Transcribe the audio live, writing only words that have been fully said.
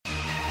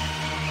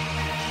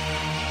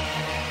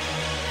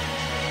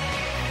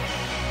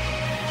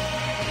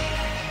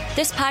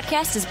This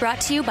podcast is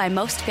brought to you by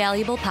Most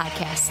Valuable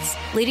Podcasts,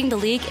 leading the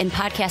league in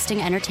podcasting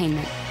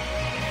entertainment.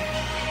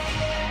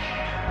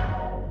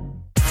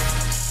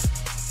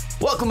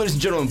 Welcome, ladies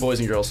and gentlemen, boys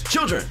and girls,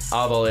 children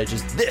of all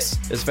ages. This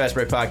is Fast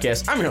Break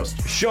Podcast. I'm your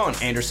host, Sean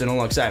Anderson.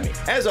 Alongside me,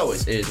 as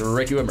always, is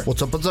Ricky Wimmer.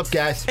 What's up,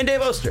 guys? And Dave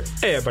Oster.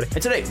 Hey, everybody.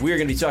 And today, we are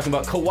going to be talking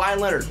about Kawhi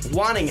Leonard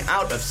wanting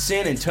out of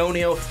San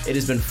Antonio. It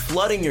has been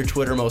flooding your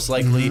Twitter, most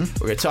likely.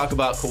 We're going to talk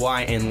about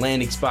Kawhi and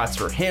landing spots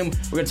for him.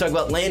 We're going to talk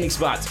about landing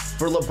spots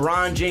for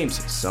LeBron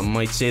James. Some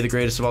might say the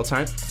greatest of all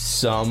time.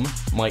 Some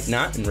might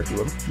not. And Ricky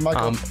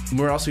Wimmer.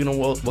 We're also going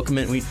to welcome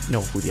in, we know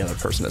who the other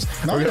person is.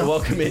 We're going to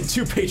welcome in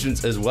two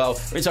patrons as well.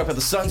 We're going to talk about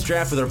the Suns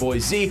draft with our boy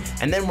Z,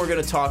 and then we're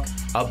going to talk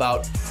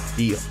about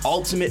the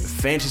ultimate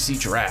fantasy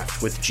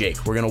draft with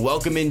Jake. We're going to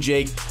welcome in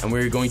Jake, and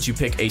we're going to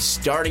pick a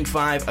starting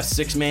five, a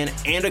six-man,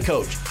 and a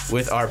coach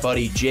with our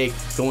buddy Jake,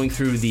 going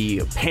through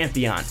the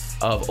pantheon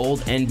of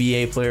old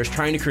NBA players,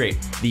 trying to create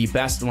the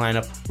best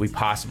lineup we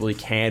possibly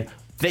can.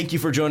 Thank you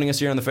for joining us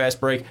here on the Fast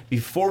Break.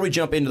 Before we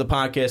jump into the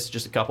podcast,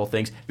 just a couple of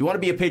things. If you want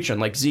to be a patron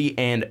like Z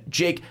and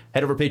Jake,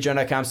 head over to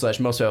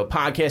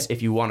patreon.com/mostvaluablepodcast.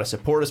 If you want to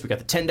support us, we got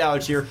the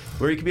 $10 here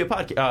where you can be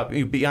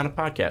be on a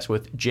podcast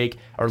with Jake,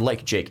 or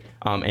like Jake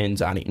and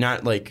Zani.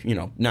 Not like,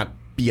 not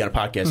be on a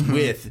podcast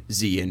with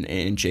Z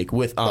and Jake,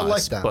 with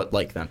us, but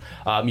like them.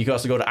 You can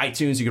also go to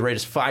iTunes. You can rate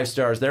us 5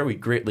 stars there. We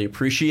greatly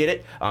appreciate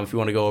it. If you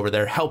want to go over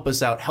there, help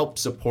us out, help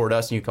support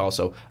us, and you can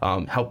also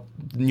help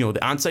the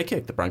Onsite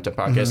Kick, the Primetime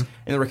Podcast,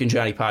 and the Rick and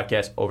Johnny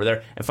Podcast over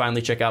there. And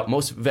finally, check out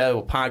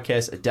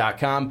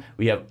mostvaluablepodcast.com.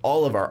 We have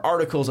all of our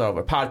articles, all of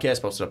our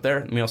podcasts posted up there,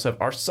 and we also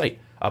have our site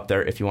up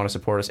there if you want to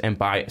support us and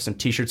buy some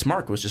t-shirts.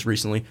 Mark was just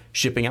recently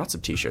shipping out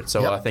some t-shirts.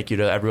 So thank you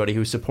to everybody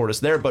who support us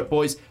there. But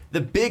boys,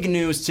 the big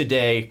news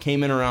today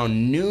came in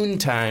around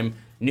noontime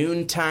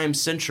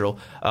Central,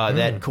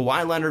 that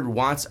Kawhi Leonard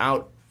wants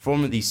out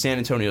from the San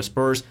Antonio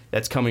Spurs.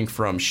 That's coming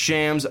from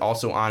Shams.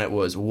 Also on it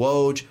was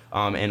Woj,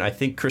 and I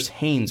think Chris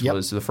Haynes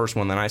was the first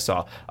one that I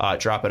saw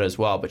drop it as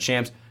well. But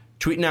Shams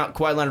tweeting out,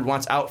 Kawhi Leonard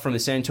wants out from the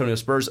San Antonio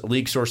Spurs.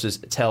 League sources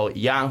tell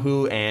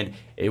Yahoo, and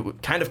it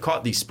kind of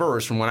caught the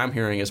Spurs, from what I'm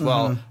hearing as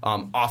well,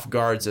 off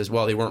guards as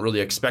well. They weren't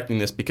really expecting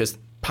this because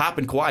Pop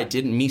and Kawhi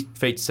didn't meet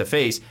face to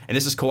face, and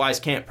this is Kawhi's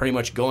camp pretty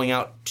much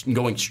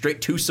going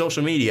straight to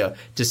social media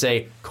to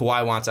say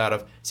Kawhi wants out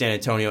of San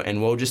Antonio, and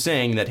Woj is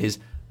saying that his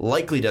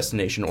likely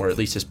destination, or at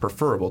least his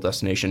preferable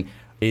destination,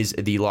 is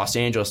the Los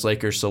Angeles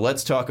Lakers. So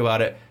let's talk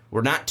about it.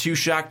 We're not too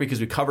shocked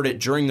because we covered it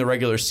during the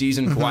regular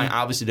season. Kawhi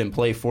obviously didn't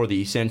play for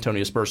the San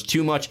Antonio Spurs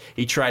too much.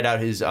 He tried out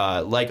his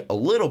leg a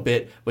little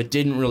bit, but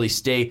didn't really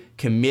stay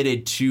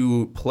committed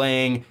to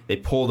playing. They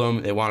pulled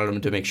him. They wanted him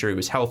to make sure he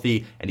was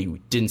healthy, and he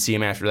didn't see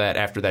him after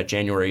that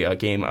January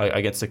game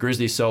against the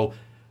Grizzlies. So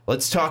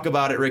let's talk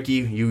about it, Ricky.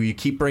 You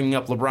keep bringing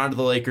up LeBron to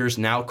the Lakers.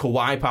 Now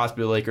Kawhi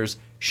possibly to the Lakers.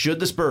 Should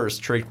the Spurs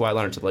trade Kawhi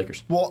Leonard to the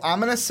Lakers? Well, I'm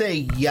going to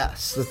say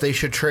yes, that they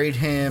should trade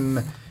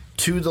him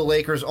to the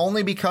Lakers,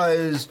 only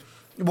because,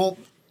 well,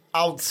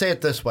 I'll say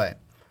it this way.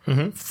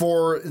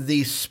 For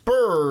the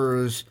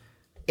Spurs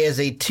as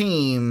a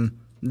team,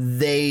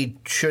 they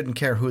shouldn't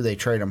care who they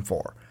trade him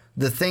for.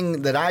 The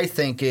thing that I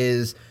think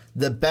is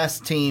the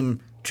best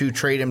team to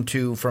trade him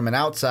to from an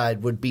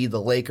outside would be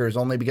the Lakers,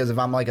 only because if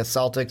I'm like a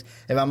Celtics,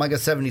 if I'm like a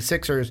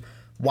 76ers,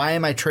 why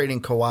am I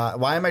trading Kawhi?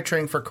 Why am I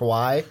trading for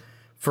Kawhi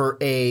for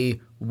a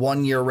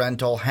 1-year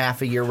rental,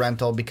 half-a-year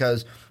rental?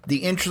 Because the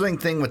interesting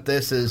thing with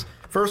this is,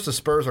 first, the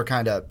Spurs are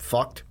kind of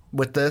fucked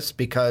with this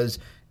because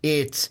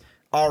it's,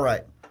 all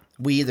right,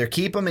 we either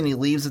keep him and he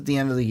leaves at the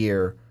end of the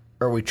year,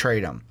 or we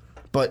trade him.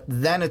 But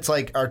then it's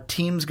like our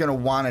team's going to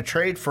want to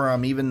trade for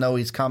him, even though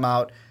he's come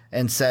out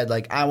and said,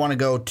 like, I want to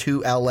go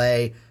to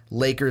L.A.,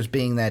 Lakers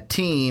being that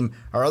team.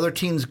 Our other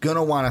team's going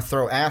to want to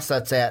throw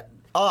assets at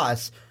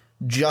us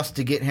just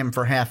to get him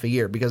for half a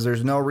year, because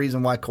there's no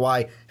reason why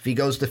Kawhi, if he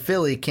goes to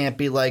Philly, can't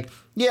be like,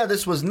 yeah,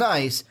 this was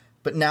nice,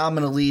 but now I'm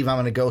going to leave. I'm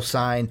going to go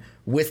sign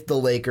with the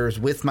Lakers,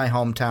 with my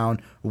hometown,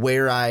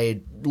 where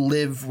I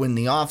live in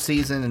the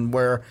offseason and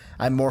where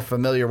I'm more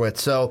familiar with.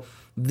 So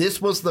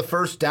this was the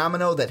first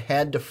domino that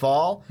had to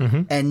fall,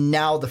 and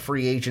now the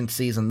free agent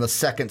season, the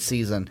second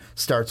season,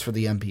 starts for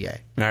the NBA.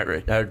 All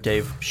right,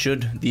 Dave,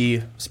 should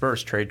the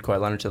Spurs trade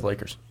Kawhi Leonard to the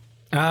Lakers?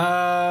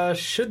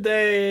 Should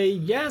they?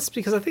 Yes,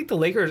 because I think the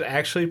Lakers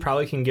actually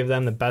probably can give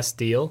them the best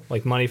deal,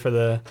 like money for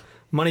the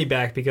money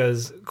back,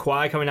 because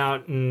Kawhi coming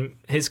out and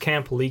his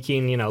camp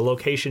leaking,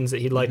 locations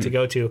that he'd like to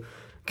go to,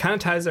 kind of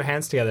ties their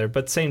hands together. But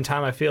at the same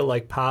time, I feel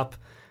like Pop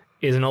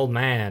is an old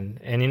man,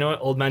 and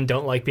old men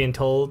don't like being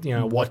told,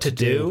 what to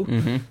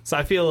do. So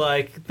I feel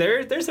like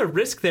there's a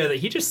risk there that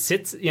he just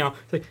sits,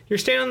 like, you're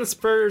staying on the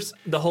Spurs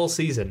the whole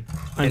season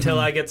until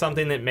I get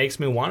something that makes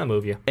me want to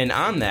move you. And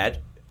on that,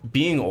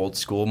 being old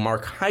school,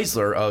 Mark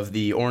Heisler of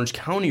the Orange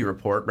County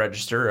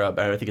Register,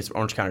 I think it's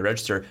Orange County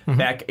Register,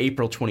 back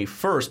April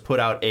 21st, put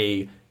out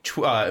a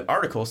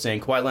article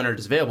saying Kawhi Leonard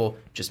is available,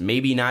 just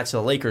maybe not to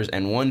the Lakers.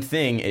 And one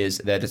thing is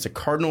that it's a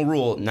cardinal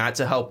rule not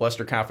to help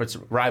Western Conference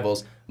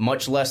rivals,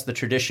 much less the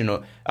tradition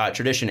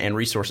and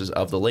resources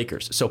of the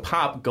Lakers. So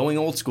Pop, going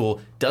old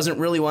school, doesn't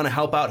really want to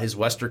help out his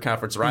Western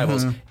Conference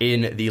rivals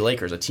in the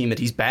Lakers, a team that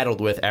he's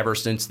battled with ever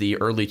since the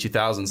early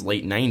 2000s,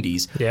 late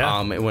 90s,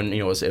 when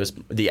it was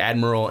the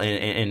Admiral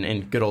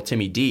and good old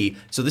Timmy D.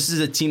 So this is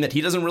a team that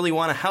he doesn't really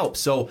want to help.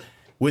 So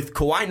with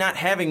Kawhi not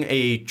having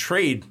a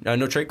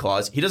no trade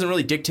clause, he doesn't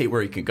really dictate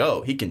where he can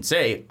go. He can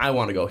say, I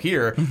want to go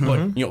here,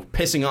 but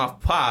pissing off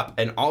Pop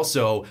and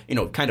also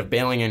kind of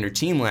bailing on your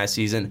team last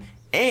season,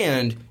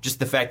 and just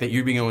the fact that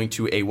you're going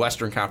to a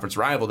Western Conference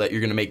rival that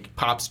you're going to make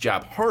Pop's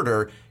job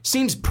harder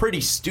seems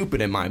pretty stupid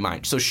in my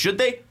mind. So should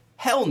they?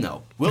 Hell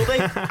no. Will they?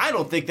 I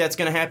don't think that's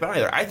going to happen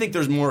either. I think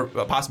there's more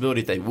a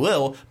possibility that they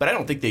will, but I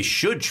don't think they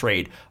should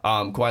trade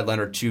Kawhi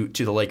Leonard to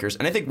the Lakers.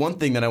 And I think one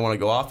thing that I want to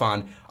go off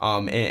on,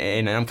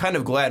 and I'm kind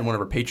of glad one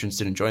of our patrons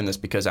didn't join this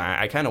because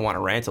I kind of want to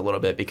rant a little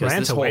bit because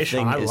this whole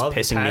thing is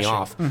pissing me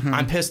off.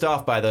 I'm pissed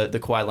off by the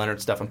Kawhi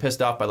Leonard stuff. I'm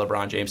pissed off by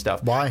LeBron James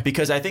stuff. Why?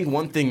 Because I think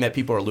one thing that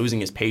people are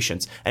losing is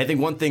patience. And I think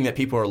one thing that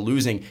people are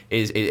losing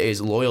is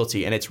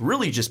loyalty, and it's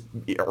really just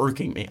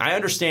irking me. I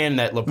understand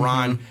that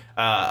LeBron,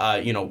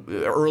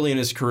 early in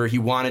his career, he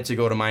wanted to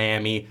go to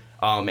Miami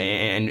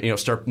and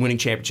start winning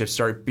championships,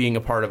 start being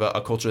a part of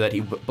a culture that he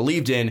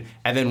believed in.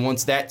 And then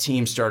once that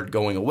team started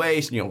going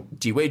away,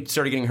 D Wade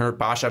started getting hurt.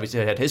 Bosh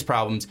obviously had his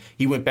problems.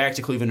 He went back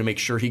to Cleveland to make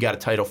sure he got a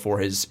title for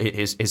his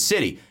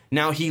city.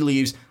 Now he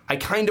leaves. I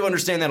kind of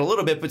understand that a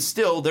little bit, but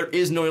still there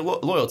is no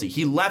loyalty.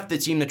 He left the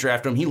team that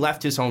drafted him. He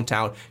left his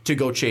hometown to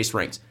go chase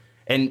rings.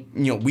 And,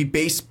 we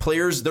base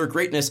players, their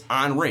greatness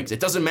on rings. It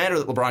doesn't matter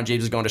that LeBron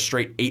James has gone to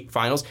straight 8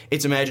 finals.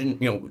 It's imagine,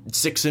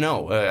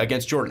 6-0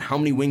 against Jordan. How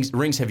many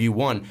rings have you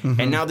won?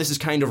 And now this is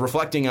kind of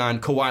reflecting on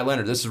Kawhi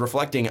Leonard. This is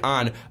reflecting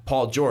on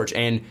Paul George.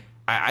 And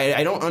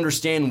I don't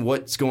understand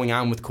what's going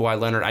on with Kawhi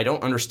Leonard. I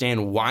don't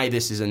understand why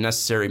this is a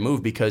necessary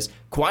move because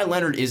Kawhi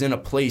Leonard is in a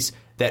place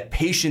that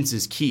patience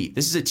is key.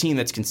 This is a team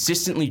that's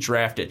consistently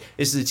drafted.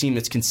 This is a team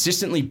that's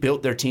consistently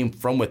built their team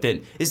from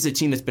within. This is a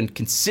team that's been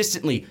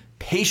consistently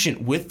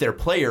patient with their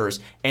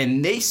players,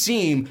 and they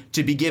seem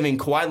to be giving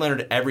Kawhi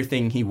Leonard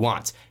everything he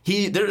wants.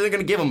 They're going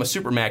to give him a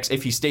supermax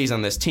if he stays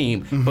on this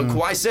team, but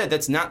Kawhi said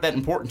that's not that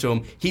important to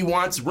him. He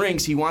wants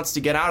rings. He wants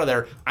to get out of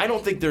there. I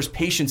don't think there's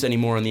patience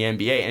anymore in the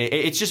NBA, and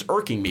it's just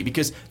irking me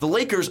because the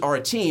Lakers are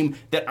a team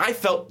that I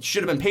felt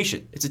should have been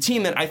patient. It's a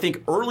team that I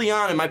think early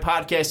on in my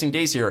podcasting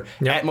days here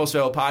at Most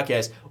Valuable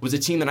Podcast was a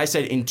team that I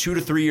said in 2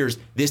 to 3 years,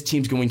 this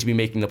team's going to be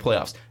making the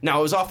playoffs. Now,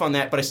 I was off on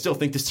that, but I still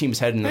think this team is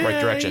heading in the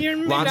right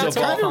direction. Lonzo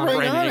Ball,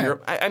 Brandon Ingram.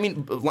 I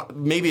mean,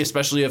 maybe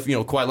especially if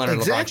Kawhi Leonard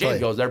and LeBron James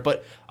goes there.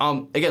 But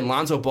again,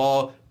 Lonzo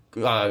Ball,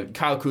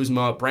 Kyle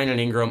Kuzma, Brandon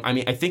Ingram. I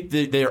mean, I think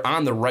that they're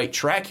on the right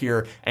track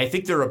here, and I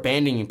think they're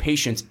abandoning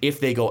patience if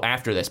they go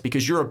after this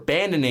because you're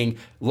abandoning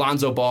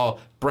Lonzo Ball,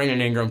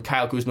 Brandon Ingram,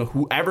 Kyle Kuzma,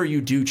 whoever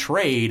you do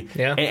trade,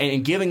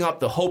 and giving up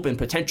the hope and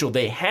potential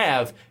they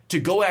have to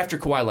go after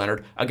Kawhi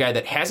Leonard, a guy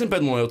that hasn't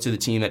been loyal to the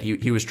team that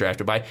he was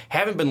drafted by,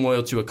 haven't been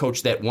loyal to a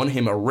coach that won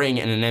him a ring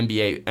and an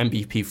NBA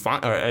MVP,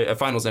 a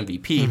Finals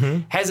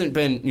MVP, hasn't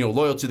been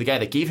loyal to the guy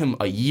that gave him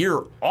a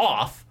year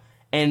off.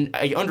 And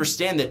I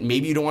understand that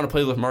maybe you don't want to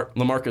play with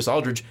LaMarcus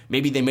Aldridge.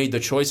 Maybe they made the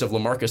choice of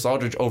LaMarcus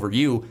Aldridge over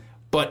you.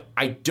 But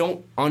I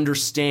don't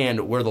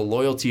understand where the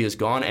loyalty is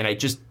gone, and I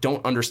just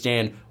don't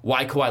understand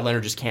why Kawhi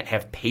Leonard just can't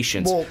have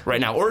patience right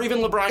now, or even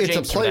LeBron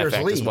James for that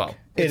fact as well.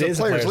 It's a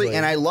players' league,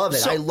 and I love it.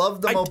 So, I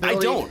love the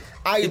mobility.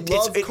 I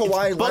love Kawhi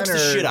Leonard. It bugs the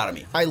shit out of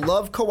me. I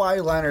love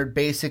Kawhi Leonard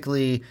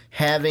basically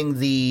having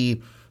the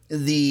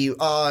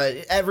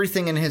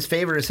everything in his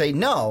favor to say,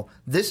 no,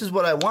 this is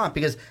what I want.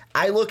 Because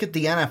I look at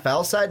the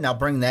NFL side, and I'll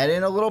bring that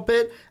in a little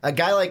bit. A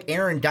guy like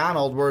Aaron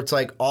Donald, where it's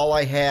like all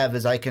I have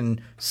is I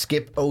can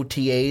skip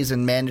OTAs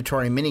and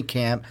mandatory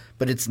minicamp,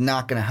 but it's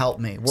not going to help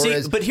me.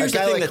 Whereas but here's a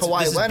guy the thing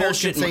like Kawhi Leonard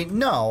can say,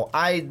 no,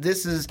 I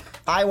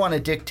want to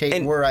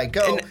dictate where I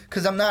go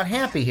because I'm not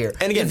happy here.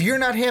 And again, if you're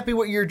not happy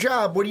with your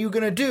job, what are you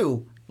going to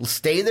do?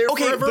 Stay there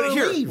forever but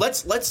here, or leave.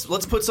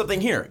 let's put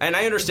something here. And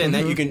I understand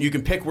that you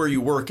can pick where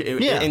you work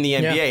in the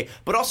NBA,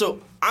 but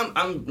also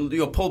I'm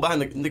pulled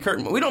behind the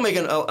curtain. We don't make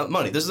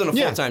money. This isn't a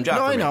full-time job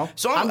for me. I know.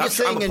 So I'm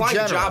applying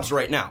to jobs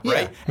right now,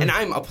 right? And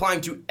I'm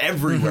applying to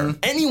everywhere.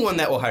 Anyone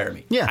that will hire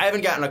me. I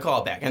haven't gotten a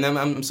call back, and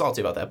I'm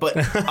salty about that. But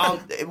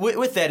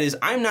with that is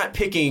I'm not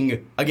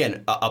picking,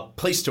 again, a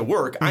place to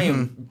work. I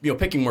am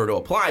picking where to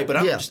apply, but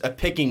I'm just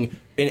picking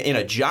in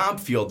a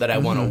job field that I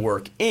want to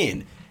work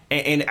in.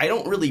 And I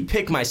don't really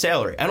pick my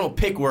salary. I don't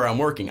pick where I'm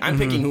working. I'm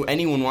picking who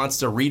anyone wants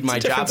to read my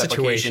job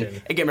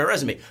application and get my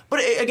resume.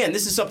 But again,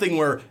 this is something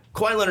where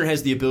Kawhi Leonard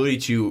has the ability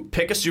to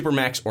pick a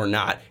supermax or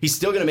not. He's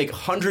still going to make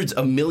hundreds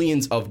of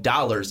millions of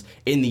dollars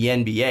in the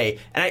NBA.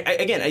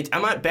 And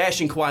I'm not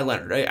bashing Kawhi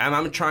Leonard.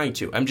 I'm trying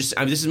to. This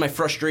is my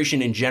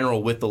frustration in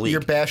general with the league. You're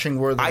bashing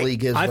where the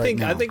league is right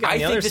now. I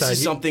think this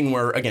is something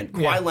where, again,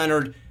 Kawhi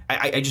Leonard,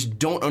 I just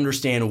don't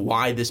understand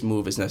why this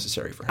move is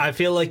necessary for him. I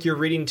feel like you're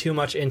reading too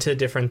much into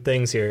different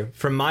things here.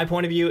 From my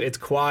point of view, it's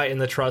Kawhi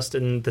and the trust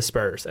in the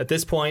Spurs. At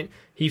this point,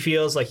 he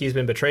feels like he's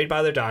been betrayed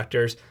by their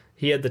doctors.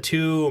 He had the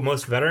two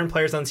most veteran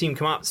players on the team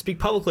come out, speak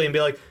publicly, and be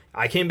like,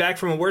 I came back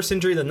from a worse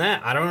injury than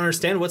that. I don't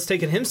understand what's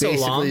taken him so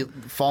long.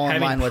 Basically, fall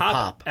in line with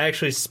Pop.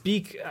 Actually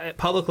speak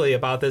publicly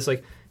about this.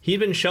 Like, he'd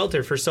been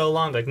sheltered for so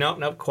long. Like, nope,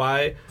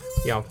 Kawhi,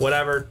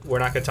 whatever. We're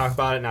not going to talk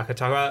about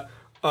it,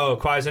 Oh,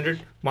 Kawhi's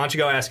injured? Why don't you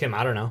go ask him?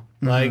 I don't know.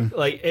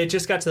 Like it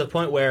just got to the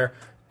point where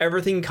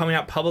everything coming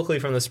out publicly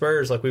from the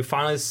Spurs, like we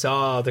finally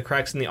saw the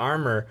cracks in the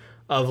armor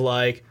of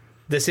like,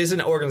 this is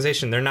an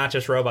organization. They're not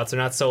just robots. They're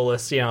not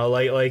soulless,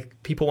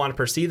 like people want to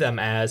perceive them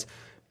as,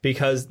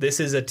 because this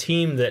is a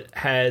team that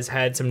has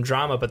had some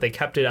drama, but they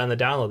kept it on the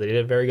down low. They did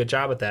a very good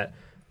job at that.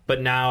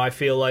 But now I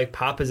feel like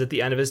Pop is at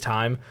the end of his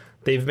time.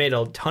 They've made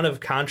a ton of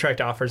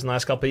contract offers in the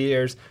last couple of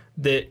years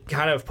that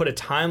kind of put a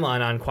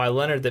timeline on Kawhi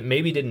Leonard that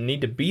maybe didn't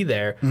need to be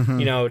there.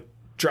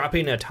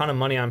 Dropping a ton of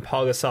money on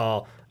Paul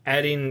Gasol,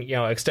 adding,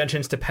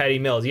 extensions to Patty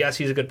Mills. Yes,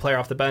 he's a good player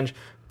off the bench,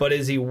 but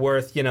is he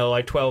worth,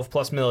 like 12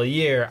 plus mil a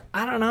year?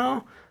 I don't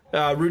know.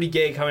 Rudy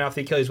Gay coming off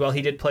the Achilles, well,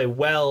 he did play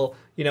well.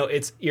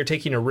 You're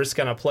taking a risk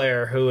on a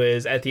player who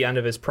is at the end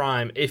of his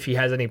prime, if he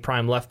has any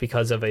prime left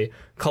because of a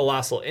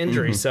colossal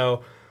injury.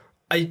 So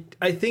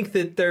I think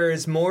that there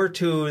is more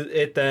to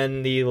it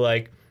than the,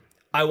 like,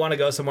 I want to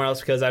go somewhere else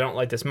because I don't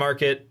like this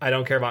market. I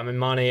don't care about my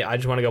money. I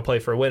just want to go play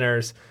for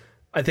winners.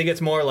 I think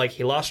it's more like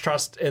he lost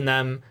trust in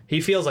them. He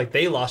feels like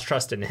they lost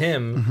trust in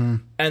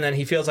him. And then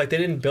he feels like they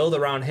didn't build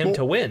around him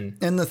to win.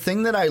 And the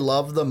thing that I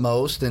love the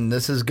most, and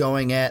this is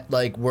going at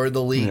like where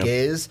the league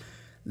is,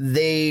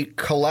 they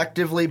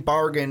collectively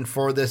bargained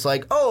for this,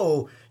 like,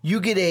 oh, you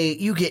get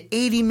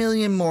 $80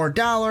 million more of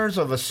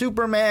a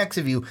supermax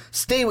if you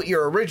stay with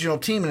your original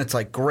team, and it's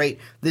like, great,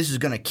 this is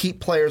going to keep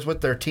players with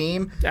their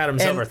team. Adam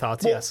Silver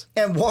thoughts, yes.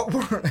 And what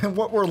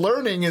we're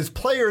learning is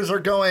players are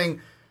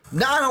going,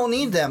 no, I don't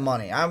need that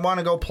money. I want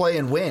to go play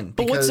and win.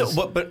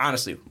 But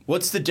honestly,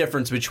 what's the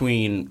difference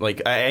between,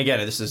 like, again,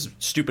 this is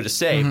stupid to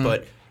say,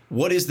 but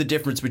what is the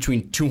difference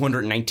between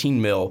 $219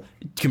 million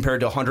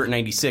compared to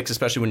 $196,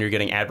 especially when you're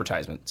getting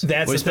advertisements?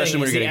 That's especially the thing.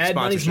 when you're getting ad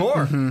money's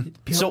more.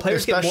 So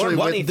players get more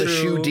money with the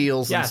shoe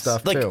deals and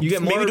stuff like, too. You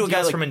get more maybe to a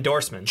guy like from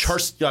endorsements.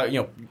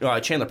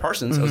 Chandler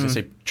Parsons. I was going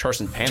to say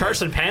Charson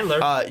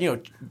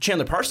Pandler.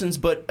 Chandler Parsons.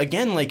 But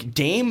again, like,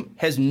 Dame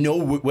has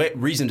no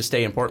reason to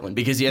stay in Portland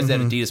because he has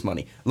that Adidas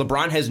money.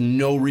 LeBron has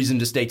no reason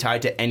to stay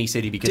tied to any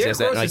city because he has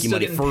that Nike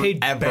money forever. Paid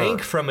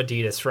bank from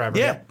Adidas forever.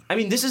 Yeah. I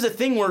mean, this is a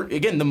thing where,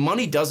 again, the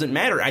money doesn't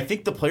matter. I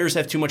think the players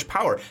have too much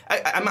power.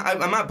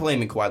 I'm not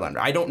blaming Kawhi Leonard.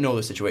 I don't know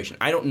the situation.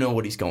 I don't know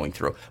what he's going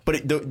through.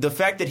 But the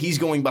fact that he's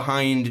going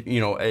behind,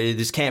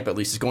 this camp at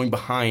least is going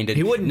behind, and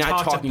he wouldn't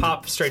not talk to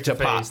Pop straight to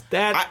face.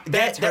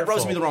 That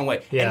rubs me the wrong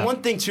way. Yeah. And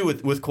one thing too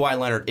with Kawhi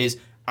Leonard is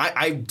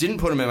I didn't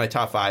put him in my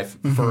top 5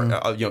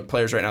 for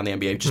players right now in the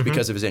NBA just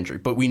because of his injury.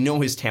 But we know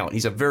his talent.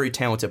 He's a very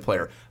talented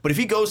player. But if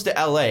he goes to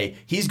LA,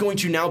 he's going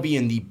to now be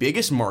in the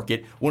biggest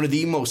market, one of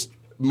the most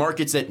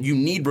markets that you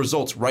need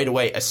results right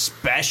away,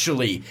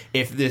 especially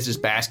if this is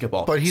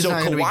basketball. But he's not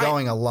going to be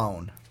going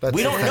alone.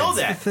 We don't know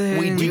that.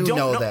 We do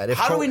know that.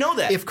 How do we know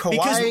that? If Kawhi,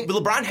 because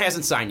LeBron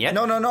hasn't signed yet.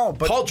 No.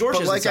 But Paul George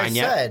hasn't signed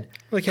yet. Like I said,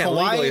 we can't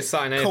legally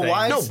sign anything.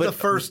 Kawhi's the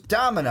first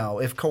domino.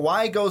 If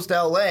Kawhi goes to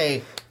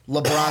L.A.,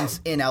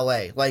 LeBron's in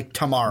L.A. like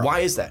tomorrow.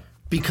 Why is that?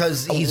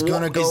 Because he's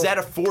going to go. Is that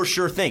a for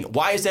sure thing?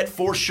 Why is that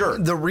for sure?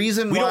 The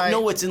reason we don't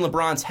know what's in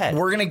LeBron's head.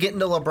 We're going to get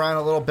into LeBron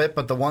a little bit,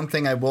 but the one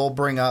thing I will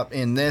bring up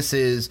in this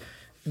is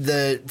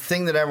the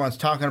thing that everyone's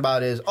talking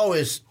about is,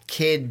 his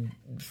kid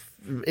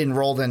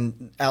enrolled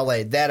in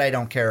L.A. That I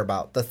don't care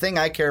about. The thing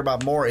I care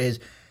about more is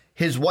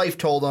his wife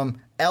told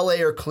him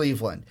L.A. or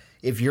Cleveland.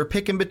 If you're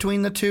picking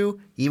between the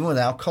two, even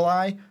without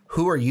Kawhi,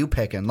 who are you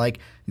picking? Like,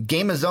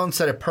 Game of Zone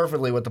said it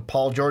perfectly with the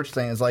Paul George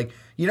thing. It's like,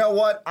 you know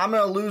what? I'm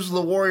going to lose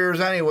the Warriors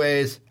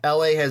anyways.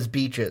 L.A. has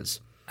beaches.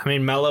 I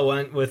mean, Melo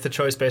went with the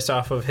choice based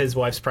off of his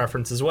wife's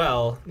preference as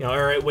well.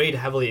 Or it weighed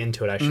heavily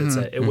into it, I should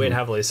say. It weighed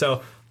heavily.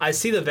 So I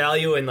see the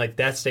value in like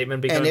that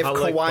statement becoming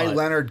public. And if Kawhi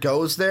Leonard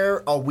goes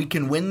there, we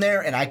can win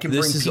there, and I can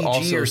bring PG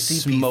or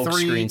CP3.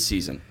 Smokescreen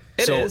season.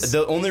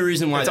 The only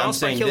reason why I'm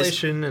saying this,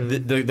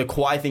 the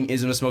Kawhi thing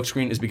isn't a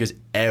smokescreen is because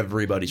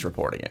everybody's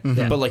reporting it.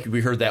 But like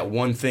we heard that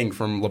one thing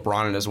from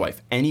LeBron and his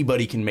wife.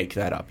 Anybody can make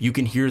that up. You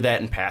can hear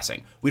that in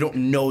passing. We don't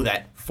know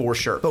that for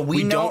sure. But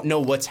we don't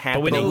know what's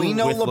happening. But we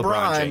know with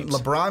LeBron James.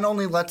 LeBron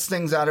only lets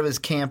things out of his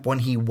camp when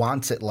he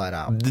wants it let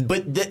out.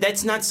 But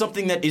that's not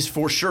something that is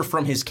for sure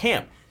from his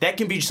camp. That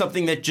can be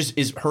something that just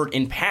is heard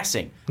in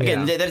passing.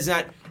 Again, that is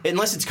not,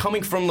 unless it's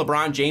coming from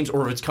LeBron James,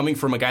 or if it's coming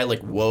from a guy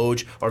like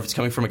Woj, or if it's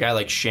coming from a guy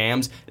like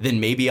Shams,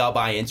 then maybe I'll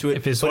buy into it.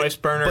 If his wife's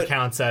burner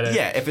account said it.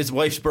 Yeah, if his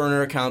wife's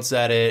burner account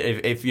said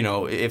it,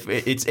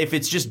 if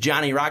it's just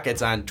Johnny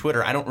Rockets on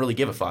Twitter, I don't really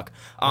give a fuck.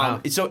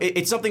 So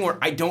it's something where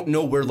I don't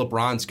know where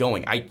LeBron's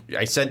going.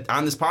 I said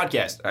on this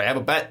podcast, I have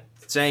a bet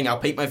saying I'll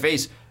paint my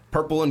face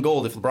purple and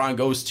gold if LeBron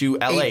goes to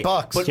LA. $8.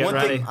 But Get one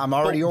ready. thing, I'm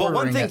already ordering But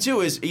one thing it.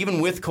 too is even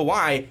with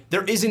Kawhi,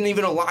 there isn't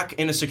even a lock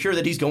and a secure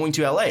that he's going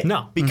to LA.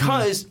 No.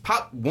 Because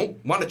Pop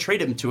won't want to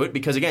trade him to it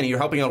because again, you're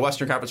helping out a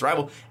Western Conference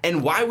rival.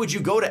 And why would you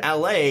go to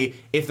LA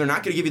if they're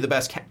not going to give you the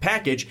best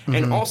package?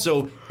 And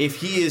also,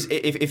 if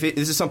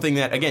this is something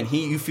that again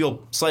you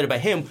feel slighted by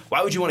him,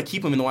 why would you want to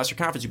keep him in the Western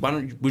Conference?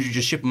 Would you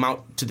just ship him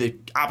out to the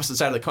opposite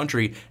side of the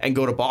country and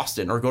go to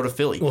Boston or go to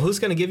Philly? Well, who's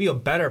going to give you a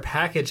better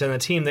package than the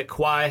team that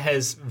Kawhi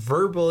has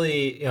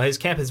verbally, his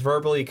camp has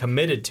verbally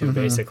committed to,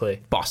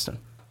 basically? Boston.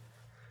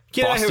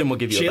 Get out of Boston here. will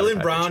give you a better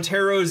Jalen Brown, package.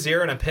 Terry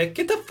Rozier, and a pick.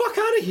 Get the fuck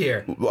out of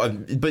here.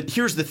 But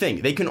here's the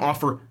thing: they can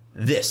offer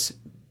this.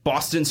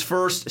 Boston's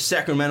first,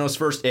 Sacramento's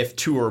first if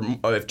two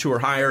are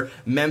higher,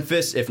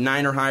 Memphis if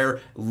 9 or higher,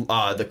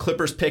 the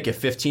Clippers pick if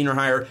 15 or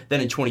higher. Then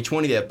in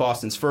 2020 they have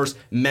Boston's first,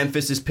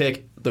 Memphis's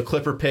pick, the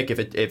Clipper pick if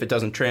it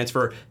doesn't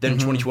transfer. Then in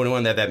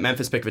 2021 they have that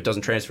Memphis pick if it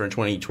doesn't transfer. In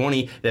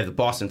 2020 they have the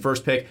Boston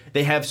first pick.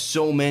 They have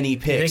so many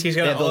picks. You think he's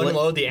going to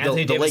unload the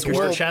Anthony Davis Lakers.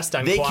 war chest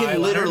on They Kawhi can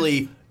Leonard?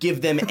 literally give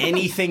them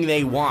anything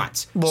they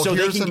want. Well, so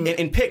they here's can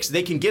in picks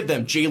they can give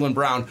them Jalen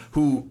Brown,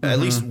 who at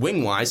least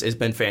wing wise has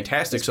been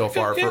fantastic so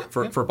far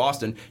for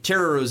Boston.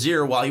 Terry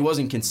Rozier, while he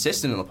wasn't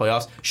consistent in the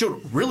playoffs,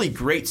 showed really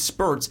great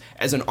spurts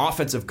as an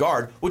offensive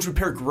guard, which would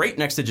pair great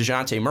next to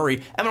DeJounte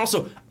Murray, and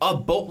also a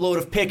boatload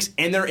of picks,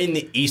 and they're in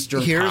the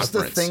Eastern Here's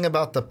Conference. the thing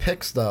about the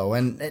picks, though,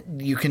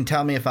 and you can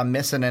tell me if I'm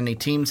missing any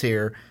teams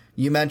here.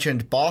 You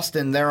mentioned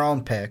Boston, their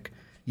own pick.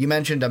 You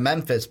mentioned a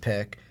Memphis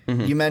pick.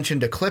 You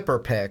mentioned a Clipper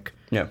pick.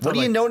 Yeah. What do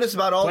you notice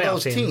about all playoff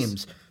those teams.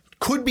 teams?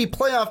 Could be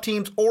playoff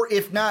teams, or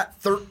if not,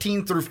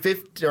 13 through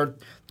 15, or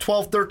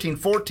 12, 13,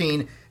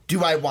 14.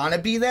 Do I want to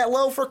be that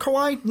low for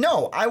Kawhi?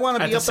 No, I want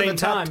to At be the up in same the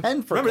top time,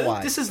 10 for remember,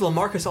 Kawhi. this is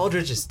LaMarcus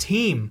Aldridge's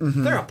team.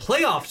 They're a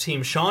playoff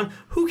team, Sean.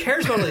 Who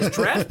cares about all these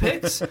draft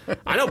picks?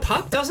 I know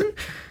Pop doesn't.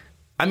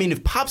 I mean,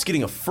 if Pop's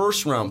getting a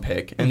first-round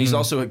pick, and he's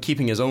also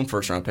keeping his own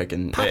first-round pick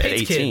Pop at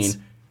hates 18, kids.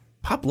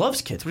 Pop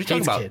loves kids. What are you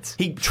Hates talking about? kids.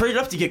 He traded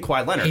up to get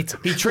Kawhi Leonard.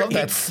 Love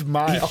that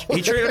smile.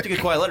 He traded up to get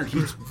Kawhi Leonard.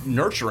 He's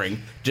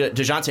nurturing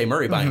DeJounte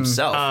Murray by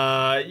himself.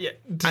 Yeah,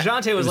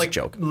 DeJounte was a like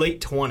joke. late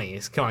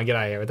 20s. Come on, get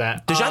out of here with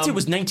that. DeJounte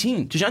was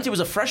 19. DeJounte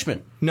was a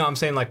freshman. No, I'm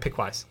saying like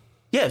pick-wise.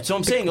 Yeah, so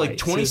I'm saying like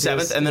Kawhi.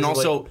 27th, and then He was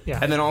also late. Yeah.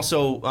 and then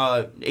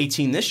also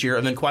 18 this year,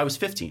 and then Kawhi was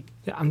 15.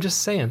 Yeah, I'm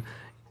just saying.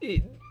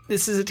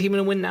 This is a team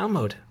in a win-now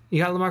mode.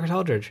 You got LaMarcus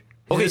Aldridge.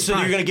 He's Okay, in his so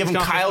prime. you're going to give He's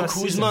him gone for his Kyle best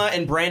Kuzma season.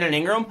 and Brandon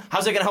Ingram?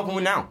 How's that going to help him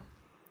win now?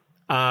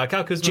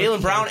 Kyle Kuzma.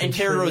 Jalen Brown can and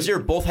Terry contribute. Rozier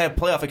both have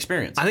playoff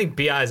experience. I think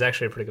BI is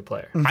actually a pretty good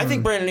player. I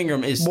think Brandon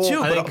Ingram is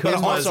too, I think but Kuzma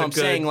is also a I'm good-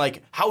 saying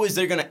like, how is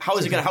it going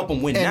to help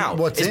him win And now?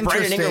 what's Is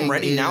Brandon Ingram interesting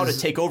ready now to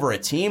is- take over a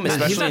team, He's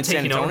especially not in San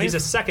taking over. Antonio? He's a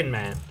second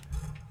man.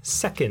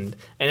 Second.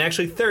 And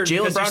actually third. Jalen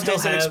because you Brown still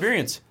has that have-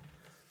 experience.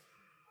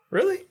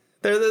 Really?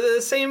 They're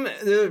the same.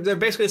 They're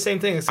basically the same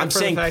thing. except I'm for the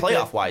saying fact that-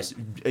 playoff wise,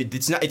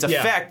 it's not. It's a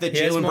Yeah. fact that He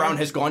has Jalen more- Brown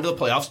has gone to the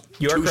playoffs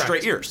You are 2 correct.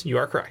 straight years. You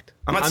are correct.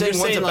 I'm not saying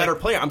just one's a better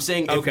like- player. I'm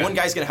saying if Okay. one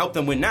guy's going to help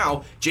them win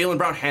now, Jalen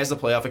Brown has the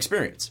playoff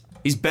experience.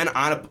 He's been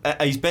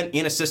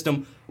in a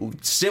system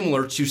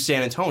similar to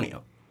San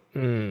Antonio.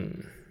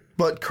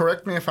 But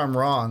correct me if I'm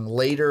wrong.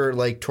 Later,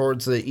 like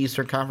towards the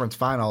Eastern Conference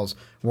Finals,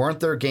 weren't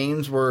there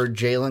games where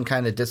Jalen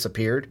kind of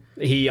disappeared?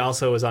 He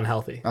also was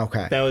unhealthy.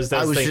 Okay. That was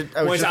I the was thing. just-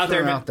 I was when he's just out there,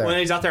 throwing out there. when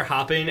he's out there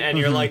hopping, and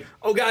you're like,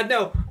 "Oh God,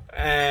 no!"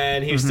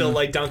 And he's still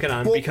like dunking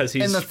on Well, because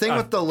he's. and the thing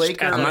with the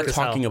Lakers- I'm not athletic as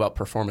hell. talking about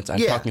performance. I'm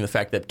Yeah. talking the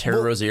fact that Terry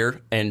Well-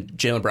 Rozier and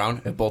Jalen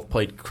Brown have both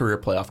played career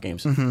playoff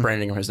games.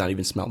 Brandon Ingram has not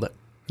even smelled it.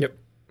 Yep.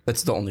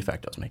 That's the only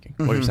fact I was making.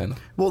 What are you saying?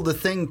 Though? Well, the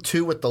thing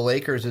too with the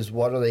Lakers is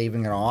what are they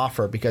even going to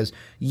offer? Because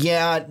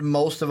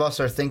most of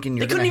us are thinking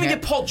you're They going couldn't to even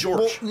get Paul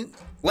George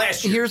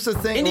last year. Here's the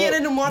thing. Indiana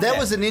didn't want that. That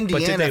was an did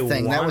Indiana they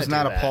thing. That wanna was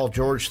not do a that? Paul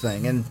George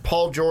thing. And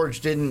Paul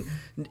George didn't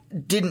But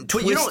you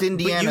twist don't-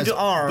 Indiana's but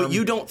arm. But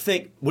you don't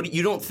think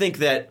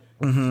that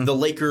the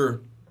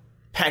Laker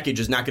package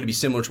is not going to be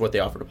similar to what they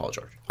offered to Paul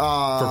George for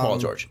Paul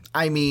George.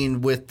 I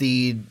mean, with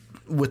the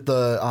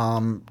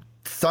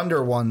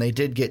Thunder one, they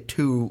did get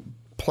 2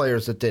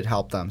 players that did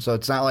help them. So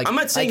it's not like I'm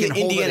not saying I the can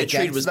hold it Indiana trade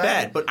against was them.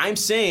 bad, but I'm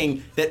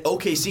saying that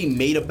OKC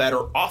made a better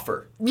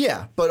offer.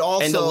 Yeah, but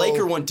also And the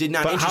Laker one did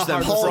not But interest how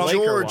them. hard was Paul the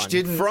Laker George one?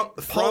 didn't. Paul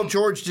From-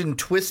 George didn't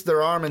twist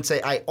their arm and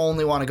say, "I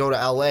only want to go to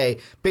LA."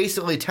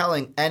 Basically,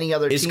 telling any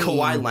other Is team.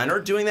 Kawhi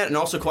Leonard doing that? And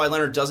also, Kawhi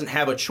Leonard doesn't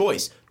have a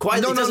choice.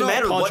 It doesn't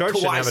matter Paul what George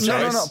didn't Kawhi have a says.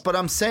 choice. No. But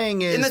I'm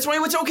saying is, And that's why he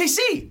went to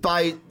OKC.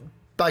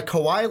 by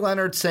Kawhi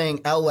Leonard saying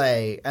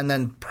LA and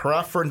then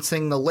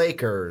preferencing the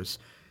Lakers.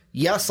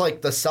 Yes,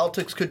 like the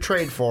Celtics could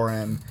trade for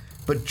him.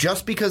 But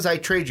just because I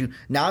trade you,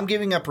 now I'm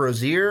giving up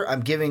Rozier, I'm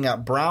giving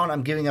up Brown,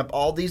 I'm giving up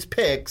all these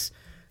picks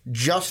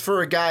just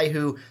for a guy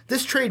who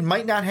this trade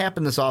might not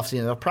happen this offseason.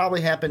 It'll probably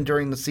happen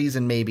during the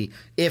season maybe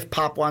if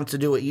Pop wants to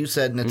do what you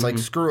said and it's like,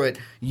 screw it,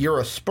 you're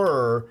a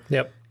Spur.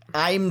 Yep.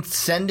 I'm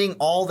sending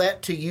all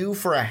that to you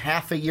for a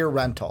half a year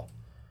rental.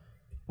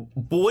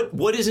 But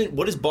what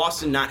does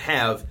Boston not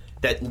have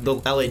that the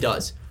LA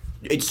does?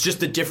 It's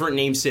just a different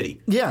name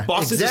city. Yeah,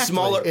 Boston's exactly. a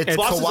smaller. It's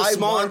Boston's Kawhi a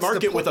smaller wants to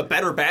market play- with a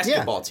better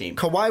basketball team.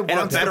 Kawhi and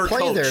wants a better to play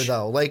coach. there,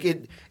 though. Like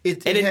it and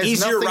it an has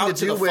easier nothing route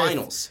to do the with,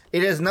 finals.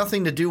 It has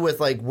nothing to do with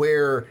like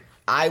where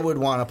I would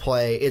want to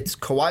play. It's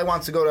Kawhi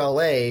wants to go to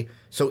LA,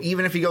 so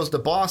even if he goes to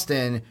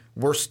Boston,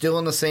 we're still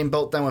in the same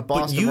boat then with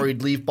Boston, where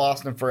he'd leave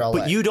Boston for LA.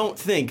 But you don't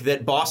think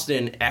that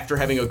Boston, after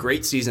having a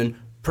great season,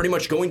 pretty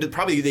much going to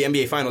probably the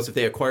NBA Finals if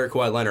they acquire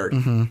Kawhi Leonard,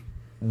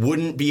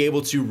 wouldn't be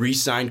able to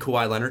re-sign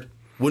Kawhi Leonard?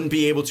 Wouldn't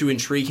be able to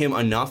intrigue him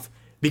enough?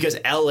 Because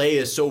LA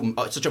is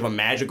such of a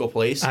magical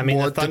place. I mean,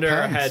 Well, the Thunder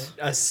depends.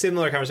 had a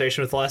similar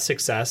conversation with less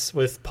success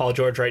with Paul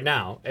George right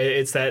now.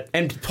 It's that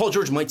And Paul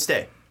George might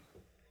stay.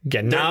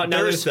 now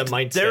there's the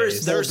might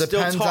There's stays. still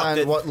depends talk on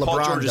that what Paul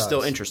LeBron George is still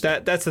does.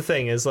 interested. That's the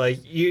thing is like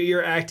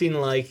you're acting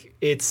like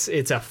it's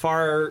a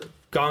far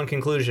gone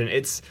conclusion.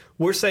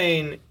 We're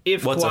saying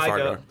if What's a Kawhi far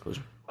go- gone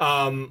conclusion?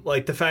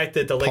 like the fact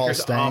that the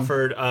Lakers Stain.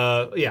 offered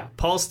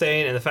Paul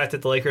Stain, and the fact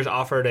that the Lakers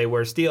offered a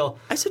worse deal.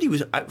 I said he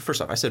was.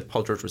 First off, I said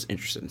Paul George was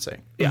interested in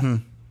staying.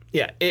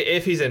 Yeah,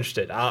 if he's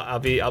interested, I'll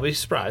be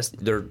surprised.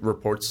 There are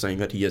reports saying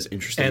that he is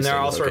interested. And in there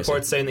are staying with also OKC.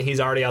 reports saying that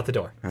he's already out the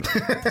door.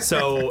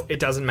 So it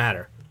doesn't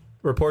matter.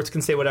 Reports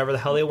can say whatever the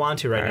hell they want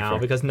to right now fair.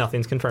 because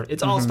nothing's confirmed.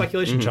 It's all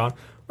speculation, Sean.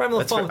 We're having a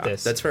little fun fair. with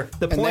this. That's fair.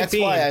 The and point that's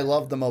being, why I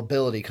love the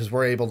mobility, because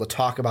we're able to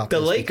talk about the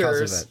this because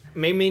Lakers of it.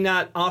 maybe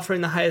not offering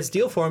the highest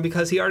deal for him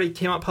because he already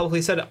came out publicly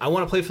and said, "I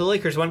want to play for the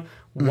Lakers."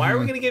 Why are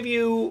we going to give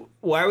you?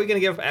 Why are we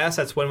going to give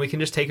assets when we can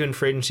just take you in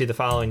free agency the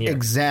following year?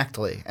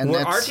 Exactly. And Well,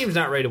 that's, our team's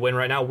not ready to win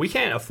right now. We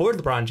can't afford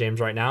LeBron James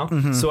right now.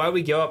 So why would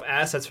we give up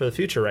assets for the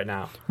future right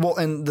now? well,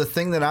 and the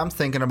thing that I'm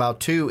thinking about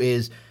too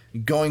is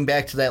going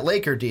back to that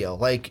Laker deal.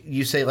 Like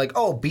you say, like,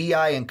 oh,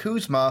 BI and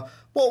Kuzma.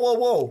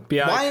 Whoa.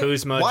 B.I.,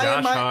 Kuzma,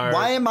 Josh Hart.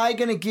 Why am I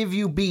going to give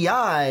you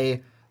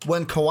BI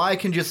when Kawhi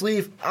can just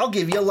leave? I'll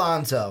give you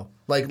Lonzo.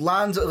 Like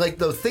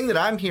the thing that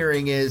I'm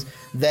hearing is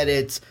that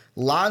it's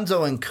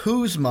Lonzo and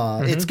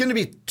Kuzma. It's going to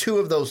be two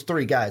of those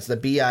three guys, the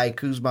BI,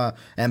 Kuzma,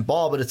 and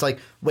Ball. But it's like,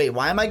 wait,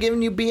 why am I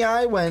giving you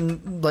BI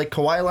when like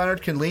Kawhi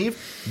Leonard can leave?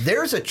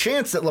 There's a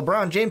chance that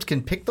LeBron James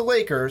can pick the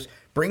Lakers,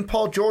 bring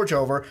Paul George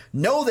over,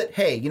 know that,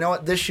 hey, you know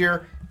what, this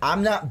year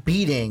I'm not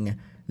beating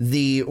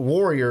the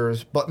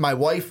Warriors, but my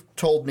wife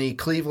told me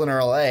Cleveland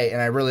or LA,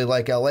 and I really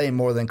like LA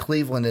more than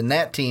Cleveland in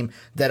that team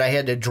that I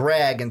had to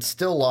drag and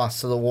still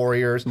lost to the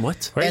Warriors.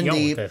 What? Where are you And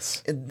going with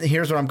this?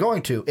 Here's what I'm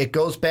going to. It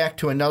goes back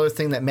to another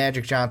thing that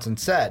Magic Johnson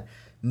said.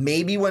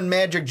 Maybe when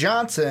Magic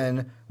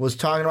Johnson was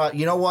talking about,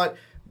 you know what,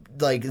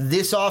 like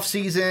this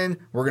offseason,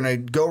 we're going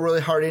to go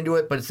really hard into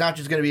it, but it's not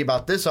just going to be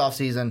about this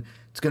offseason,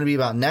 it's going to be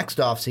about next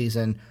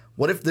offseason.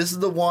 What if this is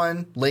the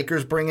one,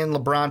 Lakers bring in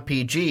LeBron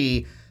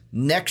PG,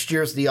 next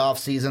year's the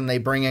offseason, they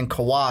bring in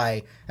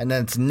Kawhi, and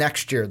then it's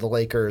next year the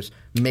Lakers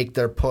make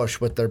their push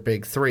with their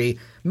big three,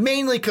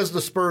 mainly because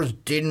the Spurs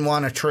didn't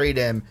want to trade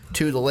him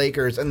to the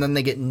Lakers, and then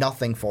they get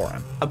nothing for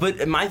him.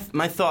 But my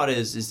thought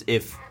is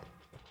if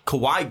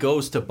Kawhi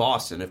goes to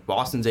Boston, if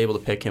Boston's able to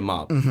pick him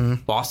up,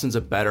 Boston's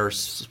a better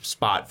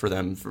spot for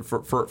them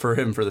for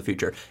him for the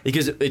future,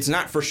 because it's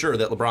not for sure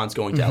that LeBron's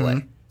going to LA.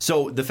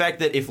 So the fact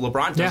that if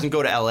LeBron doesn't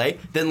go to LA,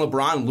 then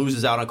LeBron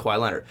loses out on Kawhi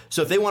Leonard.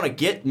 So if they want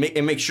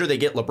to make sure they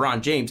get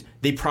LeBron James,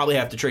 they probably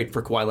have to trade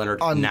for Kawhi Leonard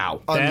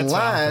now. That's what I'm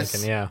Unless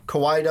thinking, yeah.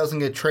 Kawhi doesn't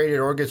get traded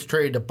or gets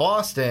traded to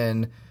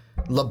Boston,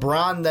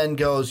 LeBron then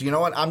goes, you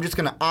know what, I'm just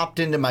going to opt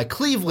into my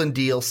Cleveland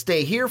deal,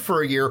 stay here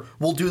for a year,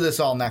 we'll do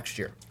this all next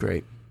year.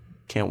 Great.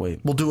 Can't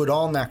wait. We'll do it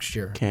all next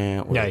year.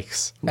 Can't wait.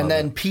 Yikes. And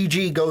then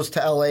PG goes to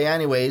LA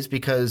anyways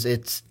because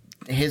it's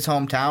his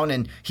hometown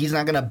and he's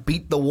not going to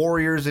beat the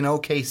Warriors in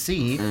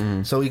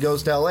OKC, so he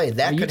goes to LA.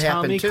 That Are you could telling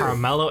happen me too.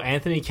 Carmelo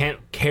Anthony can't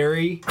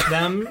carry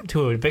them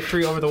to a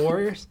victory over the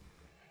Warriors?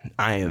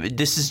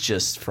 This is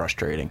just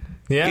frustrating.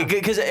 Yeah.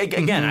 Because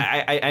again,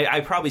 I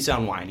probably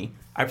sound whiny.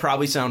 I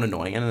probably sound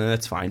annoying, and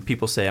that's fine.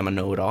 People say I'm a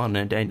know-it-all,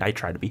 and I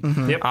try to be.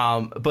 Yep.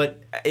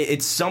 But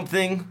it's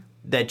something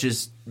that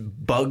just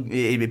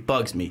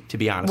bugs me, to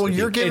be honest. Well, with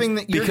you're you. giving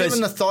Because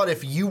the thought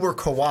if you were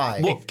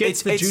Kawhi. Well,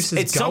 gets the juices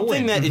it's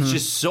something going. that it's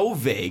just so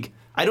vague.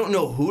 I don't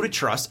know who to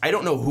trust. I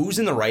don't know who's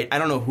in the right. I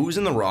don't know who's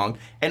in the wrong.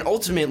 And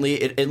ultimately,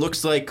 it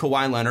looks like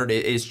Kawhi Leonard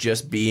is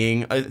just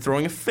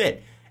throwing a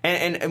fit.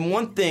 And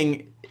one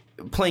thing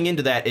playing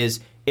into that is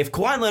if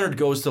Kawhi Leonard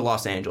goes to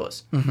Los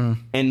Angeles and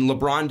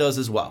LeBron does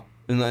as well,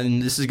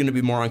 and this is going to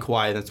be more on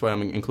Kawhi, that's why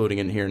I'm including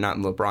it in here, not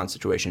in LeBron's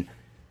situation.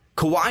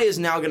 Kawhi is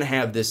now going to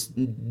have this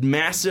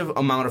massive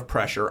amount of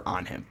pressure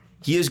on him.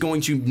 He is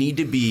going to need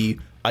to be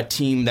a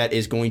team that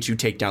is going to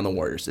take down the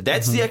Warriors.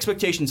 That's the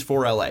expectations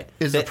for LA.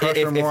 Is the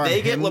pressure more if they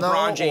on get him,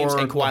 LeBron though, James or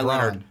and Kawhi LeBron?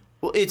 Leonard,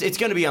 well, it's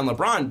going to be on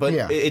LeBron, but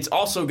Yeah. it's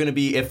also going to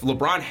be if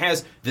LeBron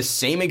has the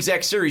same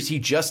exact series he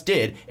just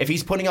did, if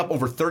he's putting up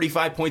over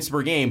 35 points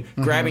per game,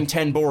 grabbing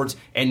 10 boards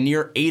and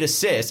near 8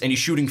 assists, and he's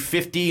shooting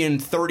 50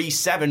 and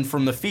 37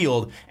 from the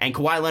field, and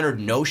Kawhi Leonard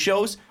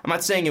no-shows, I'm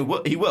not saying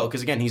he will,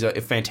 because again, he's a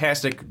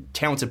fantastic,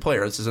 talented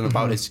player. This isn't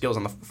about his skills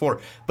on the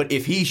floor. But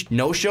if he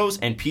no-shows,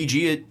 and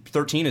PG at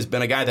 13 has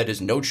been a guy that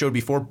has no-showed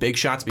before, big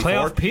shots before.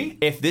 Playoff P?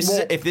 If this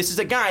is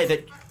a guy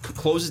that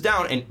closes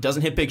down and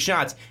doesn't hit big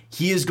shots,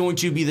 he is going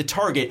to be the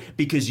target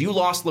because you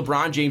lost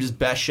LeBron James'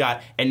 best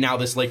shot, and now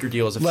this Laker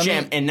deal is a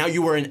sham. And now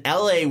you are in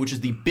L.A., which is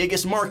the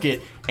biggest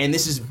market, and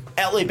this is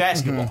L.A.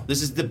 basketball. Mm-hmm.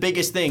 This is the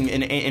biggest thing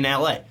in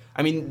L.A.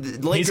 I mean,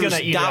 the Lakers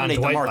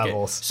dominate the market.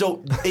 Levels.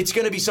 So it's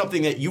going to be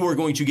something that you are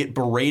going to get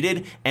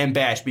berated and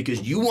bashed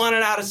because you want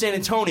it out of San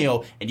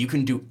Antonio, and you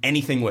can do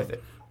anything with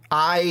it.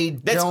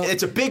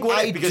 It's a big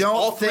win because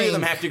all three of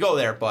them have to go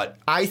there. But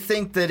I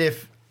think that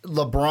if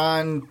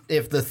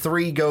the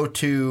three go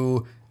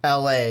to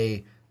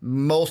L.A.,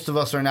 most of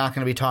us are not going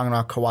to be talking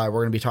about Kawhi.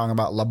 We're going to be talking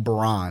about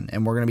LeBron.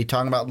 And we're going to be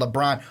talking about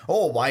LeBron.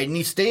 Oh, why didn't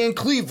he stay in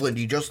Cleveland?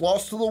 He just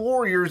lost to the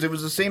Warriors. It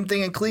was the same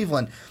thing in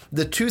Cleveland.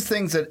 The two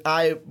things that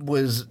I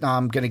was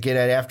going to get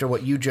at after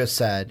what you just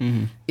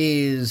said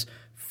is,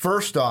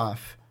 first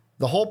off,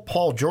 the whole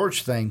Paul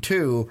George thing,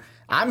 too.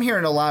 I'm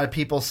hearing a lot of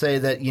people say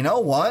that, you know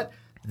what?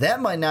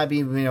 That might not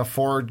be a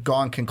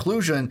foregone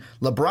conclusion.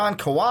 LeBron,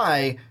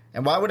 Kawhi,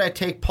 and why would I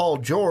take Paul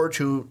George,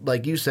 who,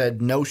 like you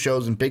said, no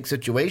shows in big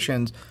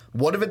situations?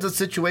 What if it's a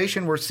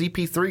situation where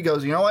CP3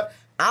 goes, you know what?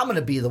 I'm going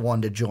to be the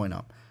one to join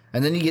up.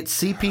 And then you get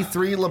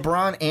CP3,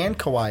 LeBron, and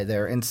Kawhi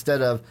there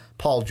instead of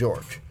Paul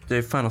George.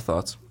 Dave, final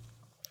thoughts?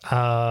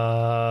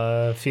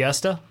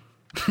 Fiesta?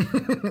 A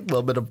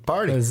little bit of a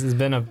party. There's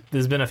been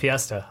a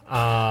fiesta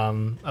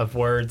of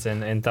words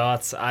and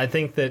thoughts. I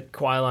think that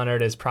Kawhi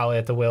Leonard is probably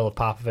at the will of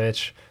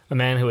Popovich, a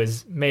man who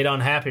is made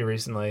unhappy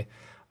recently.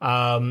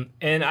 And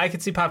I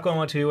could see Pop going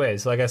one two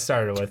ways, like I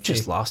started with.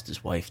 Just lost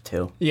his wife,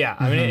 too. Yeah,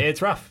 I mean,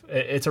 it's rough.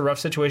 It's a rough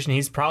situation.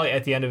 He's probably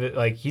at the end of it,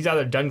 like, he's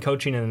either done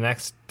coaching in the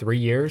next 3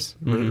 years,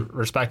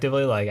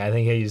 respectively. Like, I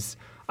think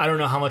I don't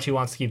know how much he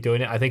wants to keep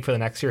doing it. I think for the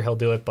next year he'll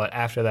do it, but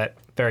after that,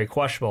 very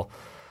questionable.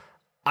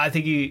 I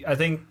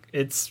think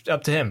it's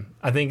up to him.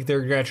 I think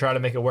they're going to try to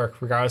make it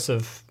work, regardless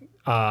of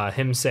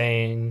him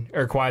saying,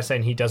 or Kawhi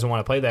saying he doesn't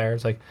want to play there.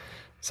 It's like,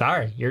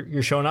 sorry,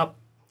 you're showing up.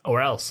 Or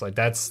else, like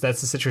that's the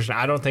situation.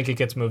 I don't think it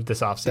gets moved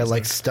this offseason. That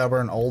like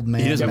stubborn old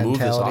man he doesn't mentality.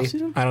 Move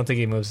this offseason? I don't think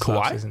he moves this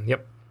offseason.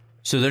 Yep.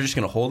 So they're just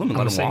going to hold him and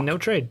let him walk? I'm going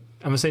to say no trade.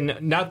 I'm going to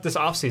say not this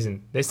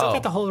offseason. They still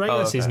got the whole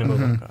regular season to move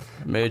him. Okay.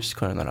 Maybe just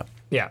clearing that up.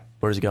 Yeah.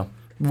 Where does he go?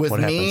 With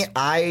me,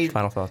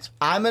 final thoughts.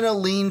 I'm going to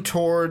lean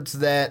towards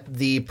that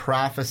the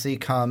prophecy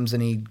comes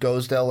and he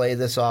goes to LA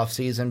this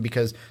offseason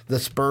because the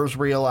Spurs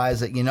realize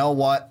that, you know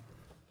what?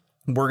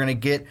 We're going to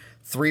get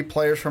 3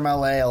 players from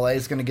LA. LA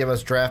is going to give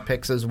us draft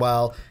picks as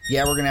well.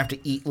 Yeah, we're going to have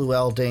to eat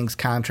Luol Deng's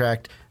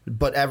contract,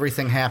 but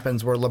everything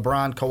happens where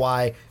LeBron,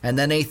 Kawhi, and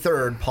then a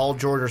third, Paul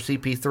George or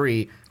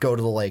CP3, go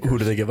to the Lakers. Who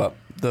do they give up?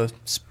 The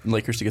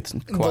Lakers to get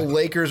Kawhi? The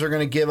Lakers are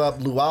going to give up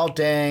Luol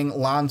Deng,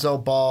 Lonzo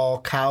Ball,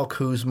 Kyle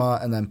Kuzma,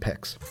 and then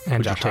picks. And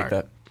would Josh you take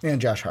Hart. that? And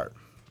Josh Hart.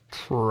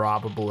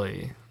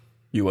 Probably.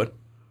 You would?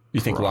 You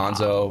think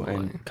Lonzo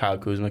and Kyle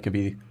Kuzma could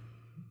be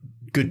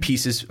good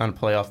pieces on a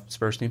playoff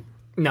Spurs team?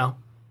 No.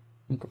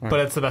 But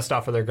it's the best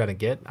offer they're going to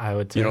get, I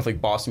would say. You don't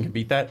think Boston can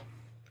beat that?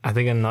 I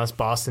think unless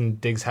Boston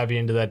digs heavy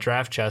into that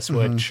draft chest,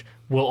 which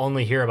we'll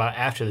only hear about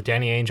after the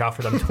Danny Ainge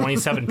offered them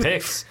 27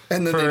 picks.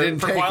 And then they didn't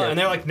take it. And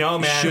they're like, no,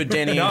 man. Should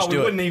Danny Ainge do it?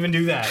 We wouldn't even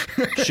do that.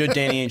 Should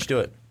Danny Ainge do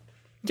it?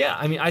 Yeah,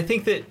 I mean, I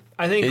think is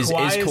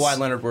Kawhi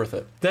Leonard worth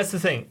it? That's the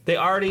thing. They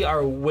already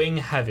are wing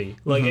heavy.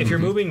 Like, if you're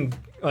moving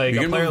like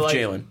a player like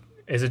Jalen.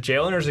 Is it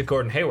Jalen or is it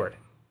Gordon Hayward?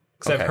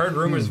 Because I've heard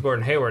rumors of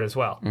Gordon Hayward as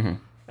well.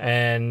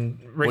 And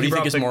Ricky what do you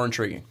think is more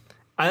intriguing?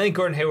 I think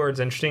Gordon Hayward's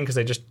interesting because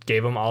they just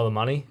gave him all the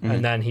money,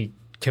 and then he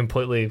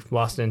completely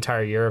lost an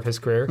entire year of his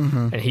career,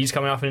 and he's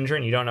coming off an injury,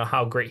 and you don't know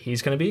how great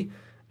he's going to be.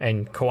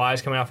 And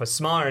Kawhi's coming off a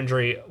smaller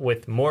injury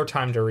with more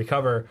time to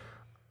recover.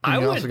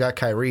 You also got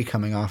Kyrie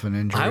coming off an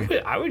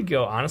injury. I would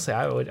go, honestly,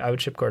 I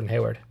would ship Gordon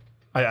Hayward.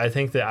 I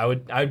think that I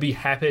would be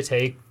happy to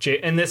take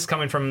and this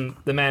coming from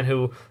the man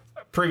who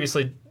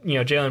previously,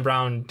 Jaylen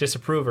Brown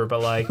disapprover,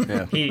 but like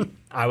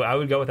I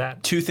would go with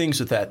that. 2 things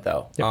with that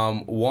though.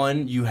 Yep.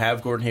 One, you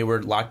have Gordon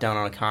Hayward locked down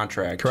on a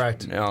contract.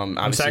 Correct.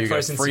 Obviously,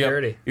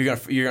 you're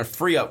gonna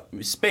free up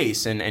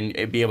space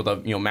and be able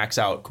to max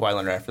out Kawhi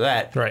Leonard after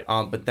that. Right.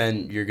 But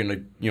then you're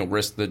gonna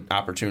risk the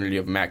opportunity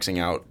of maxing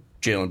out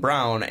Jaylen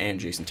Brown and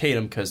Jason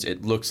Tatum because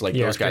it looks like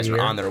those guys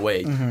are on their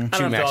way to max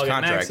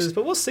contracts. Maxes,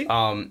 but we'll see.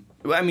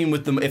 I mean,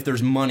 if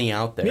there's money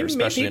out there,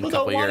 especially in a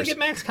couple of years. People don't want to get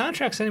max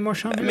contracts anymore,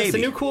 Sean. Maybe. It's the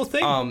new cool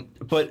thing.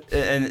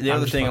 And the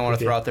other thing I want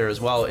to throw out there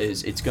as well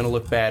is it's going to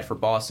look bad for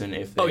Boston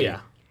if they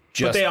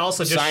but they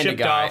also just signed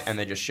shipped a guy off, and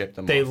they just shipped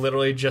him They off.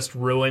 literally just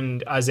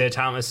ruined Isaiah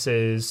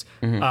Thomas's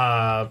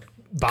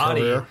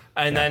body career.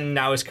 And then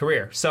now his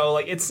career. So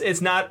like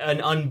it's not an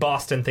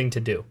un-Boston thing to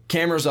do.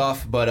 Camera's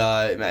off, but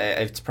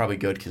it's probably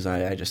good because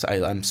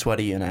I'm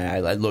sweaty and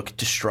I look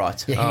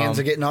distraught. Your hands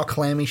are getting all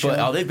clammy.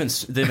 But they've been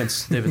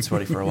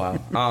sweaty for a while.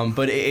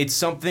 But it's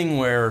something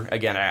where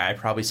again I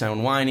probably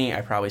sound whiny. I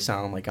probably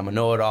sound like I'm a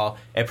know-it-all.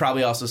 It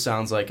probably also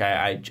sounds like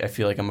I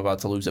feel like I'm about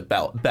to lose a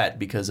bet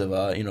because of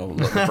LeBron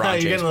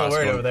James. You're getting a little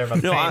worried over there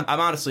about the pain. I'm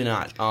honestly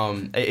not.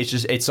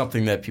 It's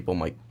something that people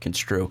might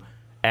construe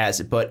as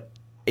it, but.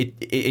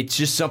 It's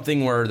just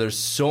something where there's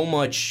so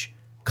much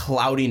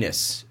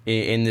cloudiness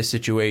in this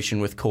situation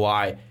with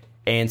Kawhi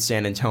and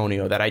San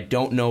Antonio that I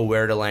don't know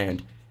where to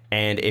land.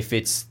 And if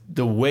it's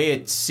the way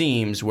it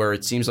seems, where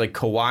it seems like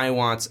Kawhi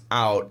wants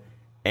out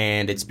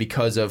and it's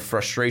because of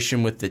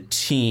frustration with the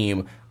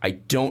team, I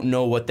don't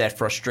know what that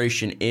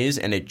frustration is,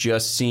 and it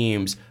just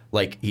seems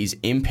like he's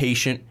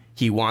impatient.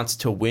 He wants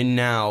to win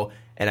now,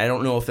 and I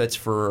don't know if that's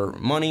for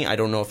money. I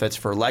don't know if that's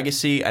for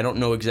legacy. I don't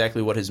know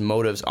exactly what his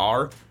motives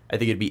are. I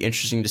think it'd be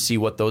interesting to see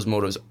what those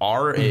motives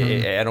are.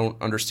 I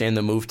don't understand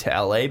the move to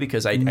LA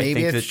because I think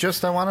it's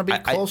just I want to be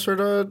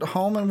closer to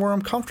home and where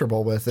I'm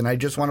comfortable with, and I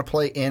just want to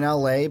play in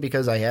LA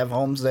because I have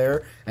homes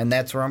there, and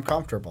that's where I'm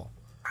comfortable.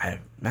 I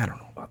don't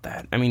know about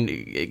that. I mean,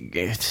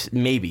 it's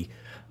maybe.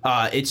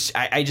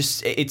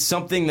 It's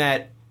something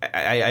that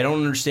I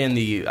don't understand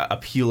the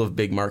appeal of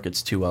big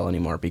markets too well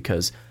anymore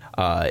because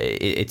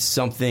it's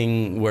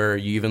something where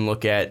you even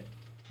look at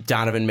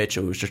Donovan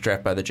Mitchell, who was just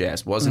drafted by the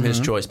Jazz. Wasn't his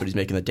choice, but he's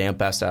making the damn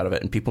best out of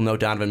it. And people know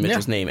Donovan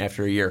Mitchell's name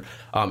after a year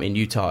in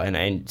Utah.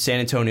 And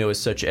San Antonio is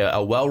such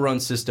a well-run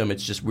system.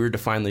 It's just weird to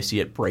finally see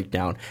it break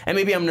down. And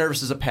maybe I'm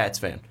nervous as a Pats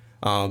fan.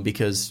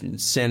 Because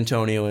San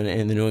Antonio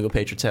and the New England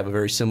Patriots have a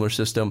very similar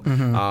system.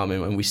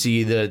 And we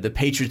see the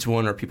Patriots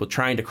one are people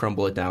trying to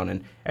crumble it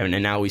down.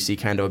 And now we see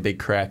kind of a big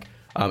crack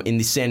in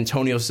the San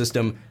Antonio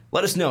system.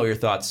 Let us know your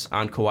thoughts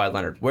on Kawhi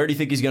Leonard. Where do you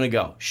think he's going to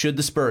go? Should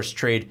the Spurs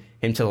trade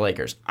him to the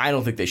Lakers? I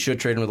don't think they should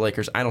trade him to the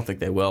Lakers. I don't think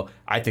they will.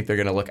 I think they're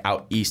going to look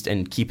out east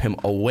and keep him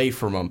away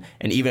from them.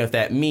 And even if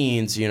that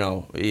means,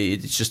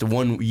 it's just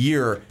 1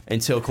 year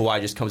until Kawhi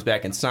just comes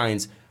back and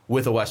signs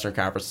with a Western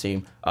Conference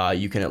team,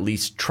 you can at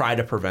least try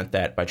to prevent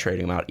that by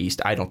trading him out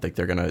east. I don't think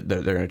they're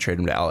gonna trade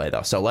him to LA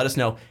though. So let us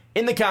know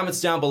in the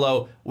comments down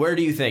below, where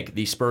do you think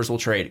the Spurs will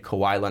trade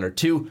Kawhi Leonard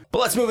to? But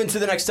let's move into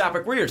the next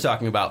topic. We are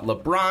talking about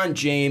LeBron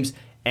James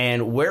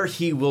and where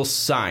he will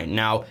sign.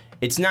 Now,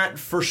 it's not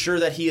for sure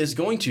that he is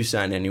going to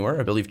sign anywhere.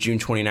 I believe June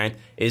 29th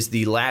is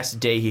the last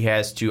day he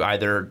has to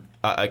either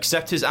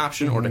accept his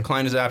option or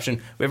decline his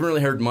option. We haven't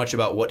really heard much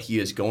about what he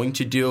is going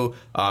to do.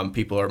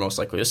 People are most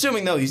likely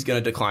assuming, though, he's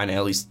going to decline and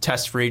at least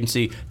test free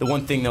agency. The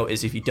one thing, though,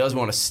 is if he does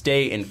want to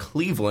stay in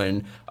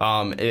Cleveland,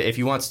 if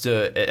he wants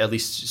to at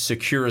least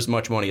secure as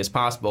much money as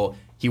possible,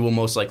 he will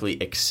most likely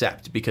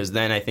accept, because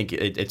then I think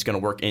it's going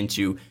to work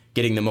into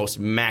getting the most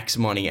max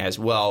money as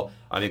well.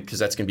 I mean, because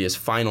that's going to be his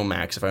final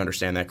max, if I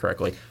understand that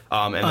correctly.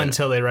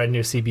 Until they write a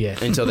new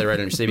CBA. Until they write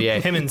a new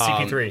CBA. Him and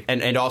CP3.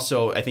 And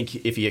also, I think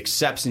if he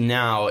accepts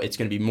now, it's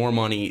going to be more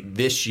money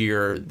this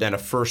year than a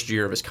first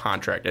year of his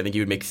contract. I think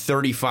he would make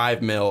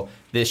 $35 million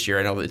this year.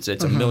 I know it's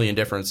a million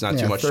difference, not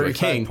too much to a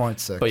king.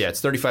 35.6. But yeah,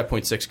 it's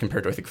 35.6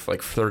 compared to, I think,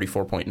 like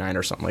 34.9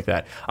 or something like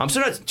that.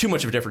 So not too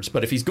much of a difference,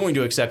 but if he's going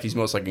to accept, he's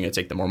most likely going to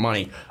take the more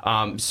money.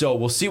 So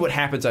we'll see what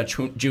happens on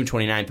June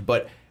 29th,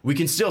 but we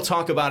can still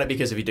talk about it,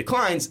 because if he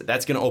declines,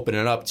 that's going to open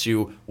it up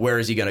to where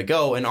is he going to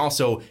go. And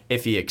also,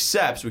 if he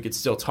accepts, we could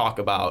still talk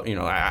about,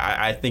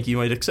 I think he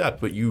might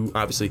accept, but you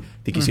obviously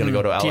think he's going to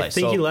go to LA. Do you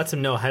think he lets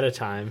him know ahead of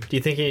time? Do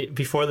you think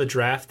before the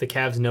draft, the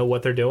Cavs know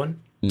what they're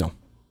doing? No.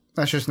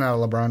 That's just not a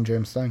LeBron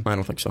James thing. I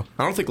don't think so.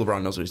 I don't think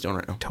LeBron knows what he's doing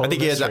right now. Total I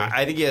think he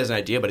has an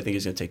idea, but I think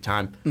he's going to take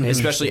time,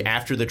 especially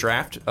after the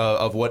draft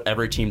of what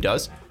every team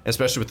does,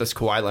 especially with this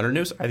Kawhi Leonard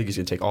news. I think he's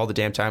going to take all the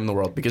damn time in the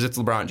world, because it's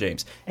LeBron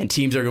James, and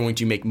teams are going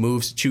to make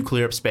moves to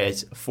clear up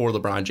space for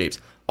LeBron James.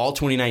 All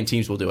 29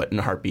 teams will do it in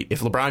a heartbeat. If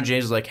LeBron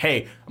James is like,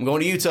 hey, I'm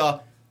going to Utah,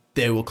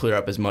 they will clear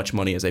up as much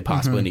money as they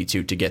possibly need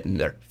to get in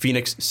there.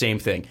 Phoenix, same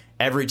thing.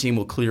 Every team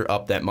will clear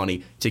up that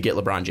money to get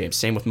LeBron James.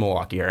 Same with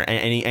Milwaukee or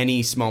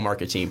any small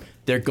market team.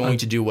 They're going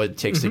to do what it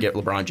takes to get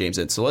LeBron James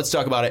in. So let's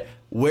talk about it.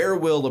 Where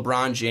will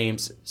LeBron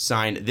James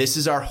sign? This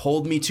is our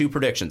hold me to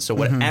prediction. So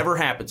whatever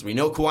happens, we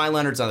know Kawhi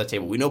Leonard's on the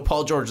table. We know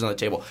Paul George is on the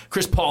table.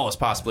 Chris Paul is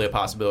possibly a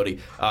possibility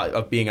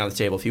of being on the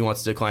table if he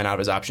wants to decline out of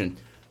his option.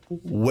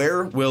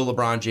 Where will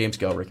LeBron James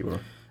go, Ricky Brewer?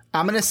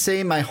 I'm going to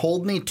say my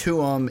hold me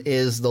to him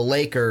is the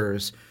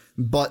Lakers,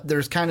 but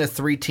there's kind of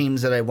three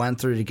teams that I went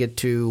through to get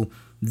to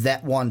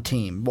that one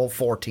team. Well,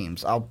 four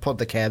teams. I'll put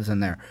the Cavs in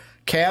there.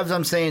 Cavs,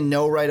 I'm saying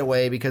no right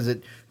away, because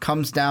it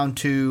comes down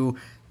to,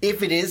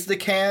 if it is the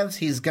Cavs,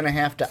 he's going to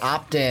have to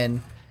opt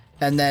in,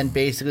 and then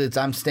basically it's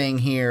I'm staying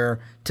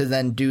here to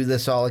then do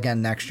this all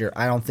again next year.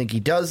 I don't think he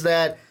does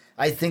that.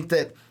 I think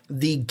that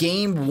the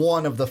game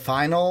one of the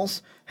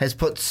finals has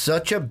put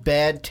such a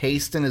bad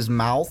taste in his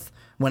mouth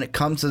when it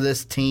comes to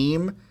this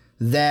team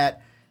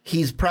that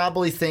he's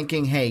probably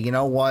thinking, hey, you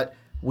know what?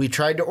 We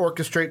tried to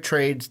orchestrate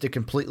trades to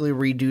completely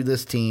redo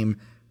this team.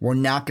 We're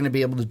not going to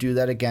be able to do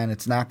that again.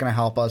 It's not going to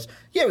help us.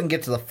 Yeah, we can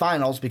get to the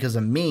finals because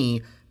of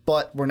me,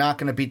 but we're not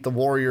going to beat the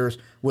Warriors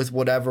with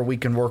whatever we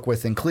can work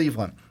with in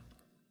Cleveland.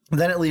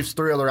 Then it leaves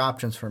three other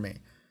options for me.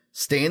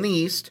 Stay in the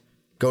East,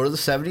 go to the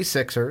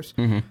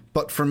 76ers.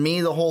 But for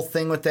me, the whole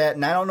thing with that,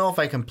 and I don't know if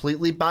I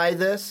completely buy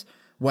this,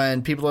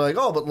 when people are like,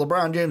 oh, but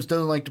LeBron James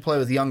doesn't like to play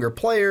with younger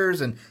players,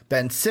 and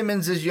Ben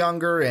Simmons is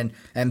younger, and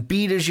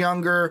Embiid is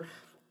younger.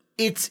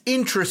 It's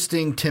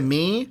interesting to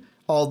me.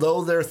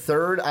 Although they're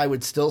third, I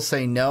would still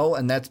say no,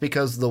 and that's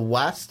because the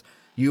West,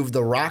 you have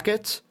the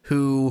Rockets,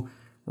 who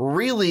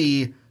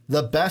really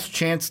the best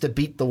chance to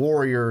beat the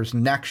Warriors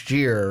next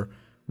year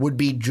would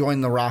be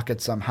join the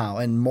Rockets somehow.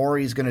 And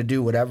Morey's going to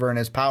do whatever in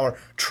his power,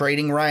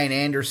 trading Ryan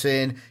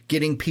Anderson,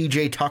 getting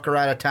P.J. Tucker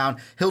out of town.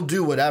 He'll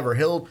do whatever.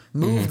 He'll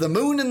move the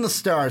moon and the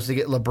stars to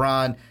get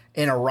LeBron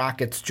in a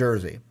Rockets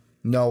jersey.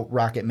 No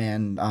Rocket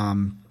Man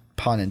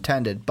pun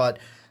intended. But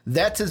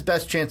that's his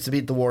best chance to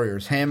beat the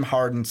Warriors, him,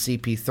 Harden,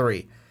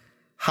 CP3.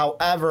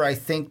 However, I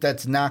think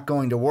that's not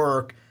going to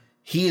work.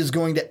 He is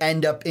going to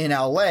end up in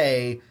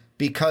L.A.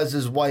 because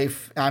his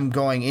wife, I'm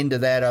going into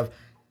that of,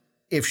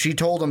 if she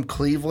told him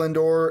Cleveland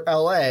or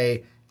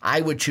L.A., I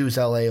would choose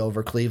L.A.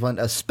 over Cleveland,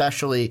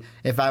 especially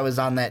if I was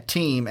on that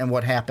team and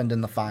what happened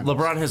in the finals.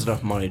 LeBron has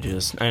enough money to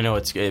just, I know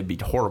it'd be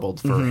horrible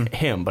for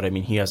him, but I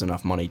mean, he has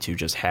enough money to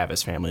just have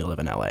his family live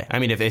in L.A. I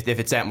mean, if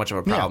it's that much of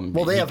a problem. Yeah.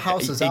 Well, they have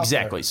houses out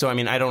exactly. there. So, I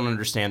mean, I don't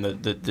understand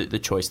the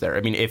choice there.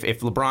 I mean, if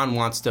LeBron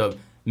wants to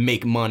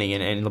make money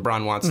and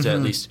LeBron wants to at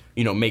least,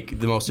 make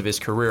the most of his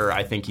career,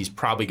 I think he's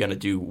probably going to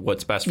do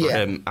what's best for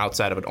him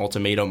outside of an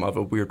ultimatum of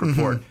a weird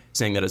report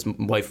saying that his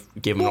wife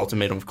gave him an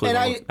ultimatum of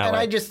Cleveland. And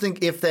I just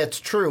think if that's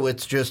true,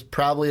 it's just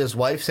probably his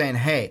wife saying,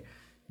 hey,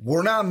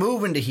 we're not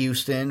moving to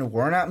Houston.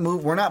 We're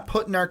not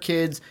putting our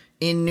kids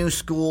in new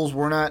schools.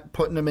 We're not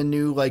putting them in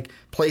new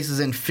places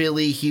in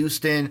Philly,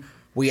 Houston.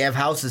 We have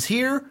houses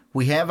here.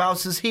 We have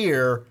houses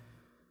here.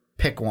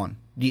 Pick one.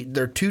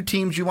 There are two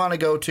teams you want to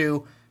go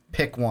to.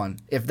 Pick one.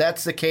 If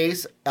that's the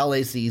case,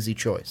 LA's the easy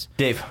choice.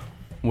 Dave,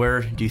 where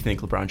do you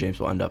think LeBron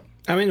James will end up?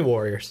 I mean, the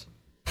Warriors.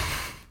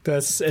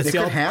 It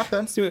could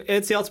happen.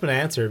 It's the ultimate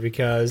answer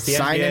because the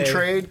sign NBA, and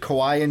trade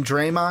Kawhi and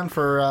Draymond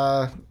for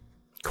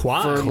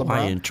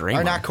Kawhi and Draymond.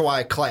 Or not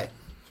Kawhi, Clay.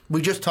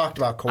 We just talked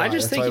about Kawhi. I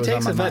just think he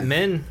takes a vet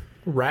min,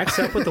 racks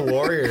up with the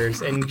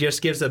Warriors, and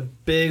just gives a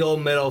big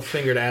old middle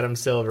finger to Adam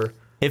Silver.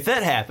 If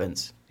that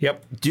happens,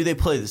 do they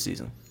play this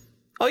season?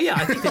 Oh, yeah,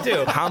 I think they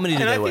do. How many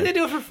do they win? I think they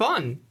do it for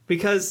fun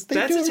because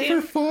that's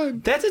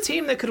a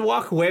team that could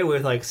walk away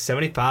with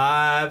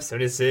 75,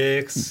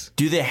 76.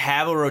 Do they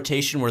have a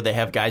rotation where they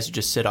have guys who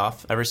just sit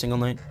off every single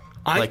night?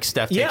 Like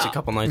Steph takes a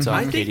couple nights off.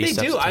 I think they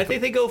do. I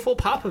think they go full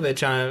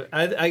Popovich on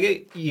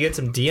it. You get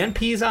some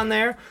DNPs on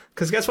there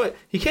because guess what?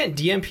 You can't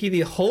DNP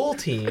the whole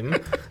team.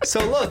 So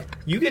look,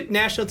 you get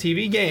national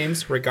TV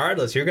games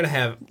regardless. You're going to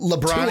have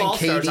LeBron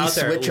and KD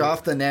switch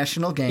off the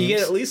national games. You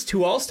get at least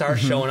 2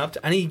 All-Stars showing up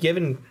to any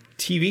given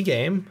TV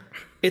game.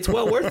 It's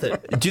well worth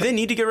it. Do they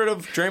need to get rid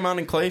of Draymond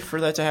and Clay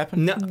for that to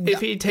happen? No, if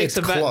he takes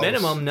a vet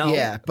minimum, no.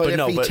 Yeah, but if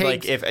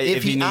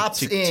he opts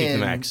take the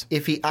max.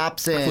 If he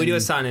opts in, if we do a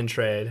sign and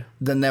trade,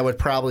 then that would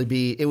probably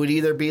be. It would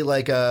either be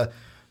like a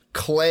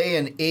Clay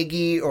and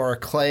Iggy or a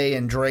Clay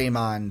and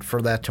Draymond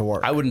for that to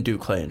work. I wouldn't do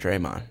Clay and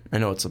Draymond. I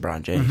know it's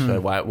LeBron James,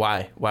 but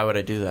why would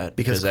I do that?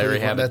 Because I already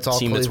have a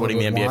team that's winning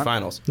the NBA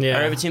Finals. Yeah. I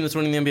already have a team that's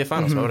winning the NBA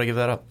Finals. Why would I give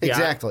that up?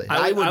 Exactly.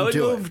 I would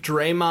move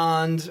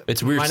Draymond.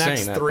 It's weird my saying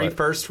next that, 3 but-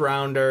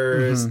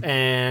 first-rounders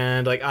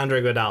and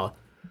Andre Iguodala.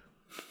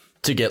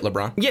 To get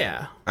LeBron?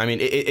 Yeah. I mean,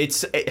 it's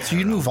So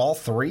you'd move all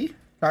 3?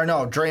 Or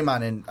no,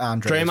 Draymond and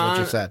Andre is what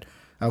you said.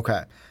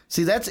 Okay.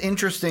 See, that's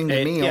interesting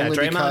to me only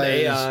Draymond,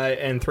 because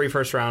and 3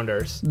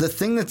 first-rounders. the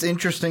thing that's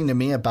interesting to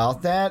me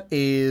about that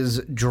is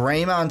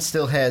Draymond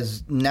still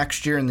has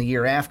next year and the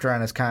year after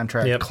on his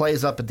contract. Yep.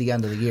 Clay's up at the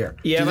end of the year.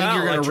 Yeah, Do you but think I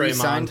you're don't going to like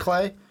re-sign Draymond.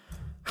 Clay?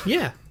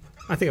 Yeah.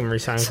 I think I'm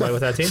re-signing Clay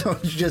with that team. So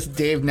it's just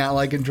Dave not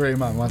liking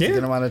Draymond wants to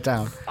get him out of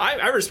town.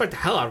 I respect the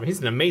hell out of him. He's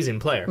an amazing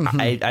player.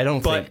 I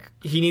don't But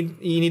think. you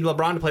need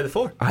LeBron to play the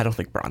 4. I don't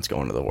think Bron's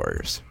going to the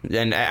Warriors,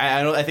 and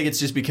I think it's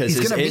just because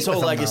He's gonna his meet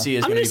whole with them, legacy though.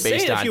 is I'm going to just be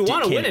based saying, on. if you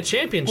want to win a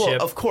championship,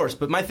 well, of course.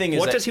 But my thing is,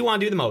 what that does he want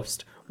to do the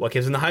most? What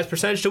gives him the highest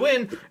percentage to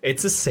win?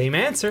 It's the same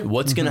answer.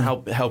 what's going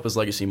to help his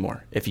legacy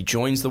more? If he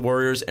joins the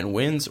Warriors and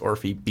wins, or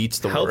if he beats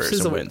the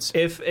Warriors and wins?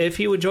 If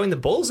he would join the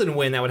Bulls and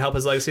win, that would help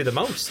his legacy the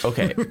most.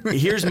 Okay,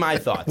 here's my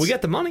thoughts. We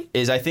got the money.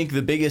 I think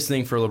the biggest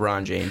thing for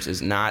LeBron James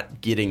is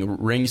not getting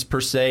rings per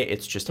se.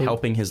 It's just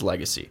helping his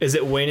legacy. Is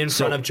it win in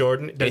front of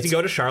Jordan? Does he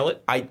go to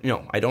Charlotte? I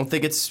don't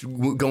think it's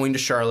going to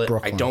Charlotte.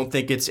 Brooklyn. I don't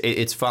think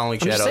it's following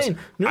I'm shadows. just saying.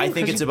 No, I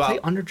think it's you play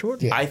about under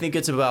Jordan. Yeah. I think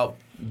it's about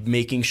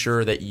making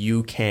sure that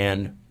you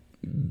can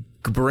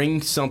bring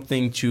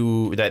something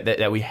to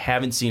that we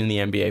haven't seen in the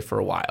NBA for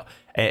a while.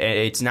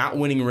 It's not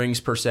winning rings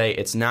per se.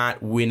 It's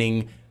not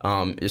winning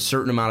a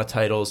certain amount of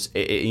titles.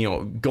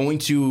 Going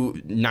to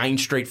 9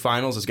 straight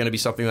finals is going to be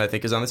something that I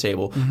think is on the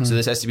table. So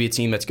this has to be a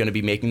team that's going to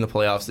be making the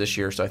playoffs this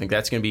year. So I think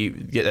that's going to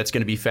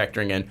be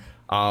factoring in.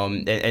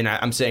 And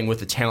I'm saying with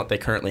the talent they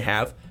currently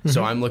have.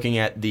 So I'm looking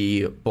at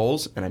the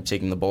Bulls, and I'm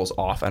taking the Bulls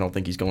off. I don't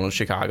think he's going to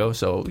Chicago.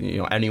 So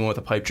anyone with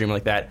a pipe dream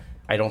like that,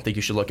 I don't think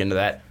you should look into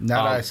that.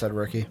 Not I said,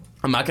 Ricky.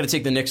 I'm not going to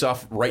take the Knicks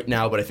off right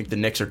now, but I think the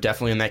Knicks are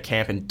definitely in that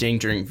camp and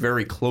endangering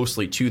very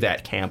closely to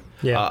that camp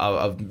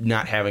of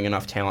not having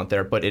enough talent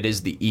there. But it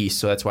is the East,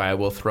 so that's why I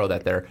will throw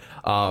that there.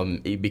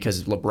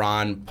 Because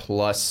LeBron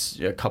plus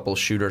a couple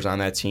shooters on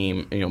that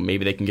team,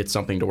 maybe they can get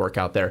something to work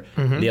out there.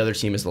 The other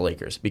team is the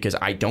Lakers, because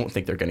I don't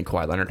think they're getting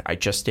Kawhi Leonard. I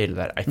just stated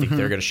that. I think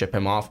they're going to ship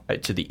him off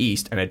to the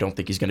East, and I don't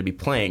think he's going to be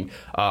playing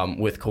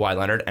with Kawhi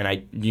Leonard.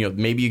 And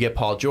maybe you get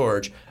Paul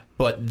George.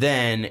 But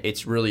then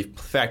it's really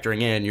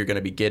factoring in you're going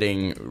to be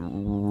getting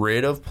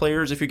rid of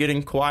players if you're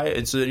getting Kawhi.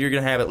 And so you're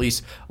going to have at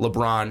least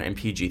LeBron and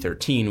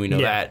PG-13. We know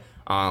that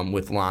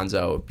with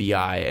Lonzo,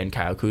 B.I., and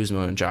Kyle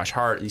Kuzma and Josh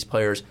Hart, these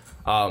players,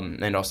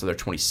 and also their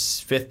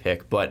 25th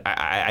pick. But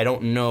I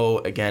don't know,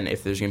 again,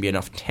 if there's going to be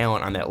enough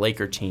talent on that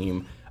Laker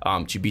team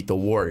to beat the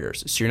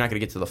Warriors. So you're not going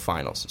to get to the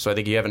finals. So I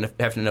think you have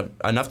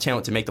enough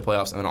talent to make the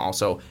playoffs and then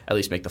also at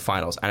least make the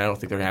finals. And I don't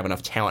think they're going to have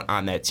enough talent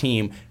on that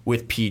team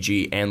with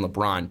PG and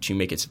LeBron to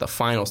make it to the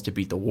finals to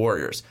beat the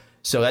Warriors.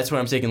 So that's why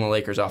I'm taking the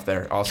Lakers off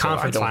there. Also,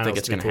 Conference I don't think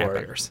it's going to happen.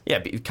 Warriors.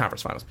 Yeah,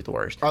 conference finals beat the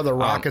Warriors. Are the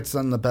Rockets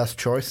then the best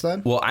choice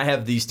then? Well, I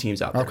have these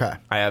teams out there. Okay.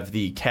 I have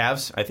the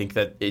Cavs. I think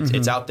that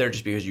it's out there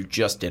just because you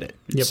just did it.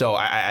 Yep. So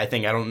I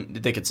don't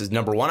think it's his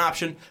number one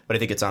option, but I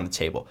think it's on the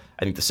table.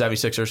 I think the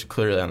 76ers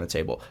clearly on the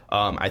table.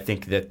 I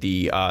think that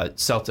the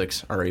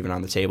Celtics are even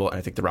on the table, and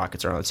I think the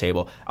Rockets are on the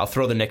table. I'll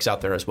throw the Knicks out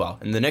there as well.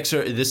 And the Knicks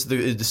are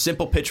the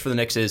simple pitch for the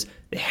Knicks is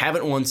they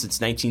haven't won since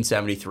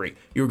 1973.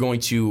 You're going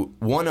to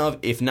one of,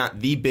 if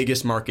not the biggest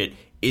market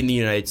in the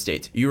United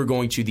States. You are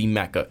going to the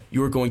Mecca.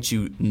 You are going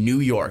to New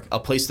York, a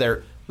place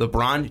there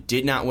LeBron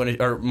did not win,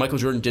 or Michael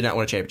Jordan did not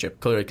win a championship,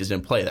 clearly because he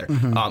didn't play there.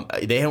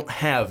 They don't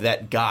have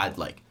that god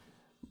like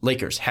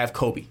Lakers have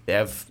Kobe. They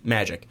have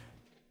Magic.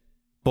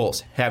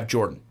 Bulls have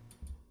Jordan.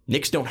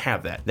 Knicks don't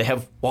have that. They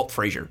have Walt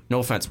Frazier. No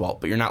offense,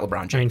 Walt, but you're not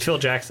LeBron James. I mean, Phil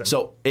Jackson.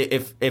 So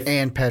if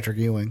and Patrick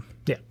Ewing.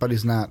 Yeah. But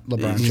he's not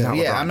LeBron James. not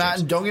Yeah, LeBron I'm not.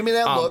 James. Don't give me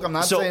that look. I'm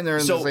not saying they're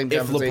in the same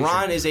if conversation.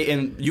 LeBron is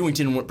and Ewing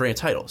didn't bring a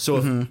title. So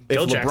if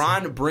Phil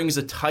LeBron brings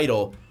a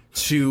title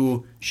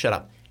to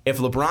if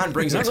LeBron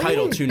brings a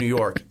title to New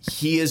York,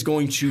 he is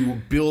going to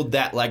build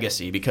that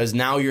legacy because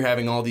now you're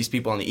having all these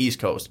people on the East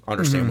Coast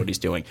understand what he's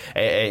doing,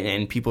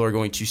 and people are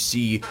going to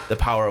see the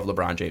power of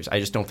LeBron James.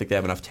 I just don't think they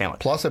have enough talent.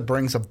 Plus, it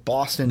brings a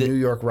Boston-New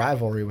York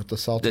rivalry with the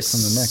Celtics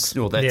and the Knicks.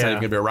 Well, that's not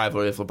going to be a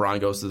rivalry if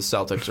LeBron goes to the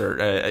Celtics or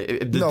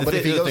but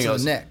if he goes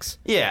to the Knicks,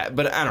 yeah,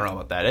 but I don't know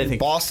about that. I think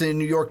Boston and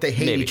New York, they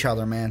hate each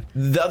other, man.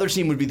 The other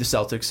team would be the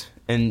Celtics.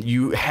 And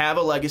you have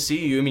a legacy.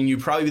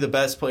 You'd probably be the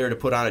best player to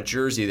put on a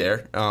jersey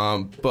there.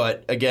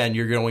 But again,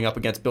 you're going up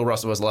against Bill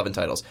Russell, who has 11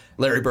 titles.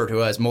 Larry Bird, who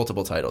has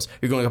multiple titles.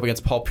 You're going up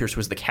against Paul Pierce, who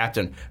was the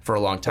captain for a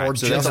long time. Or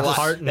so that's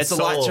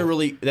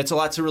a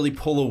lot to really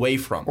pull away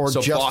from. Or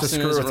so just Boston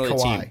to screw with really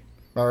Kawhi.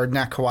 Or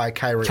not Kawhi,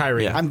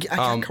 Kyrie. Yeah. I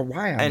got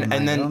Kawhi on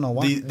and then I don't know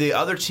why. The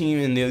other team,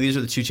 and these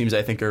are the two teams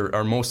I think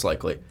are most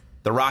likely,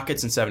 the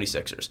Rockets and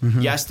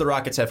 76ers. Yes, the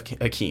Rockets have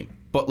Hakeem,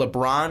 but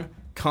LeBron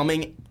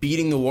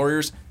beating the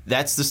Warriors,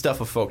 that's the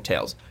stuff of folk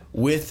tales.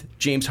 With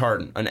James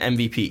Harden, an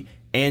MVP,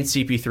 and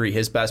CP3,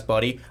 his best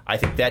buddy, I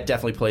think that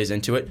definitely plays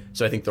into it.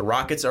 So I think the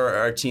Rockets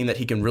are a team that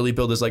he can really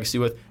build his legacy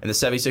with, and the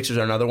 76ers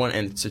are another one,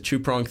 and it's a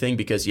two-pronged thing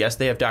because, yes,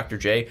 they have Dr.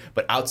 J,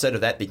 but outside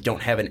of that, they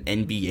don't have an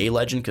NBA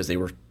legend because they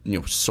were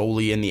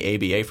solely in the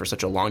ABA for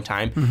such a long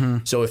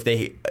time. So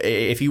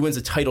if he wins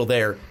a title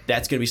there,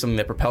 that's going to be something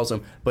that propels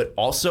him. But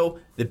also,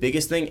 the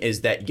biggest thing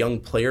is that young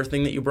player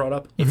thing that you brought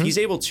up. If he's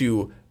able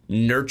to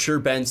nurture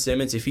Ben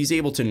Simmons, if he's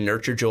able to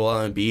nurture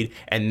Joel Embiid,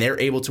 and they're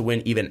able to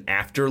win even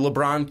after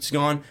LeBron's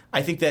gone,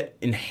 I think that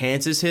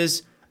enhances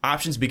his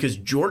options because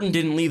Jordan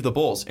didn't leave the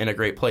Bulls in a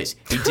great place.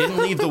 He didn't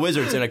leave the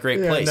Wizards in a great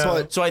place.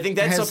 No. So I think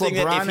that's Has something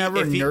LeBron that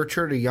ever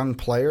nurtured a young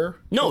player?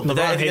 No, but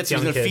I think that's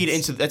going to feed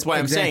into. That's why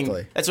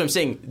Exactly. That's what I'm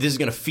saying. This is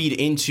going to feed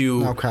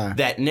into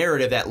that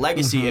narrative, that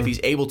legacy, if he's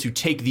able to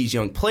take these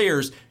young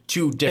players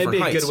to different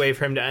heights. It'd be a good way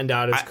for him to end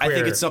out his career. I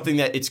think it's something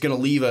that it's going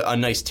to leave a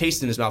nice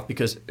taste in his mouth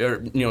because, a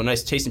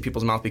nice taste in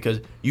people's mouth because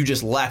you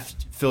just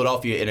left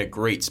Philadelphia in a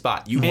great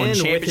spot. You won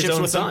championships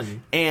with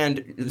them,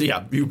 and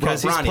you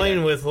brought because he's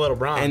playing with little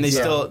Bron, and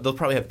they'll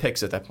probably have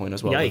picks at that point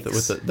as well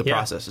with the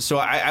process. So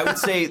I would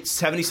say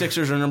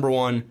 76ers are number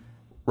 1,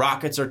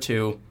 Rockets are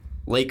 2,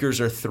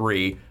 Lakers are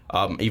 3.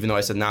 Even though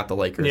I said not the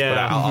Lakers, but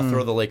I'll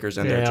throw the Lakers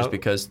in there just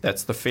because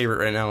that's the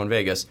favorite right now in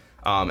Vegas.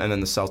 And then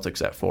the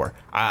Celtics at 4.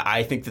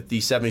 I think that the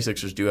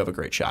 76ers do have a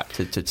great shot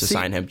to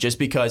sign him just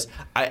because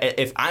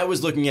if I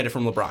was looking at it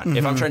from LeBron,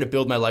 if I'm trying to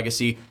build my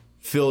legacy,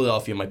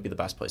 Philadelphia might be the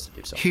best place to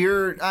do so.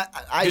 Here,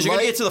 because you're going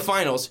to get to the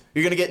finals,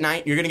 you're going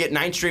to get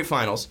 9 straight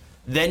finals.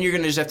 Then you're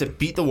going to just have to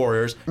beat the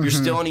Warriors. You're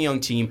still on a young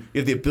team.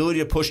 You have the ability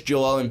to push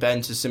Joel and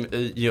Ben to some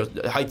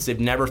heights they've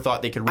never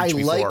thought they could reach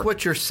before. I like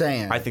what you're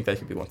saying. I think that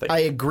could be one thing.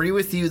 I agree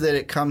with you that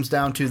it comes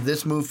down to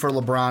this move for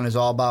LeBron is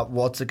all about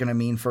what's it going to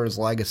mean for his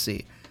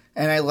legacy.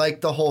 And I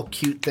like the whole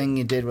cute thing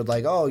you did with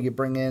you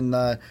bring in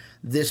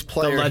this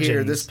player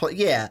here, this player.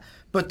 Yeah.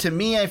 But to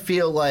me, I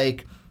feel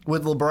like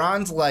with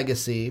LeBron's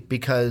legacy,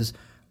 because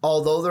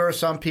although there are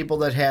some people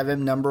that have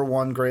him number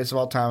 1 greatest of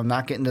all time, I'm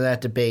not getting to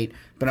that debate,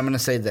 but I'm going to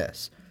say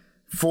this.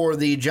 For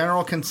the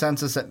general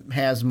consensus that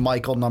has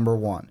Michael number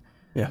 1,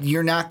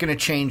 you're not going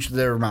to change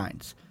their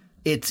minds.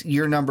 It's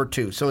your number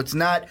 2. So it's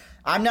not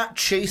 – I'm not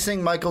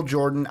chasing Michael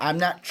Jordan. I'm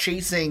not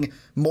chasing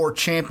more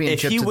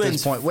championships at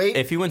this point. Wait.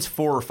 If he wins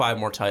 4 or 5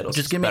 more titles,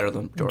 it's better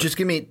than Jordan. Just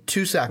give me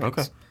 2 seconds.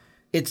 Okay.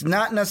 It's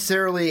not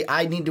necessarily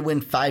I need to win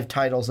 5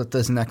 titles at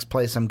this next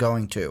place I'm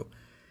going to.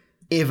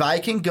 If I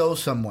can go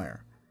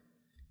somewhere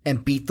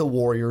and beat the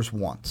Warriors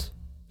once,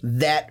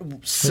 that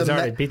He's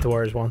already beat the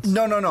Warriors once.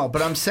 No.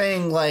 But I'm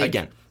saying like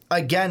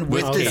again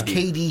with this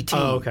KD team.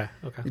 Oh, okay.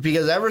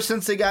 Because ever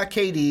since they got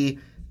KD,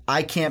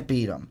 I can't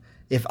beat them.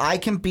 If I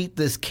can beat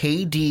this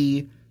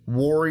KD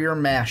Warrior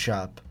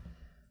mashup,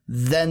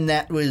 then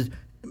that was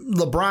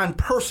LeBron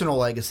personal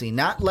legacy,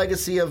 not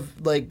legacy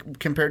of like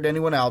compared to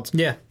anyone else.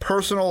 Yeah,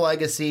 personal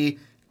legacy.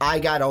 I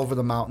got over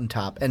the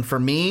mountaintop, and for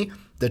me,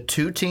 the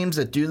two teams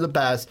that do the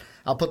best,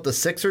 I'll put the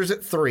Sixers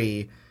at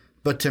 3,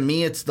 but to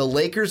me, it's the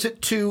Lakers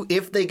at 2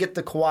 if they get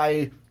the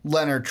Kawhi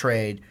Leonard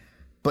trade.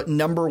 But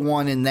number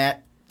 1 in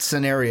that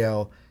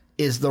scenario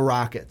is the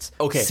Rockets.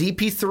 Okay.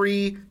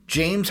 CP3,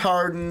 James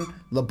Harden,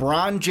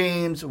 LeBron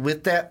James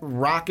with that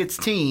Rockets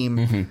team.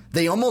 Mm-hmm.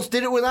 They almost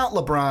did it without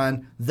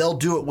LeBron. They'll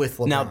do it with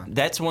LeBron. Now,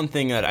 that's one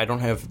thing that I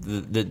don't have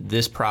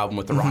this problem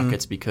with the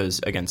Rockets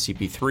because, again,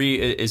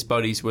 CP3 is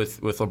buddies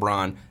with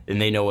LeBron,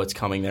 and they know what's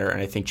coming there.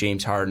 And I think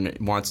James Harden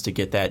wants to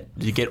get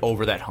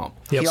over that hump.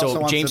 Yep.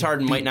 So James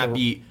Harden might not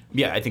be...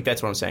 Yeah, I think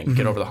that's what I'm saying.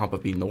 Get over the hump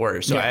of beating the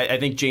Warriors. So I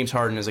think James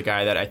Harden is a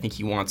guy that I think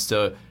he wants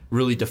to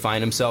really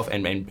define himself,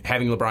 and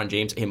having LeBron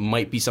James, it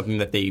might be something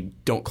that they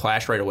don't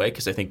clash right away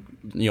because I think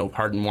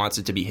Harden wants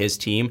it to be his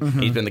team.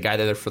 He's been the guy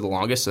there for the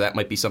longest, so that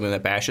might be something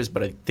that bashes.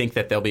 But I think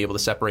that they'll be able to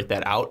separate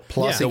that out.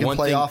 Plus, he can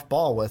play off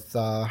ball with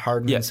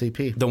Harden and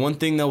CP. The one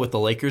thing though with the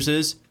Lakers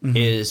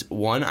is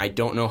one, I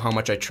don't know how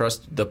much I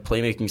trust the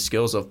playmaking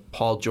skills of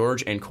Paul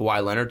George and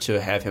Kawhi Leonard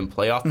to have him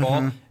play off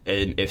ball.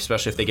 And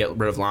especially if they get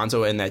rid of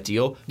Lonzo in that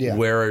deal,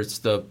 where is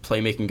the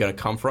playmaking going to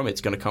come from?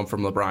 It's going to come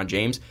from LeBron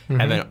James.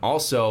 And then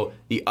also,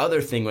 the other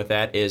thing with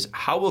that is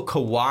how will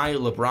Kawhi,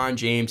 LeBron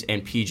James,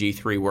 and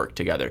PG3 work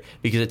together?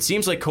 Because it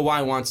seems like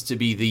Kawhi wants to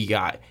be the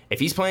guy.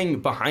 If he's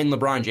playing behind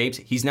LeBron James,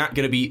 he's not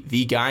going to be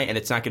the guy, and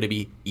it's not going to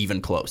be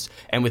even close.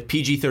 And with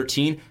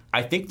PG13,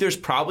 I think there's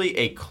probably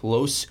a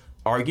close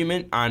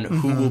argument on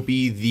who will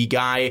be the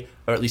guy,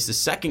 or at least the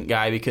second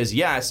guy, because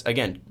yes,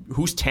 again,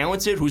 who's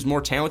talented, who's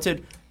more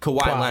talented?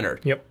 Kawhi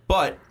Leonard. Yep.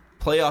 But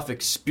playoff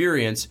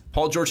experience,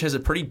 Paul George has a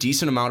pretty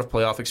decent amount of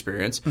playoff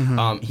experience.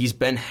 He's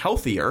been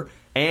healthier,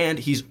 and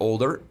he's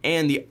older.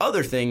 And the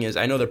other thing is,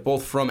 I know they're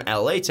both from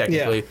LA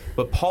technically,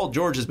 but Paul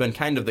George has been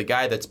kind of the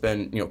guy that's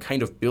been,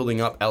 kind of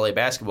building up LA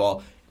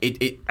basketball.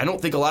 I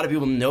don't think a lot of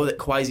people know that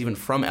Kawhi's even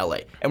from LA.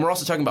 And we're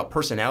also talking about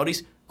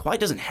personalities. Kawhi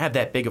doesn't have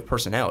that big of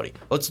personality.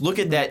 Let's look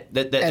at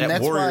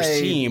that Warriors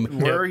team.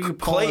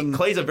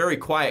 Clay's a very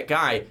quiet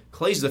guy.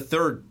 Clay's the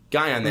third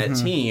guy on that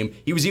team.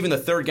 He was even the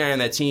third guy on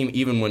that team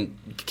even when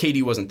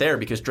KD wasn't there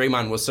because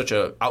Draymond was such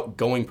an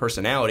outgoing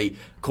personality.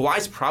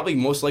 Kawhi's probably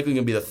most likely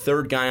going to be the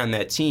third guy on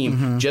that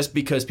team just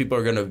because people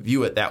are going to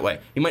view it that way.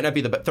 He might not be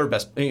the third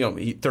best player,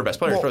 probably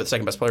the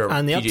second best player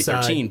of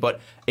PG-13, but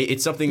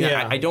it's something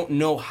that I don't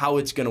know how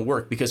it's going to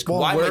work because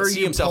Kawhi might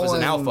see himself as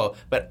an alpha,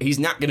 but he's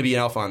not going to be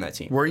an alpha on that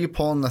team. Where are you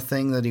pulling the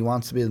thing that he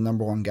wants to be the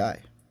number one guy?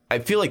 I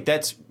feel like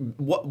that's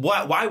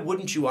why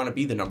wouldn't you want to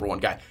be the number one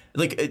guy?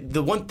 Like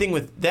the one thing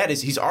with that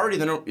is he's already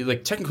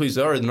technically he's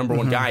already the number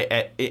one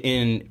guy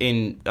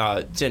in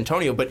San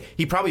Antonio, but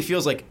he probably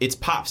feels like it's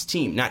Pop's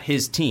team, not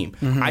his team.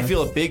 I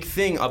feel a big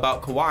thing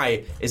about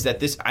Kawhi is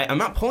that I'm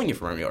not pulling you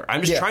from anywhere.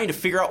 I'm just trying to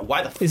figure out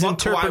why the fuck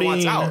Kawhi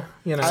wants out.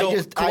 So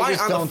Kawhi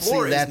on the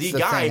floor is the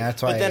guy,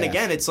 but then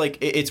again, it's like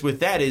it's with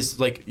that is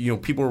like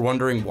people were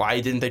wondering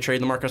why didn't they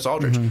trade LaMarcus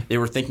Aldridge? They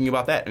were thinking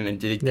about that, and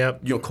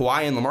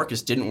Kawhi and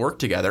LaMarcus didn't work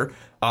together.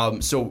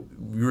 So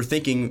we were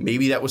thinking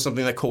maybe that was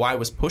something that Kawhi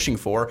was pushing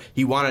for.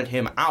 He wanted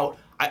him out.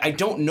 I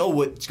don't know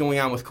what's going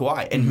on with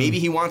Kawhi, and maybe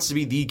he wants to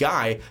be the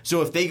guy.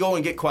 So if they go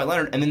and get Kawhi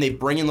Leonard, and then they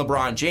bring in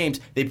LeBron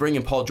James, they bring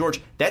in Paul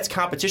George, that's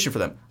competition for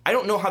them. I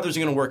don't know how those are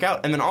going to work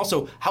out. And then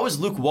also, how is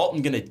Luke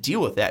Walton going to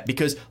deal with that?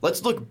 Because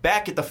let's look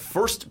back at the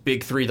first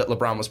big three that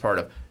LeBron was part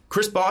of.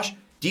 Chris Bosh,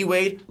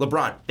 D-Wade,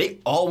 LeBron, they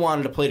all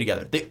wanted to play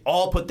together. They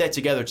all put that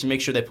together to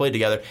make sure they played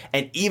together.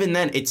 And even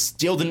then, it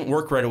still didn't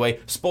work right away.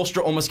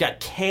 Spoelstra almost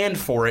got canned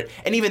for it.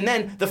 And even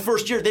then, the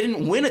first year, they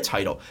didn't win a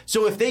title.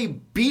 So if they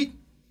beat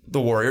the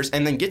Warriors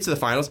and then get to the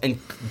finals and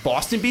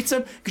Boston beats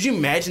them, could you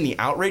imagine the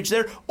outrage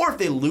there? Or if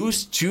they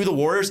lose to the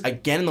Warriors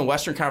again in the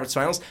Western Conference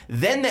Finals,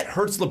 then that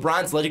hurts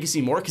LeBron's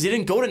legacy more because he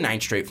didn't go to 9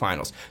 straight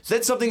finals. So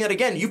that's something that,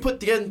 again, you put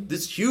together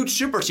this huge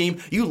super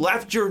team, you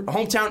left your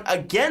hometown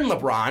again,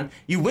 LeBron,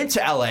 you went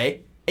to LA,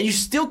 and you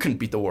still couldn't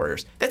beat the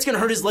Warriors. That's going to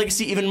hurt his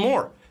legacy even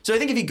more. So I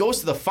think if he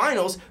goes to the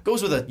finals,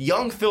 goes with a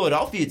young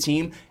Philadelphia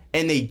team,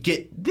 and they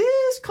get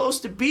this close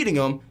to beating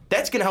them,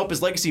 that's going to help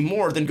his legacy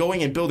more than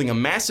going and building a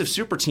massive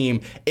super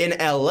team in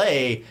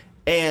LA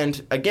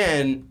and,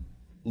 again,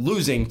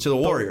 losing to the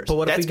Warriors. But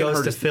what if he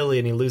goes to Philly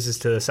and he loses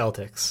to the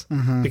Celtics?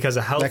 Because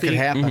a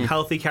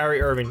healthy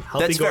Kyrie Irving,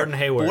 healthy Gordon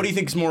Hayward. But what do you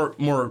think is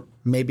more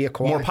maybe a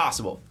Kawhi. More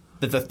possible?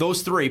 That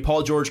those three,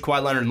 Paul George,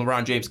 Kawhi Leonard, and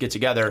LeBron James, get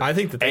together. I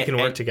think that they can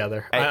work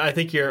together. I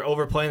think you're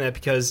overplaying that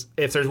because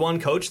if there's one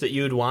coach that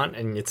you'd want,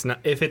 and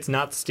if it's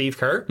not Steve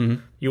Kerr,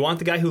 you want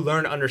the guy who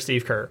learned under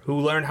Steve Kerr, who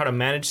learned how to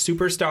manage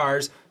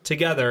superstars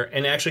together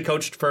and actually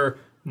coached for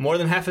more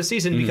than half a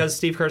season because of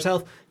Steve Kerr's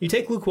health. You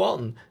take Luke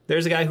Walton.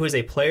 There's a guy who is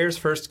a players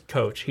first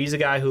coach. He's a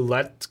guy who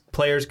lets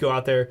players go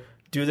out there,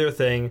 do their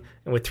thing,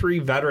 and with 3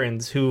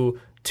 veterans who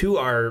two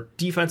are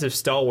defensive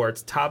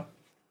stalwarts,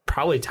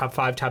 probably top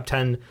 5, top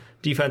 10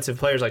 defensive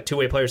players, like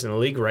two-way players in the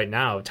league right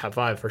now, top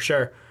 5 for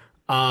sure.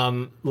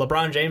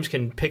 LeBron James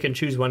can pick and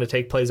choose when to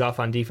take plays off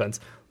on defense.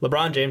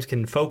 LeBron James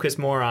can focus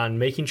more on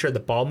making sure the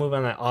ball move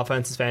on that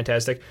offense is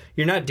fantastic.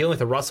 You're not dealing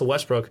with a Russell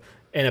Westbrook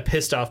and a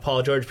pissed off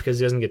Paul George because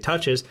he doesn't get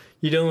touches.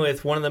 You're dealing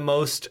with one of the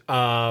most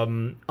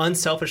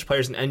unselfish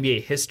players in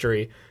NBA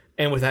history,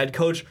 and with a head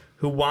coach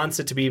who wants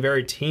it to be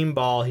very team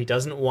ball. He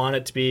doesn't want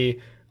it to be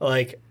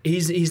like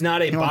he's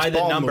not a by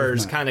the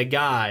numbers kind of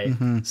guy.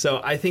 Mm-hmm.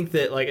 So I think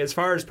that like as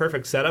far as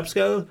perfect setups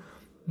go,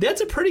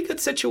 that's a pretty good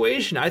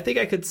situation. I think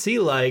I could see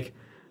like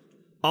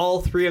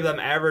all three of them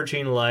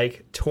averaging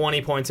like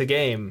 20 points a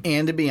game.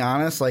 And to be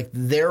honest, like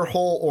their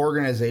whole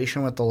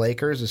organization with the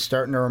Lakers is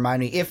starting to remind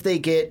me, if they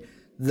get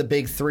the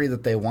big three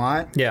that they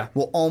want,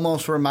 will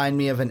almost remind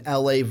me of an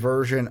LA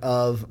version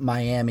of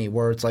Miami,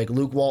 where it's like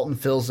Luke Walton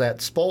fills that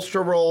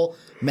Spoelstra role,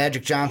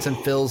 Magic Johnson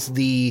fills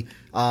the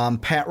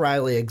Pat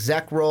Riley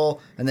exec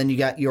role, and then you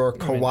got your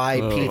Kawhi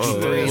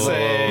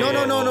PG3.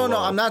 No.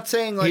 I'm not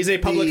saying like he's a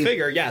public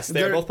figure. Yes,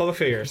 they're both public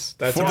figures.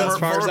 That's as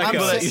far as that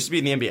goes. That used to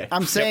be in the NBA.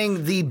 I'm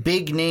saying the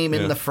big name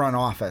in the front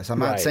office. I'm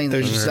not saying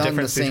they've done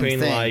the same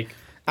thing. Like,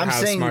 I'm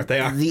saying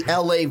the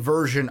LA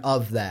version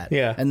of that.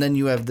 Yeah. And then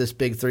you have this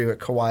big three with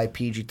Kawhi,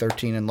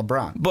 PG-13, and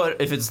LeBron.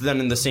 But if it's then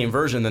in the same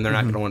version, then they're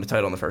not going to win the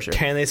title in the first year.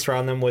 Can they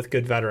surround them with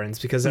good veterans?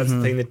 Because that's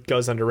the thing that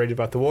goes underrated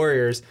about the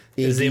Warriors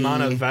is the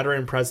amount of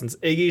veteran presence.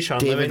 Iggy, Sean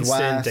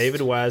Livingston,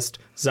 David West,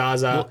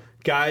 Zaza,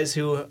 guys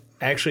who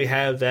actually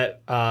have that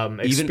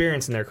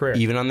experience in their career.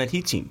 Even on that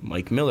Heat team,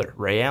 Mike Miller,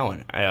 Ray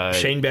Allen,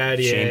 Shane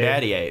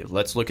Battier.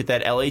 Let's look at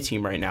that LA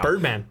team right now.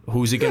 Birdman.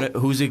 Who's it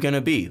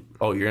gonna be?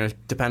 Oh, you're gonna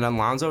depend on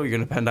Lonzo. You're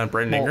gonna depend on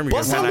Brandon Ingram.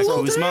 You're gonna depend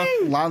on Kuzma.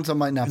 Lonzo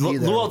might not be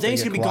there. Luol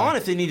Deng's gonna be gone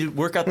if they need to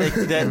work out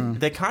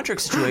that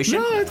contract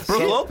situation. Brook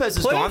Lopez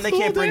is gone. They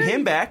can't bring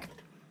him back.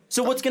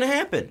 So what's going to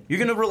happen? You're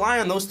going to rely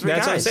on those three guys.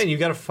 That's what I'm saying. You've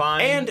got to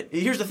find... And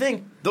here's the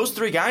thing. Those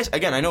three guys,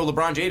 again, I know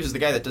LeBron James is the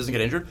guy that doesn't get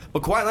injured,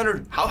 but Kawhi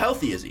Leonard, how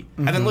healthy is he?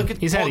 And then look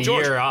at Paul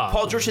George.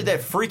 Paul George had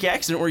that freak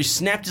accident where he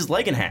snapped his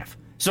leg in half.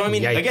 So, I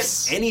mean, I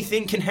guess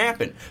anything can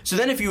happen. So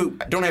then if you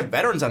don't have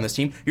veterans on this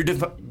team, you're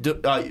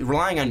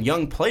relying on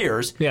young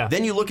players. Yeah.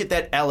 Then you look at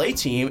that LA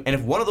team, and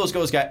if one of those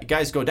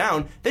guys go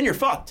down, then you're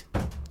fucked.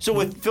 So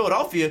with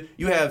Philadelphia,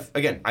 you have,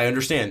 again, I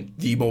understand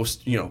the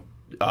most,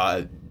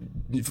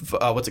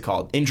 what's it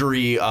called?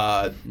 Injury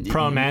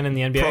prone man in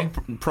the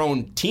NBA,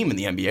 prone team in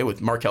the NBA with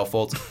Markelle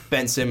Fultz,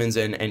 Ben Simmons,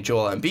 and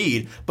Joel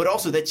Embiid. But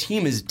also that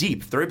team is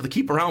deep. If they're able to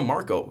keep around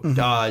Marco,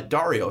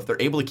 Dario, if they're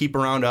able to keep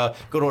around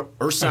go to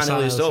Ersan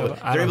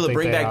Ilyasova, they're able to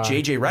bring back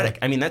JJ Redick.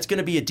 I mean, that's going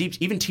to be a deep.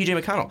 Even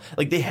TJ McConnell,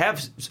 like they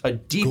have a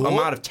deep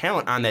amount of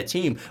talent on that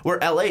team. Where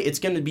LA, it's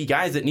going to be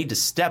guys that need to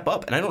step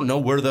up. And I don't know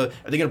where are they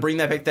going to bring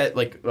that back? That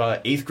like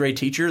 8th grade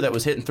teacher that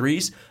was hitting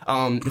threes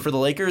for the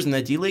Lakers in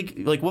that D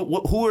League. Like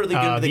who are they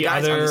going to be the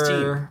guys on this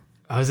team?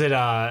 Was it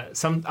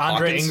some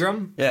Andre Hawkins?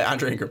 Ingram? Yeah,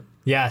 Andre Ingram.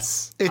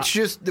 Yes. It's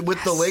just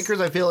with the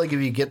Lakers, I feel like if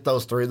you get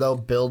those three, they'll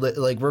build it.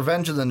 Like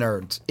Revenge of the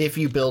Nerds. If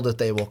you build it,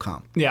 they will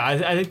come. Yeah, I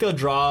think they'll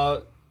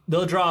draw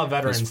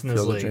veterans in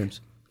this league.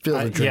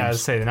 Field of Dreams. Yeah, I'd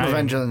say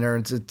Revenge of the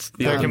Nerds.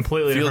 They're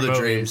completely Field different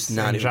of movies Dreams,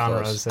 not even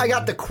genres. I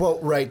got the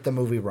quote right, the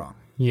movie wrong.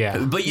 Yeah.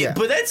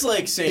 But that's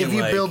like saying if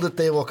you build it,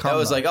 they will come. That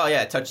was like, oh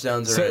yeah,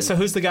 touchdowns are. So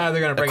who's the guy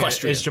they're going to bring?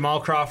 Is Jamal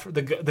Crawford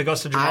the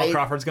ghost of Jamal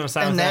Crawford's going to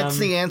sign? And with that's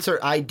them? the answer.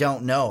 I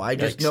don't know. I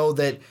just know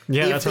that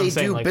if they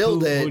do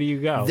build it, who do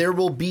you go? There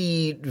will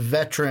be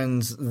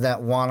veterans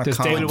that want to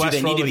come. David West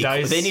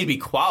they need to be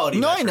quality.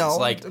 No, veterans. I know.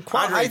 Like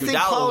I think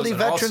quality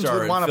veterans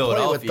would want to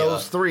play with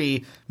those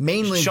three,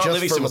 mainly Sean just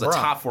Livingston for LeBron. was a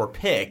top 4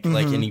 pick,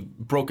 and he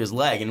broke his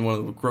leg in one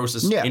of the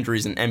grossest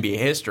injuries in NBA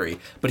history.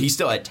 But he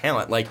still had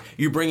talent. Like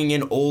you're bringing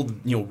in old,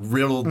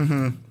 riddled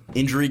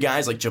injury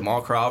guys like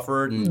Jamal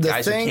Crawford and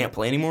guys who can't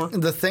play anymore.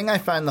 The thing I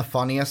find the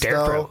funniest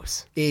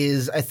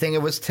is I think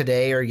it was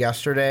today or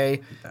yesterday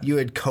you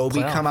had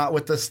Kobe come out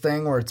with this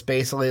thing where it's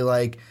basically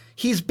like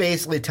he's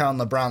basically telling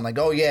LeBron like,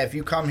 oh yeah, if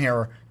you come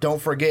here, don't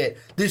forget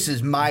this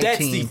is my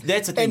team.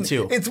 That's the thing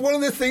too. It's one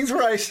of the things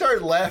where I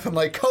started laughing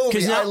like,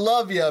 Kobe, I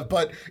love you,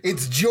 but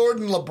it's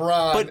Jordan,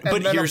 LeBron,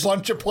 and then a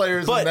bunch of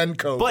players and then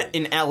Kobe. But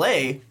in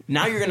LA,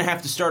 now you're going to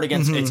have to start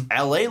against it's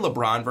LA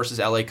LeBron versus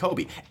LA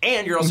Kobe,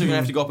 and you're also going to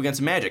have to go up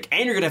against Magic,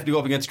 and you're going to have to go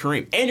up against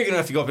Kareem, and you're going to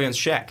have to go up against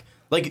Shaq.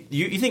 Like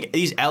you think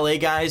these LA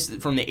guys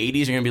from the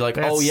 80s are going to be like,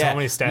 oh yeah,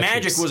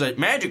 Magic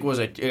was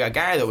a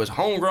guy that was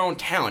homegrown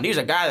talent. He's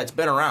a guy that's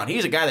been around.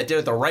 He's a guy that did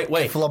it the right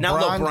way. Now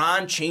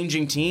LeBron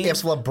changing teams.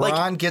 If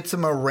LeBron gets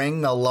him a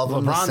ring, they'll love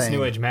him the same. LeBron's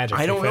New Age Magic.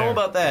 I don't know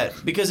about that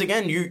because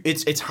again,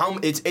 it's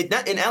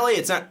not in LA.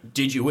 It's not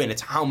did you win.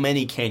 It's how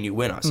many can you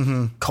win us.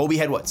 Kobe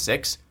had what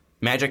 6.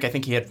 Magic, I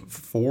think he had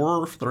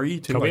 4, 3,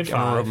 2. I can't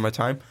remember over my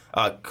time.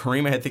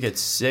 Kareem, I think it's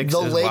 6. The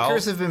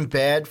Lakers have been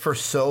bad for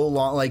so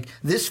long. Like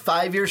this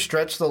 5-year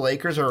stretch the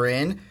Lakers are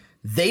in,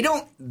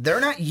 they're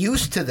not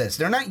used to this.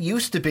 They're not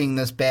used to being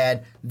this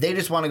bad. They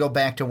just want to go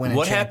back to winning.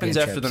 What happens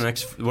after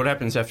What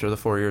happens after the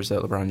 4 years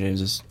that LeBron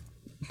James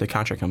the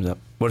contract comes up?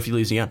 What if he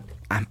leaves again?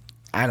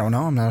 I don't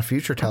know. I'm not a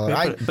future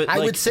teller. But I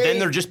would say then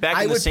they're just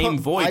back in the same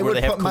void where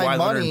they have Kawhi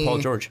Leonard and Paul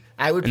George.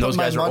 I would put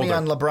my money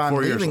on LeBron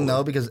leaving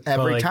though, because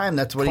every time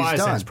that's what Kawhi's he's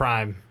done. in his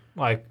prime.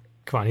 Like,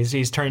 come on,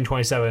 he's turning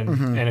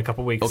 27 in a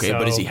couple weeks. Okay,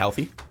 but is he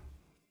healthy?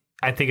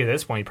 I think at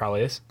this point he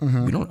probably is.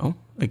 We don't know.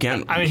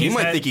 Again, I mean, he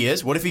might think he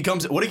is. What if he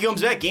comes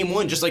back game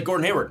 1 just like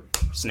Gordon Hayward?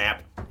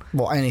 Snap.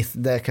 Well,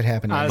 that could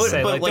happen.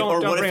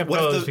 Don't bring up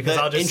those because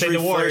I'll just say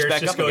the Warriors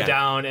just go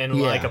down in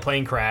like a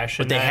plane crash.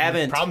 But they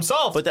haven't. Problem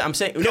solved. But I'm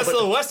saying because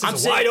the West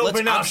is wide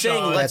open now. I'm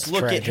saying let's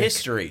look at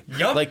history.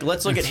 Yep. Like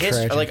let's look at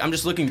history. Like I'm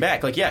just looking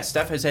back. Like yeah,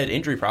 Steph has had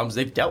injury problems.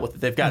 They've dealt with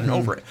it. They've gotten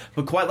over it.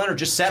 But Kawhi Leonard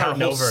just sat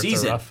out a whole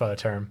season. It's a rough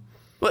term.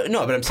 But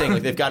I'm saying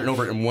like they've gotten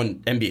over it and won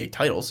NBA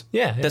titles.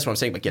 Yeah, that's what I'm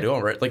saying. Like get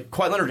over it. Like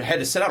Kawhi Leonard had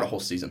to sit out a whole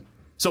season.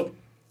 So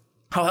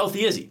how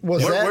healthy is he?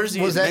 Was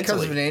that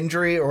because of an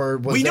injury or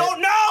was we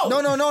don't know? No.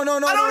 I don't know. No,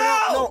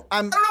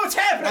 I don't know what's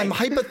happening. I'm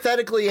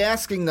hypothetically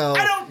asking though.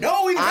 I don't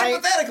know even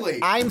hypothetically.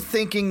 I'm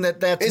thinking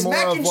that's is more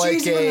mac of and like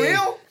cheese even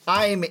real?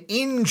 I'm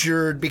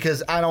injured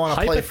because I don't want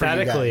to play for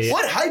you guys.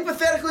 What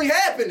hypothetically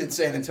happened in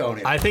San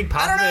Antonio? I think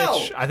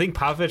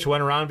Popovich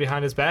went around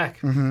behind his back.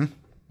 Mm-hmm.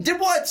 Did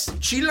what?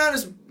 Cheated on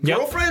his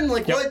girlfriend?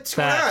 Like what's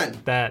going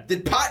on?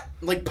 Did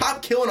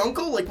Pop kill an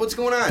uncle? Like what's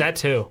going on? That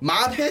too.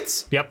 Mob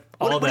hits? Yep.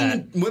 What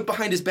went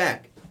behind his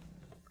back?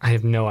 I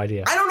have no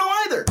idea. I don't know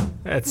either.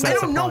 I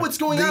don't know what's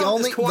going on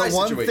with this Kawhi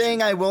situation. The one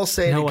thing I will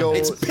say to go...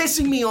 It's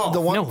pissing me off. The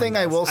one thing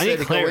I will say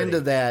to go into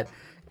that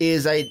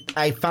is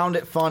I found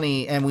it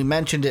funny, and we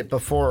mentioned it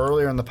before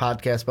earlier in the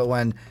podcast, but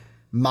when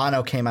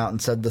Mono came out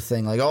and said the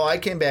thing, like, I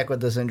came back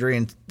with this injury,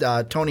 and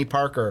Tony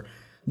Parker,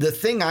 the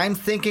thing I'm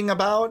thinking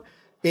about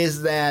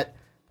is that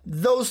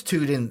those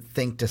two didn't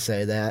think to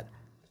say that.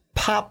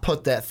 Pop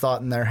put that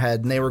thought in their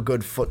head, and they were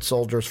good foot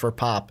soldiers for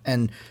Pop.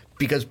 And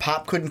because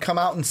Pop couldn't come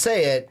out and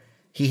say it,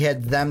 he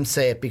had them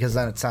say it because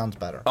then it sounds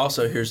better.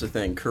 Also, here's the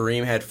thing.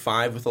 Kareem had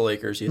 5 with the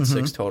Lakers. He had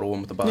 6 total,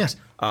 1 with the Bucks.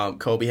 Yeah.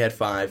 Kobe had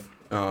 5.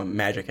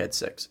 Magic had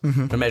 6.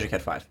 No, Magic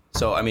had 5.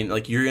 So, I mean,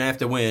 like, you're going to have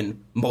to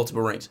win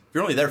multiple rings. If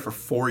you're only there for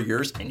 4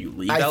 years and you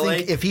leave LA,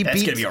 think if he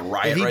that's going to be a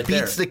riot right there. If he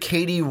beats the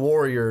KD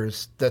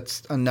Warriors,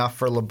 that's enough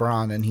for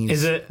LeBron. And he's...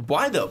 Is it?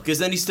 Why, though? Because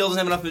then he still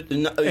doesn't have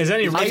enough... Is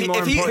any ring more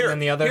important than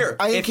the other?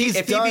 I think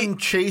he's done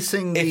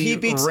chasing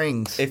the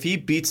rings. If he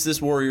beats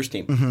this Warriors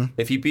team,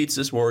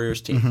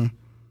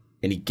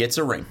 and he gets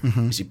a ring,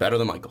 is he better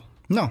than Michael?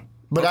 No.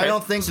 But I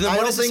don't think. So then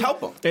what does this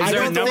help him? Is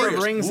there a number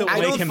of rings that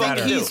will make him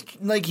better?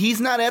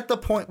 He's not at the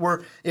point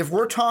where if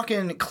we're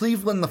talking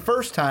Cleveland the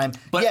first time,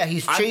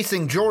 he's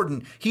chasing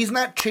Jordan. He's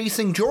not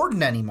chasing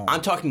Jordan anymore.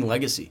 I'm talking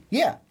legacy.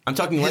 Yeah. I'm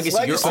talking legacy.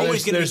 You're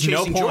always going to be chasing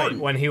Jordan. There's no point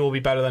when he will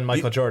be better than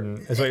Michael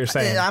Jordan, is what you're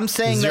saying. I'm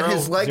saying that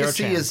his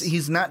legacy is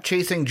he's not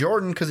chasing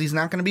Jordan because he's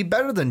not going to be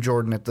better than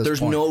Jordan at this point.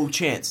 There's no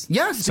chance.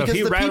 Yes, because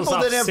the people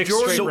that have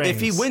Jordan... So if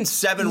he wins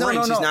 7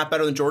 rings, he's not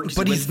better than Jordan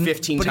because he wins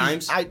 15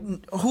 times?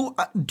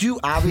 Do you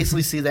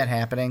obviously see that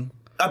happening?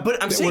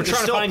 But I'm saying there's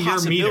still a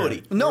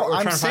possibility. No,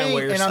 I'm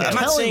saying, and I'm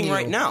telling you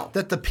right now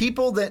that the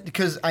people that,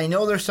 because I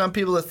know there's some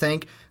people that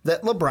think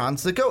that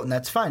LeBron's the GOAT, and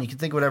that's fine. You can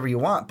think whatever you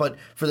want. But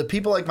for the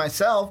people like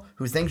myself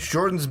who thinks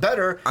Jordan's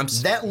better,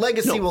 that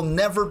legacy will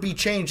never be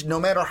changed no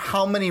matter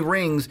how many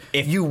rings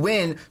you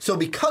win. So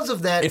because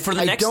of that, if for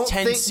the next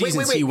 10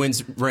 seasons he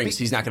wins rings,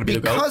 he's not going to be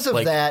the GOAT. Because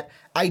of that,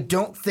 I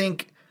don't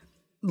think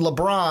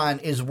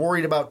LeBron is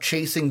worried about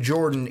chasing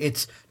Jordan.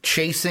 It's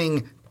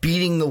chasing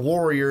beating the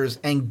Warriors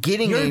and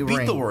getting a ring. He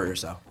beat the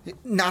Warriors, though.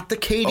 Not the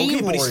KD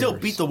Warriors. But he still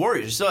beat the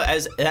Warriors. So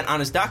as on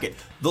his docket,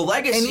 the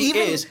legacy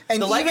is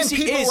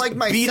like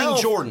myself beating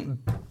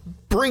Jordan.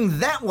 Bring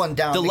that one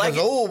down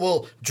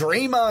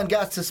Draymond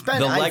got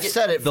suspended. I've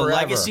said it forever. The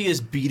legacy is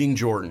beating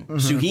Jordan.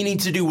 So he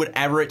needs to do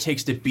whatever it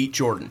takes to beat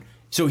Jordan.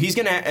 So he's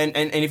gonna and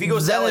if he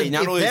goes to LA,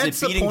 not only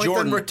is it beating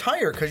Jordan, then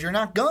retire because you're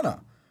not gonna.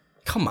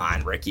 Come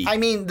on, Ricky. I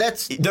mean,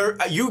 that's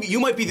you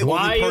might be the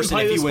only person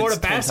if he wins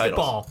 10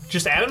 basketball. titles.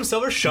 Just Adam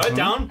Silver shut it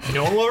down.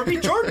 No one will ever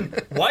beat Jordan.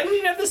 Why do we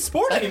even have this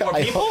sport anymore,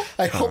 people?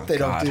 I hope they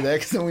don't do that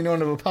because then we don't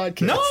have a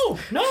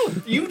podcast. No.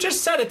 You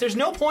just said it. There's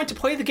no point to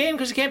play the game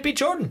because you can't beat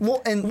Jordan.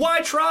 Well, and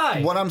why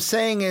try? What I'm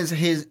saying is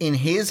in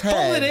his head.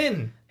 Pull it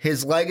in.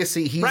 His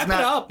legacy,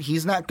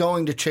 he's not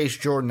going to chase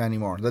Jordan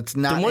anymore. That's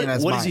not in his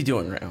mind. What is he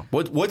doing right now?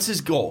 What's his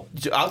goal?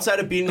 Outside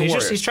of beating the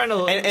Warriors? He's trying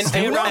to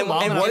stay around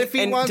long enough. What if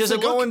he wants to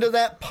go into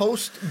that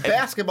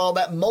post-basketball,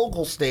 that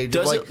mogul stage?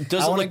 I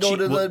want to go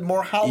to the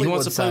more Hollywood side. He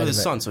wants to play with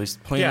his son, so he's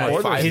playing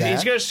like 5 years.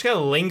 He's just going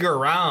to linger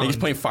around. He's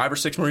playing 5 or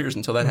 6 more years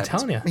until that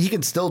happens. I'm telling you. He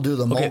can still do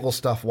the mogul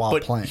stuff while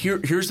playing.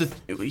 Here's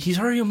he's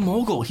already a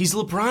mogul. He's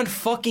LeBron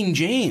fucking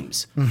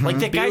James. Like,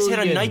 that guy's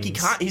had a Nike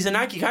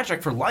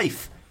contract for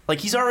life. Like,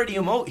 he's already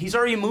in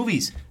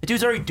movies. The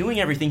dude's already doing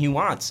everything he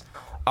wants.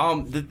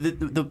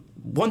 The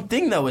one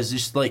thing, though, is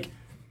just, like,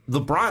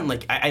 LeBron,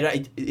 like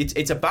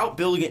it's about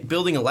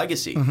building a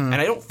legacy, and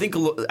I don't think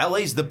LA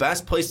is the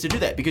best place to do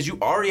that because you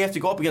already have to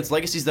go up against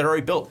legacies that are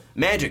already built.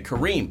 Magic,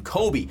 Kareem,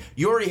 Kobe.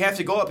 You already have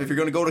to go up if you're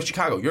going to go to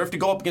Chicago. You have to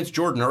go up against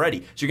Jordan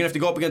already, so you're going to have to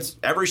go up against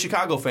every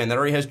Chicago fan that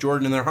already has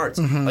Jordan in their hearts.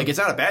 Like it's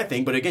not a bad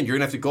thing, but again, you're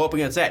going to have to go up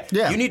against that.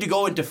 Yeah. You need to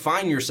go and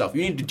define yourself.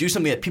 You need to do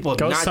something that people have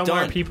not done. Go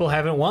somewhere people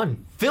haven't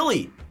won.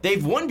 Philly,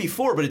 they've won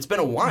before, but it's been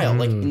a while.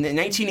 Like in the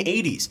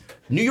 1980s.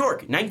 New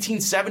York,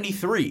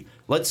 1973.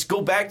 Let's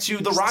go back to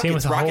the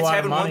Rockets. Rockets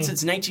haven't won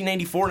since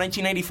 1994,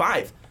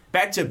 1995.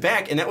 Back to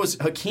back, and that was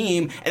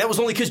Hakeem, and that was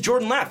only because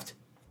Jordan left.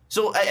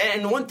 So,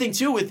 and one thing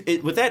too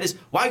with that is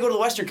why go to the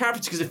Western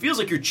Conference? Because it feels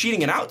like you're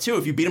cheating it out too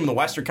if you beat them in the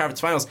Western Conference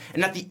Finals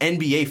and not the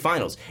NBA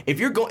Finals. If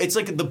you're it's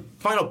like the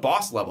final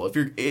boss level. If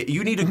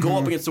you need to go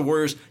up against the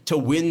Warriors to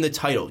win the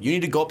title. You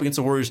need to go up against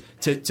the Warriors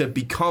to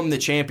become the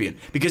champion.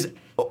 Because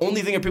the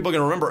only thing that people are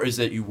going to remember is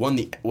that you won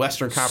the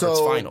Western Conference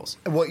Finals.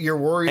 What you're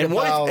worried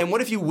about?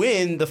 What if you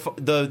win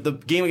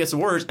the game against the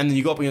Warriors and then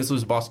you go up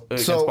against Boston?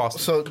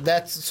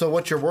 So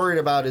what you're worried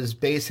about is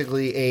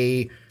basically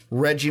a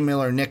Reggie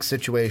Miller Knicks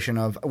situation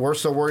of we're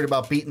so worried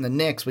about beating the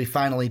Knicks, we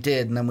finally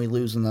did, and then we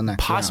lose in the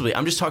next Possibly. round.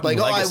 I'm just talking like,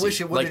 legacy. I wish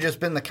it would have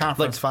just been the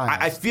conference finals.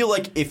 I feel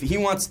like if he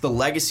wants the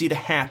legacy to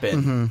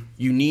happen,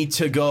 you need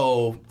to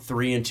go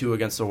 3-2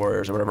 against the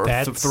Warriors or whatever.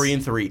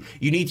 3-3.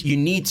 You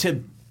need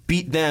to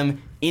beat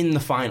them in the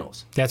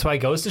finals. That's why he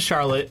goes to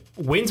Charlotte,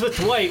 wins with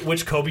Dwight,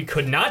 which Kobe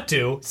could not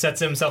do, sets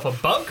himself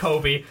above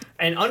Kobe,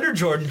 and under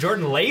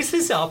Jordan lays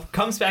this up,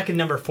 comes back in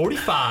number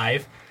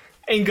 45,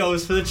 and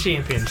goes for the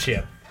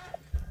championship.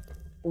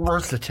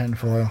 Where's the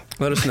tinfoil?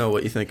 Let us know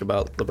what you think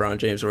about LeBron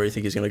James, where you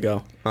think he's going to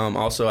go.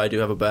 Also, I do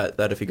have a bet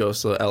that if he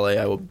goes to LA,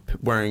 I will be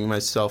wearing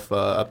myself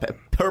a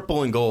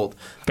purple and gold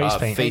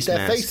face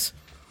mask.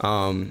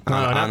 On the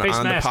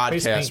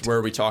podcast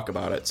where we talk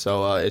about it.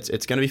 So it's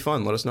going to be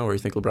fun. Let us know where you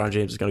think LeBron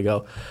James is going to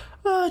go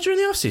during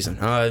the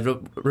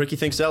offseason. Ricky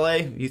thinks LA.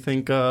 You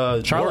think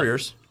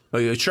Warriors.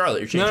 Oh, Charlotte.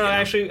 You're changing. No,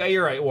 actually,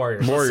 you're right.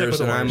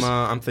 Warriors. And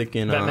I'm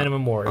thinking that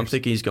minimum Warriors. I'm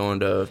thinking he's going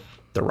to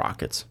the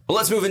Rockets. Well,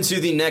 let's move into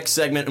the next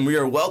segment, and we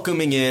are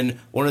welcoming in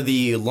one of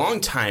the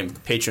longtime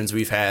patrons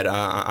we've had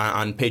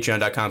on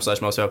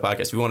patreon.com/mostvaluable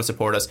podcast. If you want to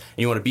support us and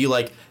you want to be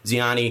like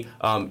Ziani,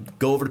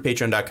 go over to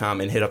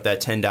patreon.com and hit up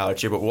that $10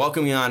 tier. But we're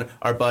welcoming on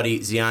our buddy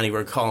Ziani.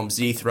 We're going to call him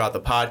Z throughout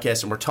the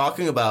podcast, and we're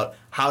talking about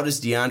how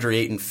does DeAndre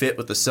Ayton fit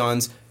with the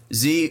Suns.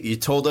 Z, you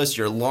told us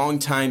you're a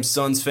longtime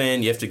Suns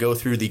fan. You have to go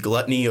through the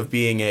gluttony of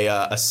being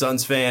a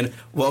Suns fan.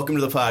 Welcome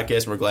to the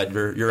podcast, and we're glad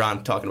you're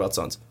on talking about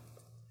Suns.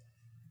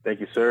 Thank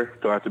you, sir.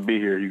 Glad to be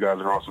here. You guys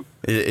are awesome.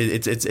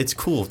 It's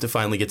cool to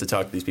finally get to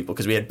talk to these people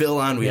because we had Bill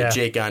on, we had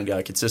Jake on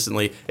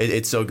consistently.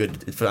 It's so good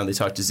to finally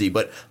talk to Z.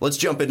 But let's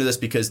jump into this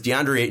because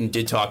DeAndre Ayton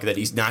did talk that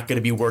he's not going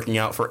to be working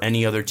out for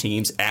any other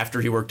teams after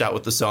he worked out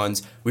with the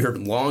Suns. We heard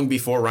long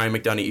before Ryan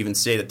McDonough even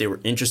say that they were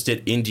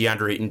interested in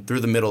DeAndre Ayton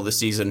through the middle of the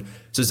season.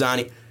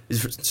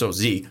 So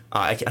Z,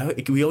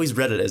 we always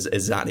read it as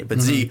Zani, but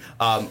Z,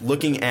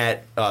 looking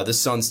at the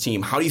Suns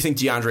team, how do you think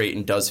DeAndre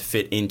Ayton does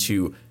fit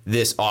into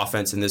this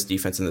offense and this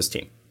defense and this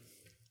team?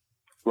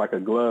 Like a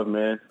glove,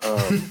 man.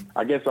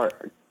 I guess I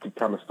could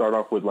kind of start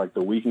off with like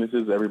the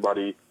weaknesses.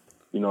 Everybody,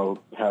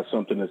 has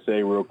something to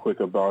say real quick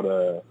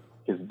about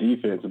his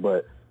defense,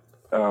 but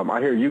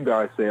I hear you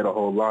guys say it a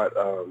whole lot.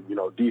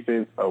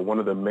 Defense, one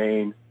of the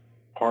main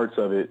parts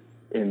of it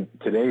in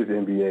today's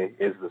NBA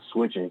is the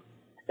switching.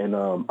 And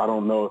I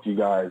don't know if you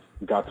guys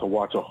got to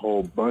watch a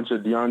whole bunch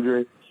of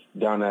DeAndre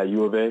down at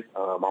U of A.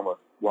 I'm a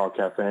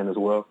Wildcat fan as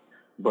well.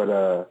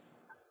 But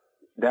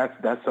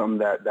that's something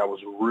that was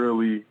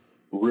really,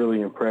 really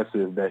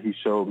impressive that he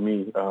showed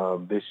me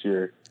this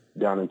year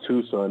down in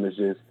Tucson is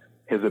just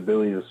his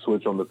ability to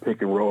switch on the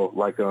pick and roll.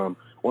 Like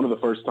one of the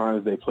first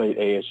times they played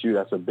ASU,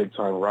 that's a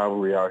big-time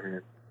rivalry out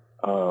here,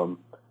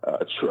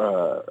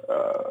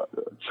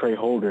 Trey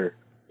Holder,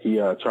 he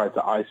tried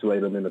to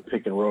isolate him in the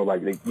pick and roll.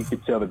 Like you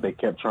could tell that they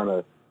kept trying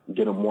to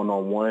get him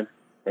one-on-one,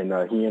 and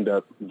he ended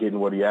up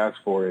getting what he asked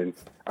for. And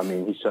I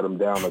mean, he shut him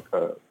down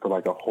for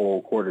like a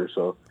whole quarter.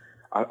 So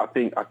I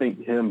think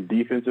him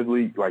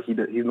defensively, like he's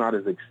not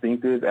as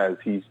instinctive as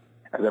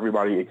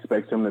everybody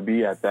expects him to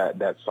be at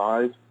that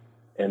size.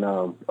 And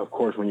of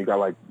course, when you got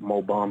like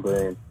Mo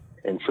Bamba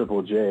and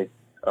Triple J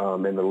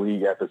in the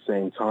league at the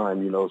same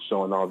time,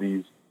 showing all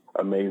these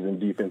amazing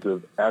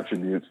defensive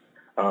attributes.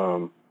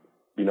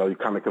 You're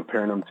kind of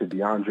comparing him to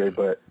DeAndre,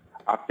 but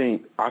I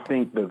think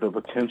the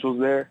potential's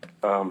there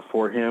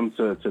for him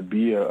to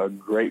be a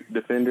great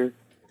defender.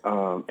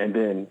 And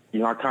then,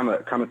 I kind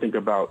of think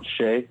about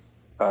Shea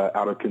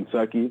out of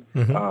Kentucky.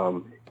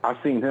 I've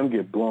seen him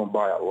get blown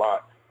by a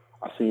lot.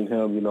 I've seen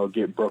him,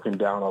 get broken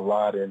down a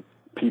lot, and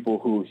people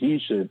who he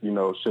should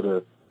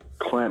have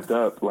clamped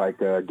up, like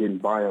getting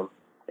by him.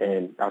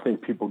 And I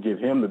think people give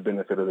him the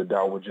benefit of the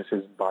doubt with just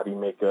his body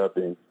makeup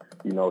and,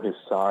 his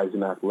size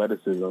and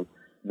athleticism,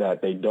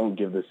 that they don't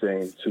give the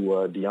same to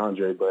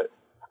DeAndre. But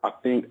I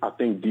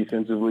think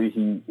defensively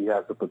he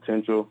has the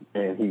potential,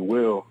 and he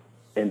will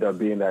end up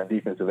being that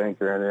defensive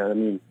anchor. And I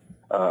mean,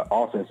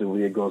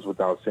 offensively, it goes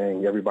without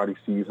saying. Everybody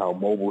sees how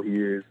mobile he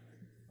is.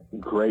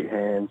 great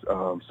hands,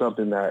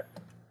 something that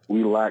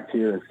we lacked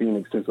here in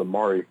Phoenix since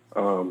Amari.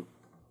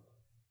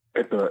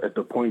 At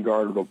the point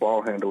guard or the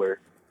ball handler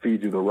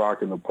feeds you the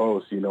rock in the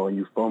post, and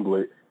you fumble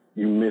it,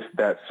 you miss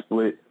that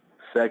split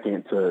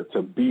second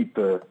to beat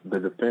the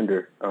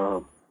defender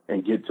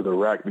and get to the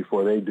rack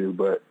before they do.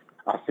 But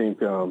I think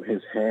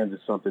his hands is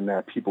something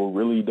that people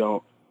really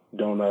don't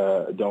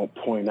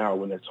point out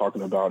when they're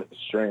talking about his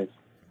strengths.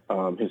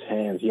 His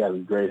hands, he has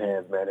great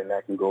hands, man, and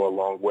that can go a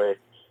long way.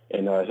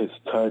 And his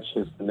touch,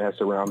 his finesse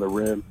around the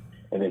rim,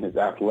 and then his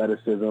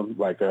athleticism,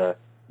 like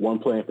one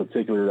play in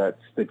particular that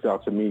sticks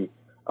out to me,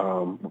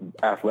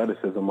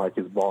 athleticism, like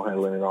his ball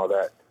handling and all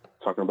that,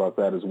 talking about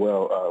that as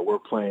well. We're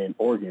playing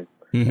Oregon.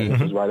 And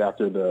this is right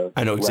after the...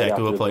 I know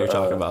exactly what play you're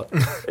talking about.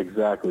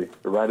 Exactly.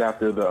 Right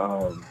after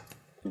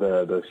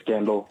the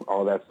scandal,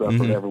 all that stuff,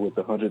 whatever, with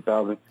the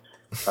 100,000.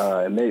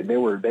 And they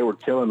were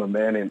killing them,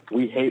 man. And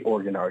we hate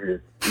Oregon out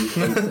here. We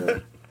hate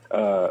them.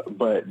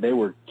 But they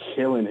were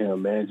killing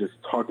him, man, just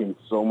talking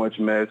so much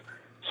mess,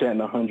 chanting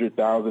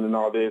 100,000 and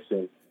all this.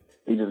 And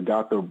he just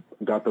got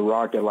the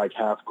rock at like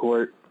half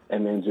court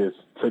and then just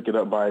took it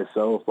up by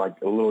himself, like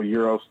a little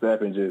Euro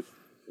step, and just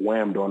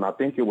whammed on. I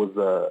think it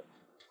was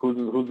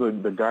who's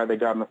the guy they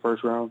got in the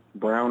first round?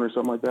 Brown or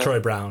something like that? Troy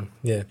Brown.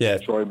 Yeah.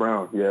 Troy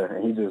Brown, yeah.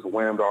 And he just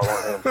whammed all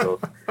on him. So,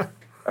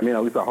 I mean,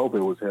 at least I hope it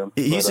was him.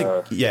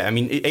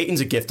 Ayton's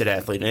a gifted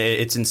athlete.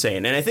 It's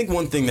insane. And I think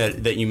one thing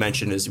that you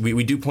mentioned is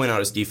we do point out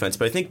his defense,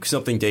 but I think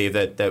something, Dave,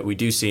 that we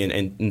do see,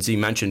 and Z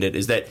mentioned it,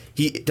 is that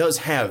he does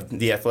have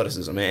the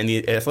athleticism, and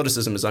the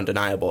athleticism is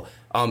undeniable.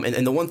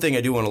 And the one thing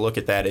I do want to look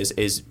at that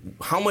is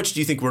how much do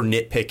you think we're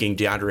nitpicking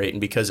DeAndre Ayton?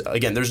 Because,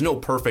 again, there's no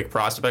perfect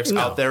prospects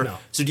out there. No.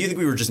 So do you think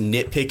we were just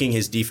nitpicking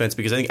his defense?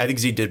 Because I think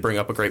Z did bring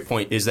up a great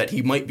point, is that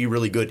he might be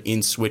really good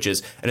in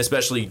switches, and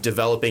especially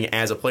developing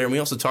as a player. And we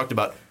also talked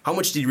about how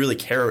much did he really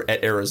care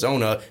at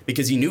Arizona,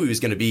 because he knew he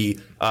was going to be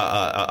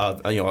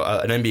an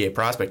NBA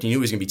prospect. He knew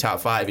he was going to be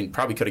top 5 and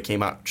probably could have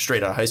came out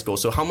straight out of high school.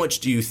 So how much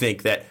do you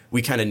think that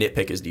we kind of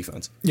nitpick his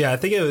defense? Yeah, I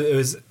think it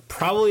was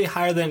probably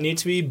higher than it needed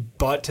to be,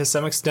 but to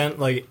some extent,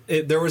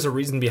 there was a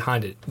reason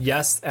behind it.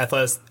 Yes,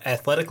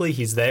 athletically,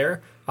 he's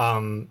there.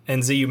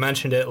 And Z, you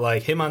mentioned it,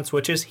 like him on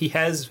switches, he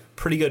has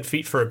pretty good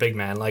feet for a big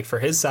man. Like for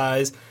his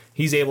size,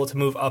 he's able to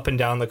move up and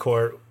down the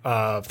court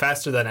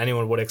faster than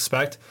anyone would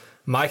expect.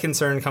 My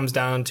concern comes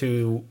down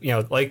to,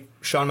 like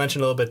Sean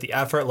mentioned a little bit, the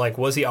effort. Like,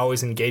 was he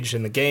always engaged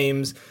in the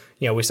games?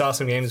 We saw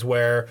some games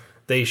where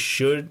they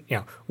should,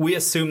 we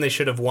assume they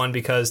should have won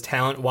because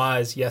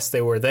talent-wise, yes,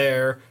 they were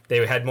there.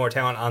 They had more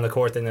talent on the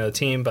court than the other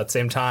team, but at the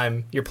same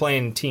time, you're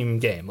playing team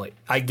game. Like,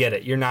 I get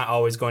it. You're not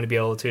always going to be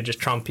able to just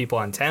trump people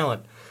on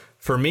talent.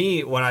 For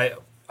me, when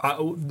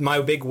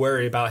my big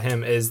worry about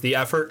him is the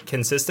effort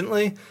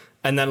consistently,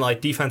 and then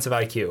like defensive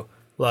IQ.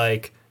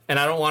 And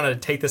I don't want to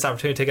take this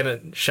opportunity to take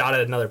a shot at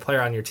another player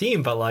on your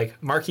team, but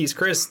like Marquise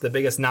Chris, the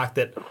biggest knock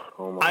that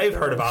I've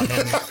heard about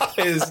him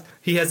is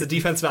he has the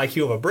defensive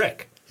IQ of a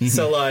brick.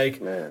 So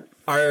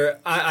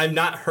I've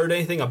not heard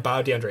anything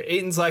about DeAndre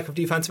Ayton's lack of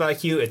defensive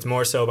IQ. It's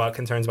more so about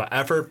concerns about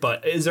effort.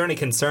 But is there any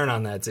concern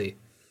on that, Z?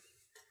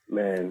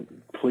 Man,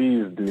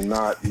 please do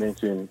not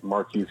mention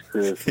Marquise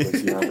Chris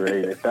with DeAndre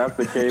Ayton. If that's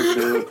the case,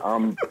 dude,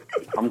 I'm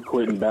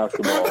quitting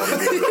basketball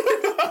altogether.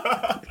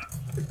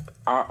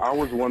 I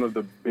was one of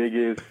the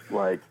biggest,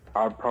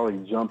 I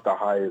probably jumped the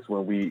highest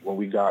when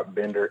we got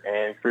Bender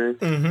and Chris.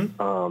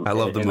 I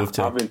love the move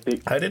too.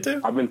 I did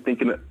too. I've been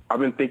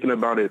thinking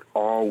about it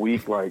all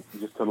week,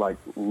 just to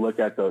look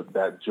at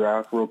that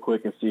draft real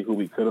quick and see who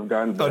we could have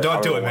gotten. Oh,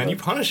 don't do it, man! You're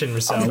punishing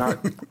yourself.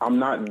 I'm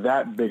not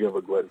that big of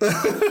a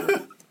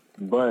glutton.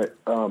 But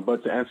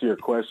to answer your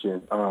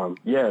question,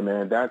 yeah,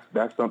 man,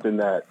 that's something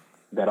that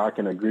I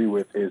can agree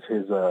with is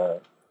his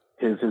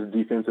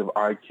defensive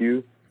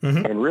IQ.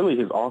 And really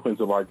his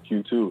offensive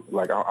IQ too.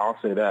 I'll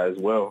say that as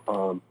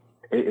well.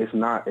 It's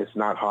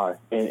not high.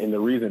 And the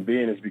reason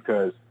being is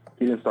because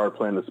he didn't start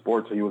playing the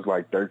sport till he was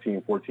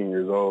 13, 14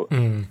 years old.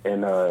 And,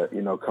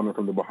 coming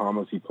from the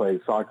Bahamas, he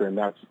played soccer, and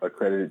that's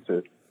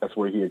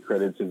where he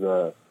accredits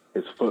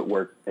his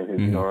footwork and his,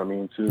 you know what I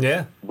mean, too.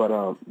 Yeah.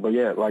 But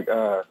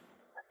yeah,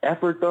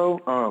 effort though,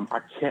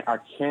 I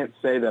can't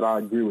say that I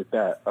agree with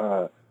that.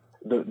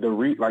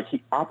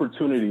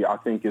 Opportunity, I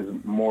think, is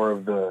more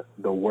of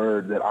the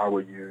word that I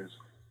would use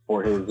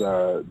for his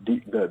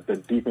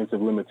the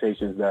defensive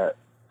limitations that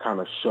kind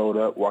of showed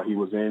up while he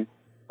was in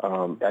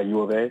at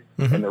U of A.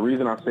 And the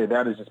reason I say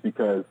that is just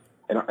because,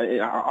 and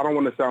I don't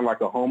want to sound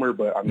like a homer,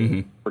 but I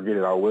mean, forget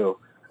it, I will.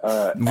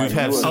 We've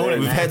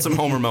had some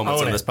homer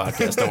moments on this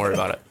podcast. Don't worry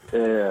about it.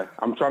 Yeah,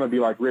 I'm trying to be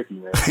like Ricky,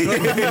 man.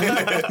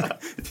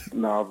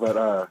 No,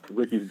 but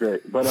Ricky's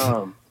great. But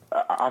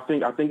I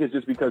think it's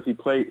just because he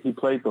played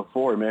the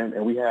 4, man,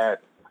 and we had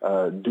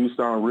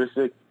Dusan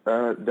Risic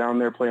down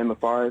there playing the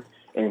 5,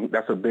 and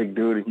that's a big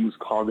dude, and he was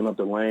clogging up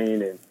the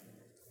lane, and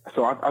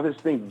so I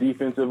just think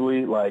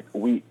defensively,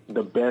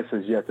 the best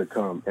is yet to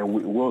come, and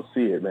we'll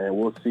see it, man.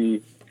 We'll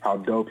see how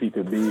dope he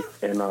could be,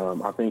 and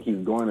I think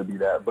he's going to be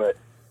that. But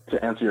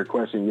to answer your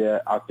question, yeah,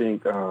 I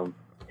think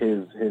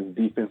his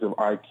defensive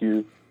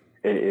IQ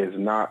is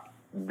not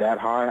that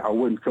high. I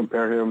wouldn't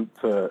compare him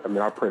to. I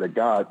mean, I pray to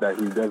God that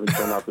he doesn't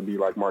turn out to be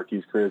like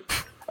Marquise Chris.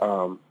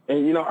 And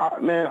I'm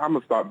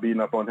gonna stop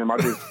beating up on him. I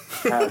just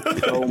had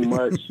so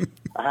much.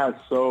 I had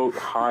so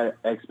high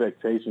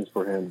expectations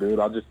for him, dude.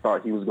 I just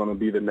thought he was going to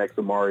be the next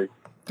Amari.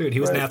 Dude, he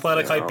was an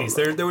athletic hype beast.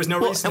 There was no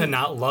reason to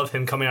not love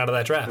him coming out of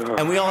that draft.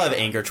 And we all have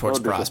anger towards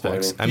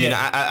prospects. I mean,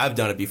 I've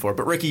done it before.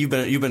 But Ricky, you've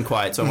been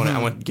quiet, so I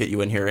want to get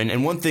you in here.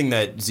 And one thing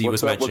that Z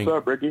was mentioning, what's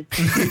up, Ricky?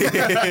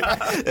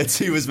 that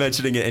Z was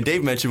mentioning, and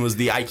Dave mentioned, was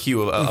the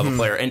IQ of a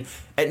player. And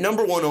at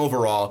number 1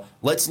 overall,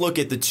 let's look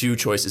at the two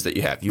choices that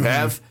you have. You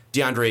have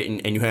DeAndre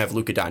Ayton and you have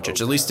Luka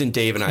Doncic, at least in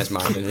Dave and I's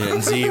mind.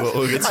 And Z,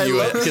 we'll get to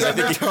you because I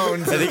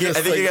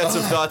think you got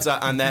some thoughts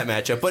on that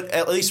matchup. But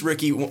at least,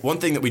 Ricky, one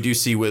thing that we do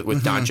see with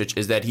Doncic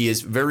is that he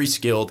is very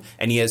skilled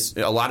and he has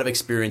a lot of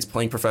experience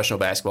playing professional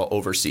basketball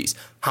overseas.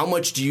 How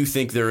much do you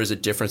think there is a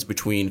difference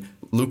between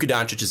Luka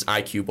Doncic's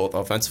IQ, both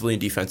offensively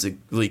and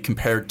defensively,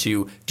 compared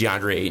to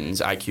DeAndre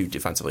Ayton's IQ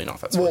defensively and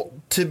offensively? Well,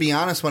 to be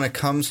honest, when it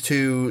comes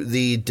to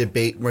the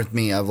debate with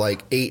me of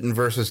like Ayton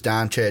versus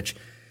Doncic,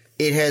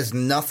 it has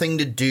nothing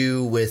to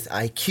do with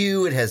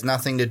IQ. It has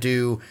nothing to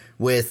do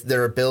with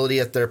their ability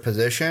at their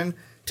position.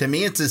 To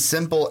me, it's as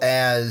simple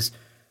as,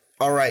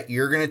 all right,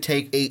 you're going to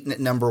take Ayton at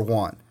number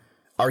 1.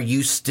 Are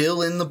you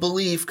still in the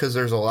belief, because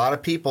there's a lot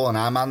of people, and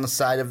I'm on the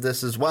side of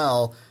this as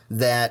well,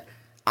 that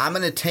I'm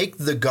going to take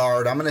the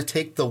guard, I'm going to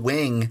take the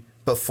wing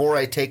before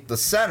I take the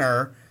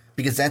center,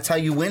 because that's how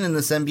you win in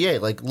this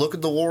NBA. Like, look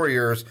at the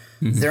Warriors.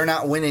 They're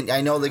not winning.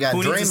 I know they got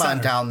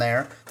Draymond down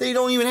there. They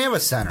don't even have a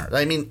center.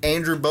 I mean,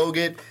 Andrew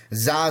Bogut,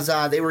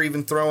 Zaza, they were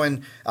even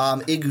throwing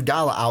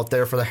Iguodala out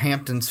there for the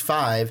Hamptons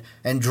 5,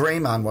 and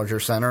Draymond was your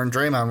center, and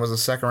Draymond was a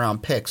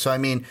second-round pick. So, I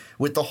mean,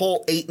 with the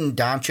whole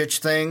Ayton-Doncic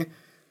thing,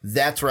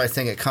 that's where I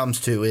think it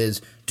comes to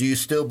is, do you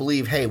still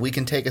believe, hey, we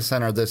can take a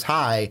center this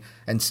high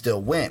and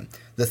still win?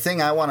 The thing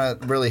I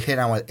want to really hit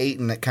on with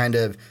Ayton that kind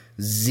of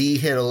Z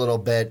hit a little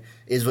bit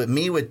is with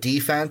me with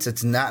defense,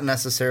 it's not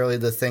necessarily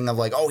the thing of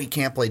like, oh, he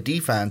can't play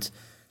defense.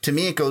 To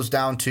me, it goes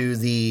down to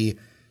the,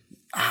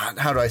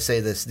 how do I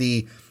say this?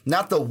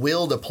 Not the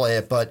will to play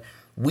it, but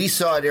we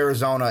saw at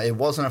Arizona, it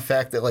wasn't a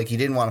fact that like he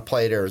didn't want to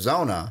play at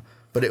Arizona,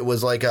 but it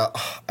was like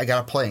I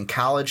got to play in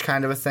college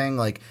kind of a thing.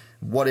 Like,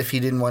 what if he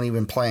didn't want to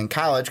even play in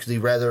college because he'd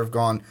rather have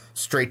gone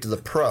straight to the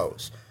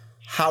pros?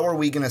 How are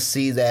we going to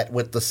see that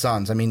with the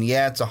Suns? I mean,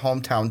 yeah, it's a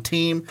hometown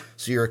team,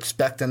 so you're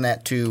expecting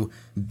that to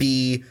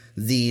be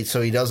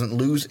so he doesn't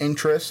lose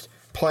interest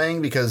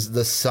playing, because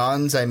the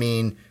Suns, I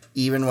mean,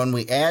 even when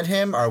we add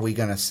him, are we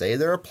going to say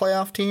they're a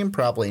playoff team?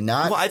 Probably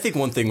not. Well, I think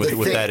one thing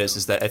with that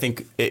is that I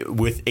think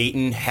with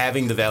Ayton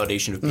having the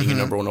validation of being a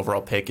number 1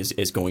 overall pick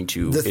is going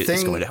to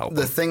help.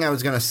 The thing I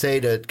was going to say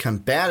to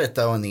combat it,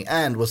 though, in the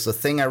end, was the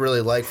thing I really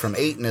liked from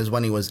Ayton is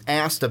when he was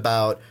asked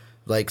about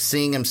like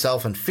seeing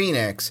himself in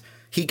Phoenix,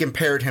 he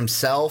compared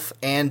himself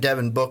and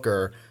Devin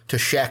Booker to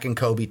Shaq and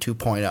Kobe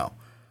 2.0.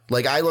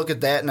 Like, I look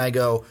at that and I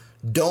go,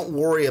 don't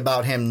worry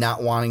about him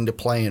not wanting to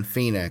play in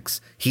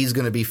Phoenix. He's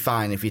going to be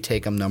fine if you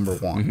take him number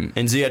 1.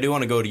 And Z, I do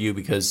want to go to you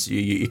because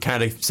you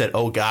kind of said,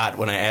 oh, God,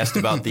 when I asked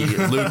about the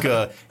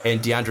Luka and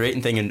DeAndre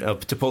Ayton thing.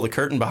 And to pull the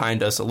curtain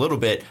behind us a little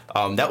bit,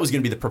 that was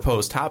going to be the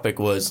proposed topic,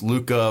 was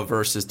Luka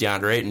versus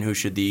DeAndre Ayton. Who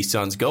should the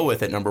Suns go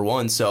with at number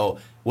 1? So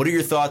what are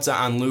your thoughts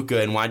on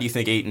Luka, and why do you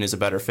think Ayton is a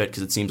better fit?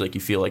 Because it seems like you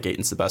feel like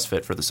Ayton's the best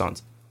fit for the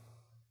Suns.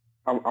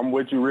 I'm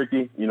with you,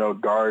 Ricky. You know,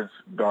 guards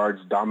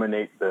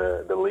dominate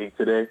the league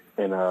today,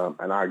 and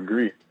I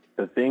agree.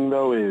 The thing,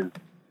 though, is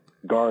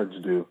guards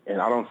do,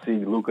 and I don't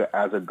see Luka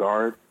as a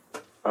guard.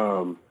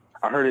 I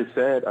heard it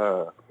said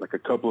like a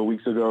couple of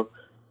weeks ago.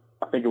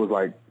 I think it was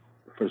like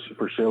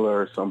for Schiller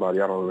or somebody.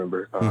 I don't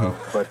remember.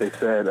 But they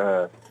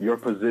said your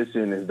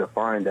position is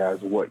defined as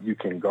what you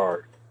can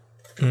guard,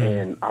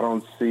 and I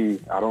don't see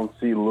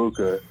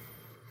Luka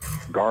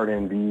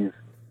guarding these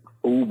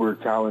uber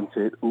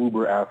talented,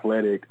 uber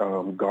athletic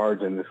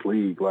guards in this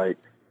league. Like,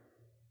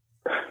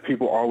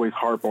 people always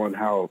harp on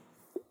how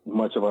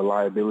much of a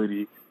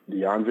liability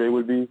DeAndre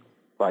would be.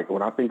 Like,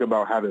 when I think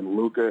about having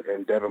Luka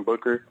and Devin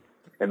Booker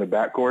in the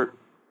backcourt,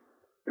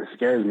 it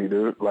scares me,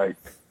 dude. Like,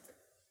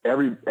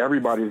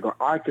 everybody's going.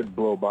 I could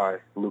blow by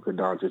Luka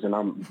Doncic, and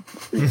I'm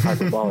being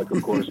hyperbolic,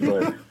 of course,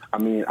 but I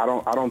mean, I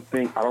don't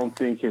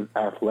think his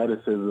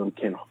athleticism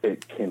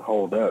can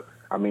hold up.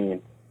 I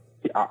mean,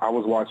 I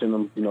was watching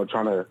him, you know,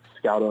 trying to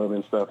scout him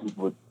and stuff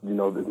with, you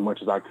know, as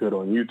much as I could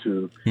on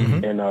YouTube.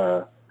 And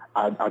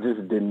I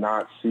just did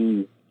not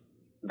see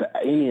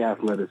any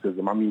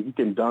athleticism. I mean, he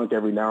can dunk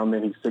every now and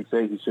then. He's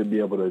 6'8". He should be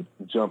able to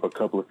jump a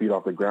couple of feet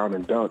off the ground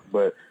and dunk.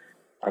 But,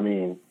 I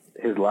mean,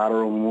 his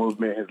lateral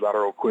movement, his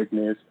lateral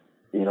quickness,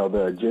 you know,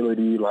 the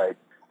agility, like,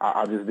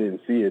 I just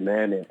didn't see it,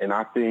 man. And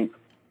I think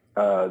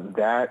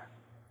that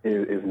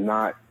is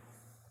not –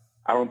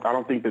 I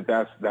don't think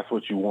that's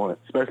what you want,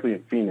 especially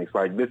in Phoenix.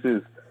 Like, this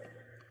is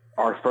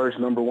our first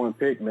number 1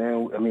 pick,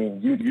 man. I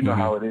mean, you know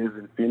how it is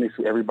in Phoenix.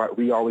 Everybody,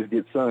 we always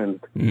get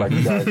sunned, like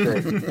you guys say.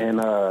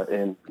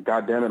 And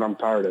God damn it, I'm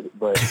tired of it.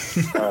 But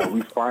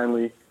we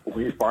finally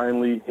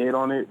hit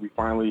on it.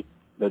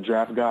 The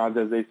draft gods,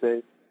 as they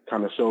say,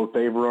 kind of showed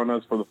favor on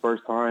us for the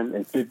first time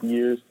in 50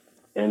 years.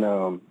 And,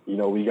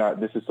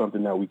 this is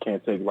something that we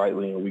can't take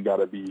lightly, and we got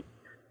to be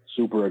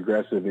super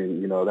aggressive.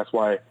 And, that's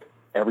why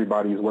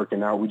everybody's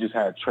working out. We just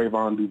had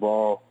Trayvon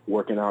Duval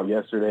working out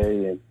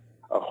yesterday and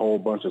a whole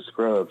bunch of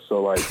scrubs.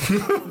 So, like,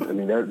 I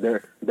mean,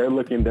 they're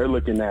looking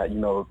at,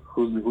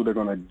 who they're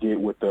going to get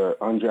with the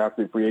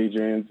undrafted free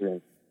agents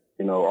and,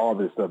 all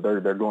this stuff.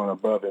 They're going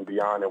above and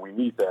beyond, and we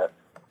need that.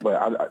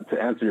 But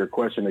to answer your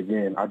question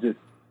again,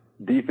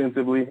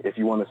 defensively, if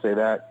you want to say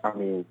that, I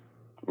mean,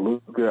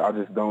 Luka, I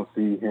just don't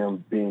see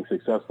him being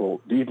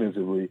successful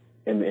defensively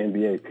in the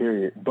NBA,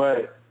 period.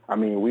 But, I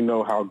mean, we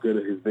know how good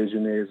his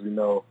vision is. We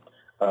know,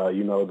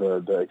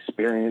 the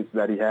experience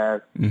that he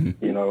has,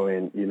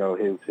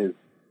 his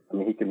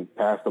he can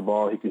pass the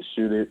ball, he can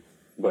shoot it.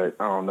 But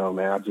I don't know,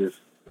 man.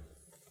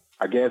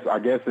 I guess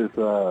it's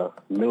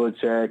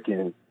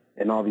Milicek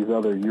and all these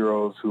other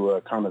Euros who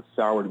kind of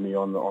soured me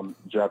on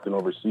drafting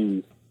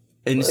overseas.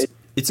 And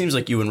it seems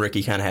like you and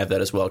Ricky kind of have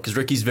that as well, because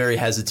Ricky's very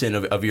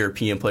hesitant of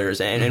European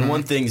players. And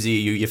one thing, Z,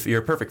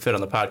 you're a perfect fit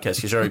on the podcast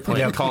because you're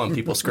already calling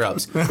people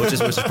scrubs, which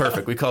is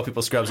perfect. We call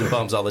people scrubs and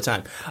bums all the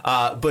time.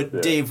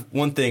 But Dave,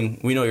 one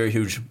thing, we know you're a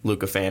huge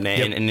Luka fan,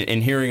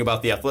 and hearing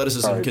about the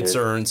athleticism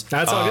concerns,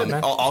 that's all good,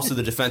 man. Also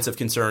the defensive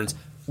concerns.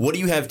 What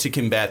do you have to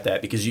combat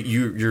that? Because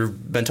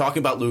you've been talking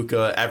about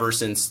Luka ever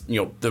since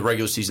the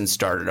regular season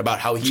started, about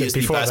how he is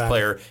the best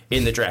player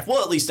in the draft.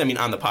 Well, at least on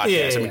the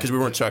podcast, because we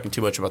weren't talking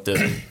too much about the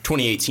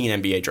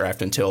 2018 NBA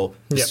draft until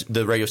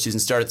the regular season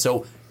started.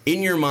 So,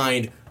 in your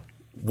mind,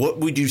 what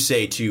would you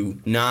say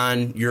to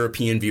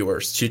non-European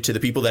viewers, to the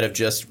people that have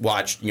just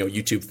watched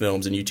YouTube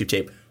films and YouTube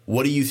tape?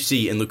 What do you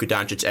see in Luka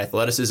Doncic's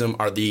athleticism?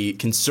 Are the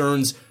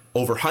concerns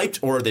overhyped,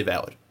 or are they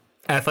valid?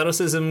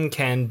 Athleticism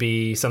can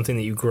be something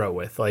that you grow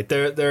with. Like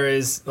there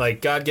is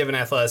like God-given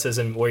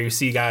athleticism where you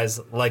see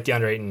guys like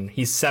DeAndre Ayton.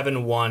 He's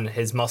 7'1",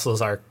 his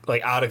muscles are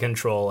like out of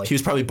control. Like, he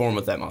was probably born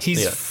with that muscle.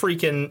 He's a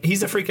freak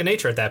of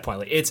nature at that point.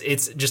 Like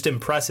it's just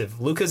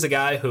impressive. Luka's a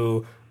guy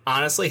who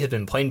honestly has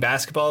been playing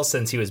basketball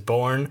since he was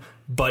born,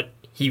 but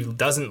he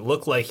doesn't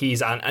look like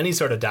he's on any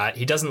sort of diet.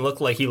 He doesn't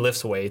look like he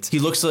lifts weights. He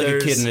looks like a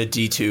kid in a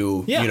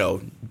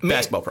D2,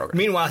 basketball program.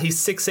 Meanwhile, he's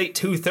 6'8",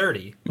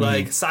 230.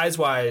 Like,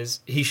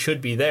 size-wise, he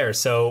should be there.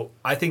 So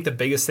I think the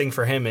biggest thing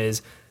for him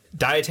is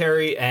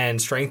dietary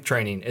and strength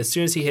training. As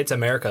soon as he hits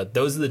America,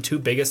 those are the two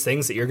biggest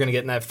things that you're going to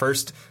get in that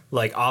first,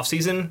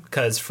 off-season.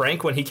 Because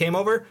Frank, when he came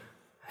over,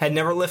 had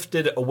never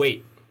lifted a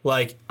weight,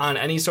 on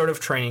any sort of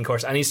training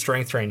course, any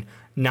strength training,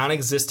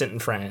 non-existent in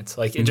France.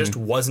 It just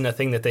wasn't a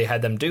thing that they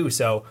had them do.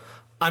 So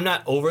I'm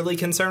not overly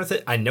concerned with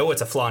it. I know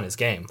it's a flaw in his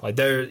game.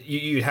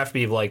 You'd have to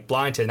be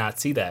blind to not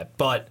see that.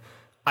 But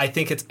I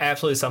think it's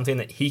absolutely something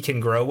that he can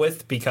grow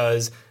with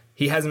because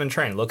he hasn't been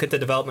trained. Look at the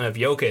development of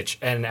Jokic,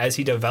 and as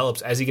he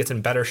develops, as he gets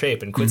in better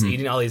shape and quits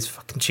eating all these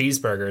fucking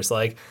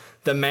cheeseburgers,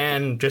 the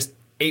man just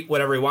ate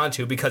whatever he wanted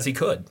to because he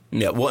could.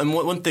 Yeah, well, and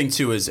one thing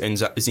too is, and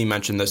Z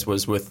mentioned this,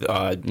 was with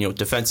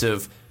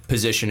defensive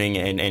positioning,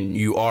 and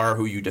you are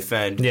who you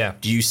defend. Yeah.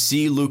 Do you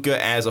see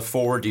Luka as a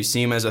forward? Do you see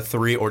him as a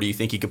 3, or do you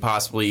think he could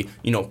possibly,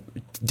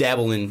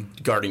 dabble in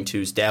guarding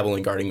 2s, dabble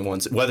in guarding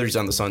 1s, whether he's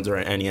on the Suns or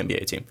any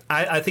NBA team?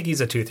 I think he's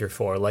a 2 through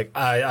 4.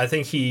 I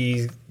think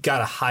he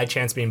got a high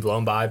chance being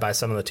blown by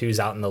some of the 2s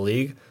out in the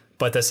league,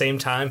 but at the same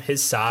time,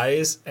 his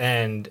size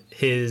and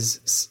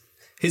his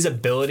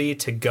ability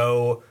to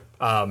go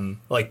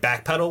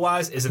backpedal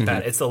wise isn't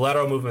bad. It's the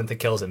lateral movement that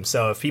kills him.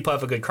 So if people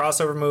have a good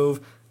crossover move,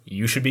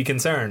 you should be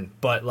concerned.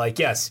 But,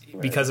 yes,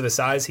 because of his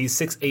size, he's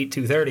 6'8",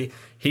 230.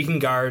 He can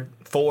guard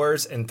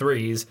 4s and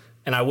 3s,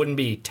 and I wouldn't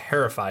be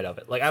terrified of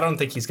it. I don't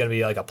think he's going to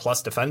be, a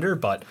plus defender,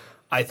 but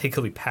I think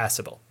he'll be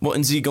passable. Well,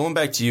 and Z, going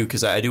back to you,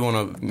 because I do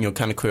want to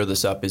kind of clear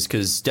this up, is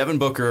because Devin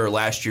Booker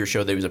last year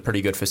showed that he was a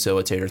pretty good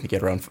facilitator. I think he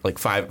had around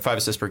five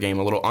assists per game,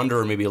 a little under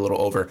or maybe a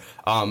little over.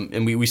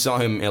 And we saw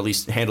him at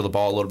least handle the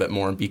ball a little bit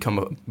more and become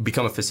a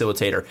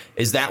facilitator.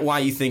 Is that why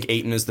you think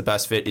Ayton is the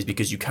best fit? Is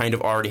because you kind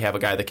of already have a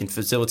guy that can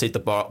facilitate the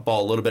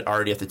ball a little bit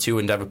already at the 2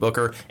 in Devin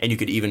Booker, and you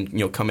could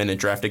even come in and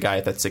draft a guy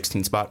at that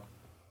 16 spot?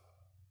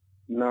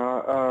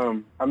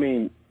 No, I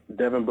mean,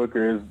 Devin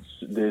Booker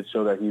did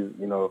show that he's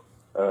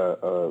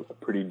a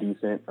pretty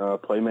decent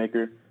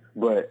playmaker,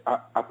 but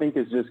I think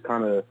it's just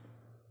kind of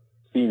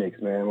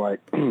Phoenix, man.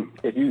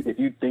 If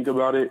you think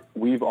about it,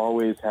 we've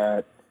always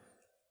had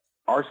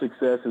our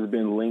success has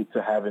been linked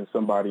to having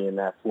somebody in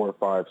that 4 or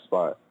 5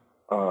 spot.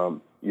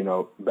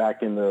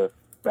 Back in the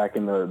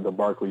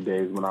Barkley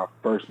days when I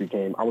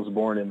was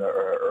born in the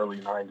early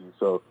 '90s.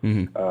 So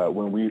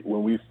when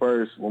we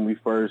first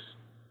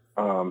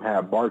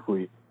had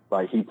Barkley,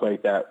 he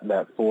played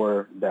that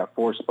four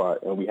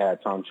spot, and we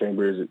had Tom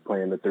Chambers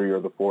playing the 3 or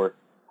the 4,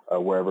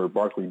 wherever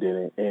Barkley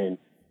didn't, and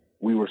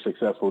we were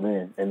successful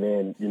then. And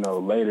then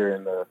later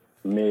in the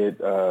mid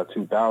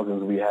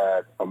 2000s, we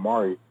had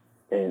Amari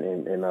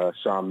and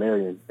Sean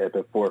Marion at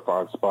the 4 or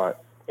 5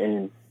 spot,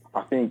 and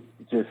I think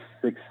just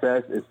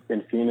success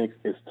in Phoenix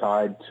is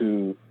tied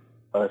to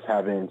us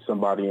having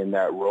somebody in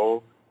that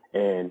role.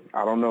 And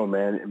I don't know,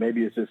 man.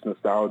 Maybe it's just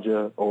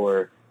nostalgia,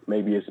 or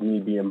maybe it's me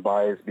being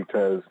biased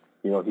because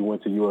he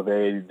went to U of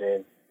A.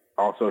 Then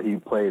also he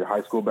played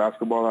high school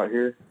basketball out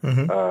here.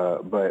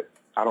 But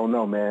I don't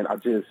know, man. I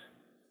don't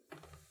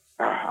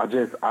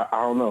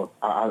know.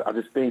 I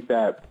just think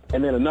that.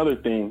 And then another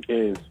thing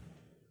is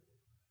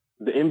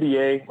the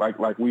NBA,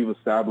 like we've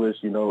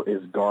established,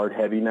 is guard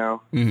heavy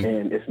now,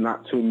 and it's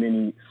not too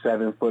many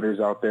 7-footers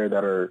out there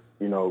that are,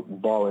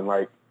 balling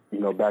like,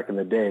 back in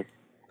the day.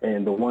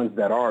 And the ones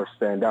that are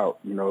stand out,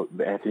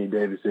 the Anthony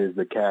Davises,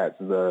 the Cats,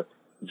 the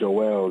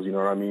Joels, you know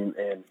what I mean?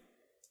 And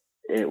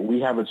we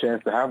have a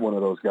chance to have one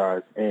of those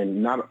guys,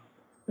 and not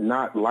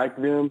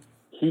like them.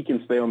 He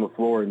can stay on the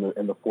floor in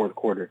the fourth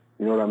quarter.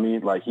 You know what I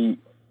mean? Like he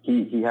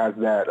has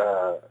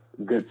that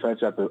good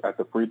touch at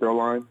the free throw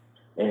line,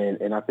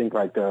 and I think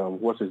like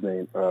what's his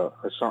name,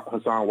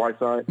 Hassan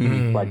Whiteside.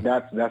 Like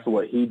that's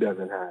what he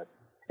doesn't have,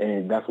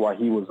 and that's why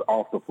he was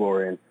off the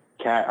floor. And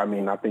Cat, I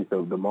mean, I think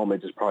the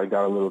moment just probably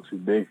got a little too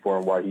big for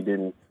him, why he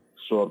didn't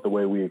show up the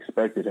way we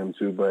expected him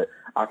to. But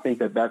I think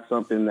that's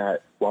something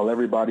that while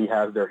everybody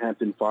has their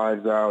Hampton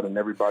fives out and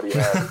everybody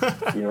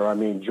has, you know what I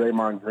mean,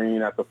 Draymond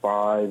Green at the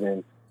 5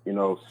 and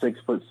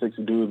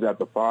 6'6" dudes at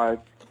the 5,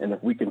 and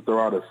if we can throw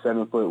out a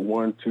 7'1",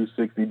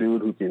 260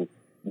 dude who can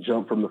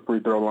jump from the free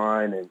throw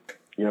line and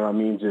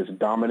just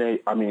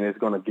dominate, I mean, it's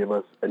going to give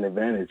us an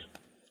advantage.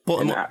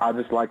 Well, and I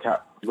just like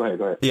how. Go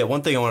ahead. Yeah,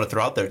 one thing I want to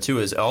throw out there too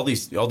is all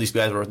these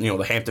guys are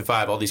the Hampton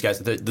Five. All these guys,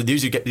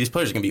 these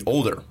players are going to be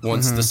older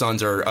once the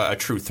Suns are a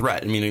true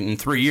threat. I mean, in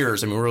 3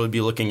 years, we're really be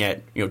looking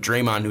at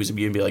Draymond, who's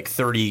going to be like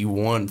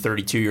 31,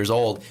 32 years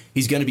old.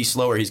 He's going to be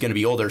slower. He's going to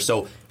be older.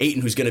 So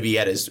Ayton, who's going to be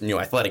at his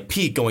athletic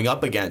peak, going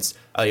up against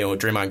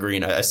Draymond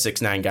Green, a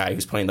 6'9" guy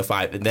who's playing the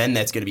 5, and then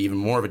that's going to be even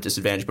more of a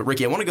disadvantage. But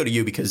Ricky, I want to go to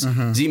you because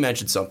Z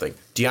mentioned something.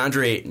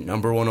 DeAndre Ayton,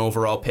 number 1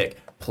 overall pick.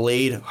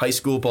 Played high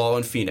school ball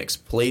in Phoenix,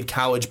 played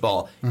college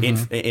ball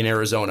in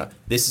Arizona.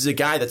 This is a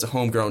guy that's a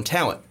homegrown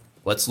talent.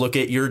 Let's look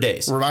at your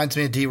days. Reminds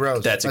me of D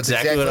Rose. That's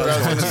exactly what I was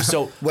going to.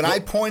 So when I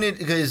pointed,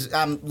 because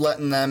I'm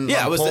letting them,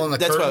 that's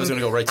what I was going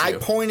to go right to. I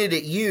pointed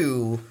at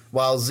you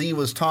while Z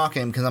was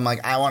talking because I'm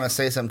like, I want to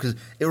say something because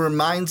it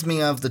reminds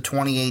me of the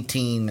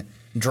 2018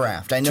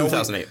 draft. I know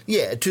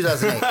 2008.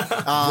 2008.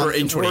 We're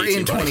in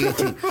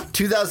 2018.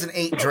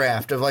 2008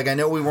 draft of I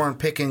know we weren't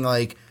picking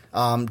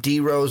D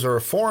Rose or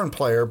a foreign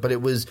player, but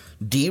it was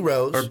D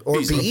Rose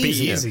or Be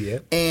Easy. Yeah.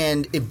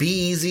 And Be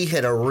Easy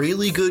had a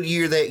really good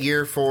year that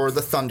year for the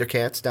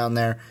Thundercats down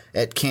there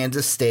at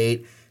Kansas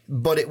State.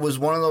 But it was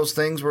one of those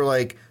things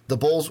where the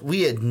Bulls,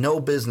 we had no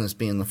business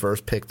being the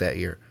first pick that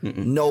year.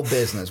 No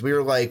business. We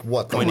were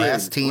the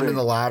last team in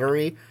the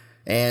lottery,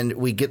 and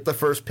we get the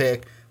first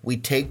pick. We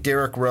take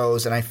Derrick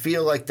Rose, and I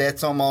feel like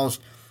that's almost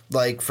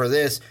for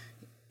this,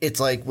 it's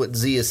like what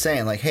Z is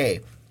saying, hey,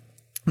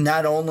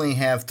 not only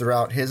have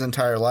throughout his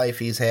entire life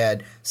he's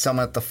had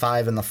someone at the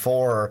 5 and the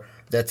 4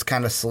 that's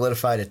kind of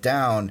solidified it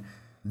down.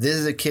 This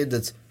is a kid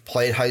that's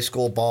played high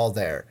school ball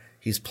there.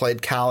 He's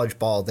played college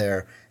ball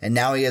there. And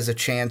now he has a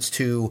chance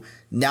to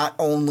not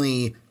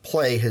only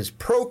play his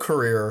pro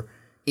career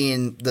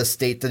in the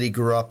state that he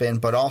grew up in,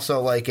 but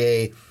also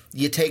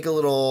you take a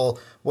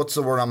little, what's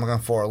the word I'm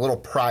looking for? A little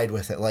pride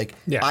with it.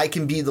 I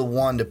can be the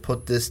one to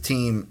put this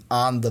team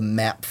on the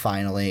map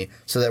finally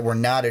so that we're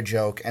not a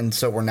joke and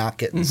so we're not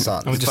getting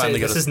Suns. I would just say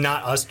this is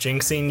not us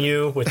jinxing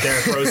you with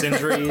Derrick Rose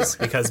injuries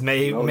because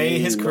may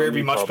his career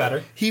be much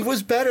better. He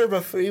was better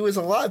before. He was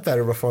a lot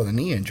better before the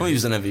knee injury. Well, he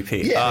was an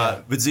MVP.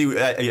 Yeah. But Z,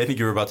 I think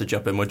you were about to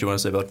jump in. What do you want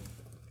to say about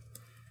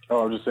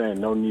Oh, I'm just saying,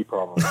 no knee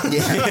problem.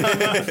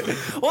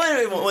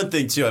 Well, one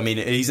thing, too,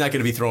 he's not going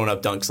to be throwing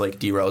up dunks like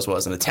D Rose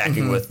was and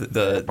attacking with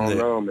the... I don't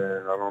know,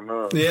 man. I don't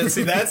know. Yeah,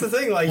 see, that's the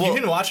thing. You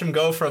can watch him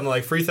go from,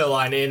 free throw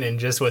line in and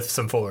just with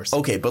some force.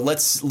 Okay, but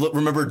let's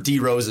remember D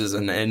Rose's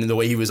and the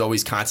way he was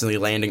always constantly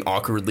landing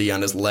awkwardly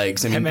on his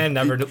legs. That man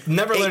never learned how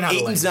to land.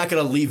 Ayton's not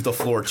going to leave the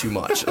floor too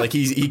much.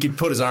 He could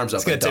put his arms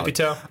up and dunk. Tippy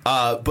toe.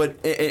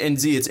 And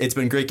Z, it's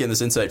been great getting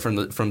this insight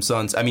from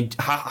Suns.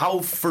 How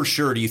for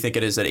sure do you think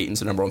it is that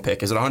Ayton's the number 1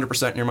 pick? Is it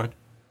 100% in your mind?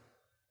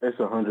 It's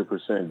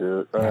 100%,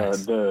 dude.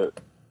 Nice.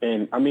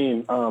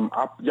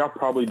 Y'all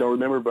probably don't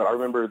remember, but I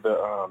remember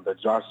the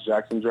Josh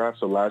Jackson draft.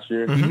 So last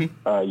year,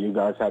 you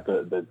guys had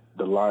the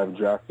live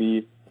draft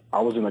feed.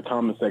 I was in the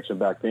comment section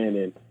back then,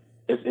 and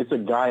it's a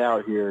guy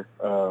out here,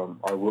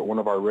 one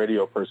of our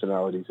radio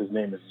personalities. His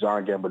name is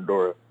John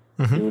Gambadora.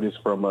 Dude is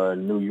from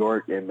New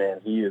York, and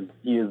man, he is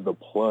the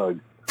plug.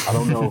 I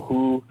don't know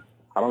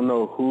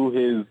who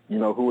his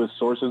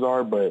sources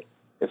are, but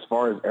as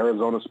far as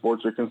Arizona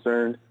sports are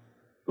concerned,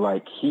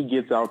 he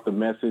gets out the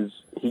message,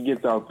 he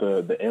gets out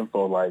the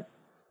info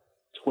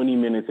 20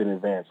 minutes in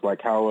advance.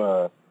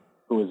 How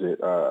who is it?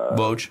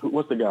 Woj.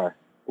 What's the guy?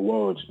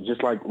 Woj.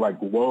 Just like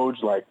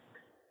Woj.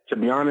 To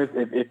be honest,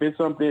 if it's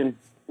something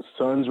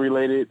Suns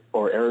related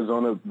or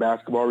Arizona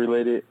basketball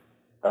related,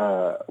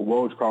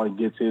 Woj probably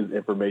gets his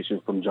information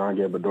from John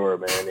Gambadora,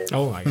 man. And,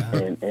 oh my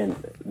God! And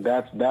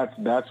that's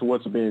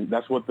what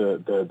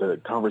the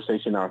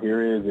conversation out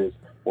here is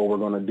what we're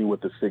going to do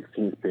with the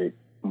 16th pick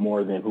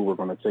more than who we're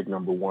going to take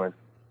number 1.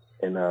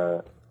 And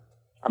I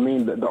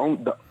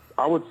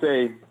would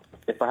say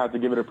if I had to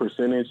give it a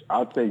percentage,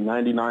 I'd say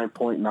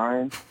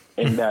 99.9,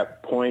 and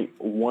that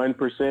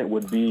 0.1%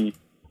 would be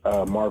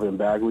Marvin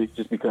Bagley,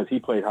 just because he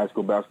played high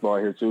school basketball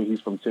here too.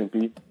 He's from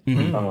Tempe,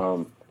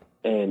 I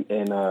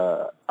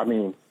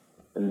mean,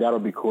 and that'll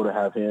be cool to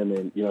have him.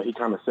 And he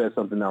kind of said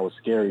something that was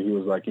scary. He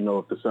was like,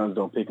 if the Suns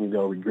don't pick me,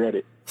 they'll regret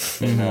it.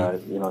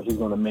 And he's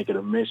going to make it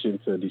a mission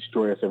to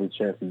destroy us every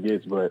chance he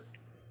gets. But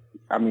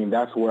I mean,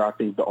 that's where I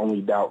think the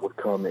only doubt would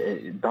come.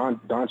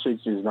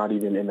 Doncic is not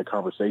even in the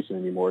conversation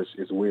anymore.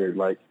 It's weird.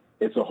 Like,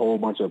 it's a whole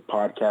bunch of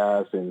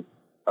podcasts and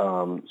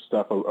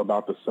stuff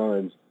about the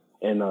Suns,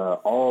 and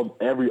all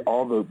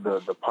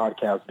the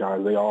podcast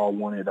guys, they all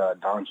wanted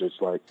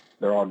Doncic. Like,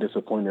 they're all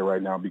disappointed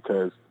right now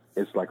because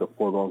it's like a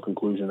foregone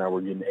conclusion that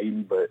we're getting 80.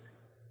 But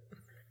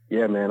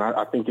yeah, man,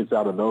 I think it's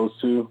out of those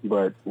two,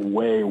 but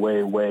way,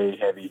 way, way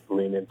heavy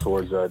leaning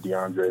towards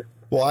DeAndre.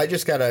 Well, I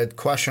just got a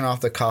question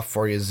off the cuff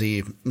for you,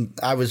 Z.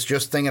 I was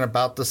just thinking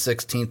about the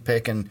 16th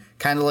pick and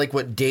kind of like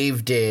what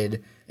Dave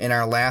did in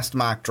our last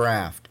mock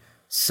draft.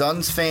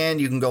 Suns fan,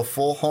 you can go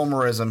full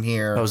homerism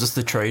here. Oh, is this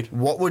the trade?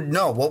 What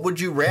would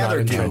you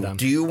rather do?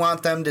 Do you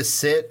want them to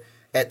sit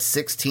at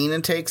 16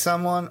 and take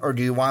someone, or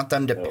do you want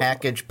them to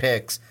package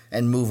picks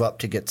and move up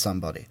to get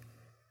somebody?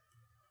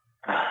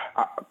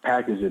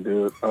 Package it,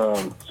 dude.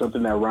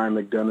 Something that Ryan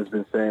McDonough has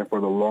been saying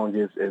for the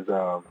longest is,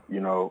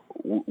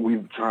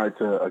 we've tried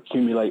to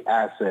accumulate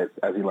assets,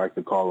 as he likes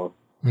to call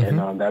them,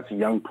 and that's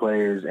young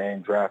players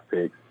and draft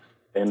picks.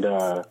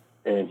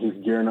 And he's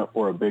gearing up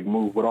for a big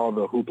move. With all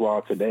the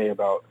hoopla today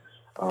about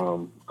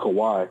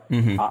Kawhi,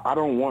 I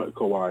don't want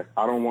Kawhi.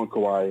 I don't want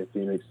Kawhi in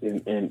Phoenix.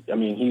 And I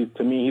mean, he's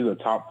a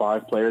top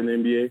 5 player in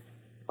the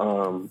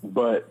NBA.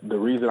 But the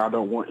reason I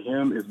don't want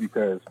him is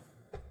because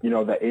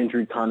that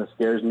injury kind of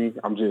scares me.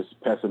 I'm just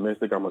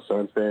pessimistic. I'm a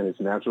Suns fan. It's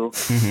natural.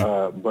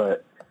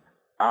 But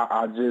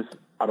I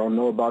don't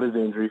know about his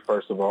injury,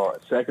 first of all.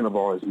 Second of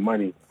all, his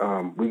money.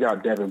 We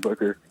got Devin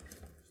Booker,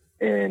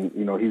 and,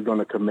 he's going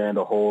to command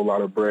a whole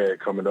lot of bread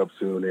coming up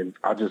soon. And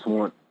I just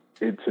want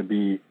it to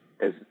be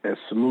as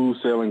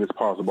smooth sailing as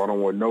possible. I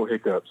don't want no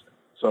hiccups.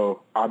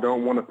 So I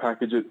don't want to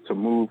package it to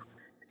move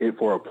it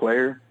for a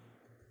player.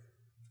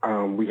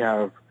 We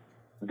have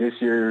this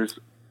year's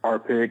our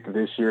pick.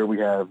 This year we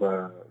have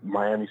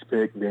Miami's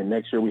pick. Then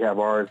next year we have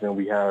ours. Then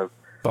we have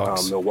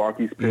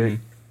Milwaukee's pick.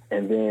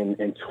 And then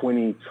in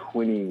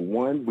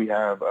 2021 we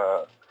have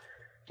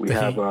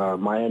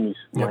Miami's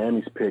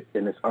pick,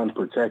 and it's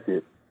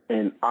unprotected.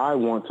 And I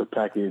want to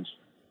package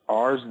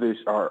ours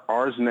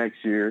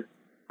next year.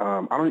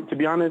 To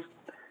be honest,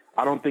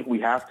 I don't think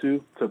we have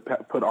to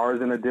put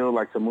ours in a deal,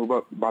 like to move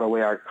up. By the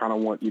way, I kind of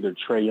want either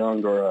Trae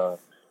Young or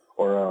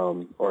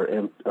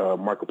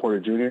Michael Porter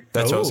Jr.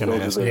 That's what I was going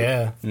to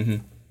ask. Yeah.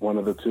 One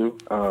of the two.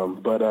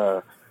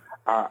 But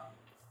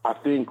I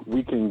think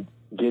we can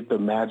get the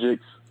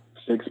Magic's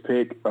 6th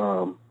pick.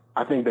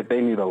 I think that they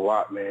need a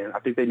lot, man. I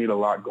think they need a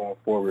lot going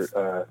forward.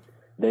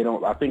 They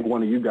don't. I think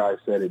one of you guys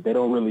said it. They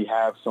don't really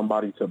have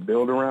somebody to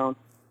build around,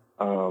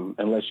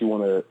 unless you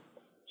want to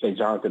say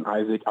Jonathan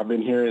Isaac. I've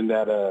been hearing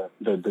that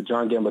the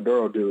John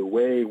Gambadoro dude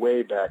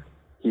way back.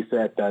 He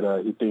said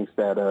that he thinks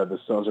that the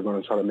Suns are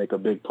going to try to make a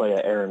big play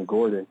at Aaron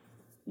Gordon,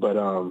 but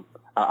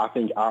I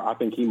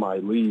think he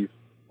might leave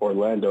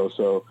Orlando.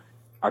 So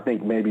I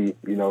think maybe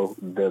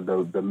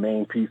the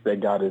main piece they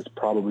got is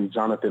probably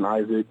Jonathan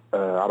Isaac.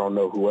 I don't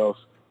know who else.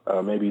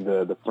 Maybe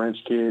the French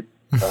kid,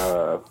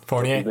 Fournier.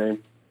 What's his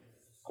name?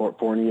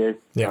 Fournier.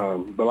 Yeah.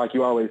 But like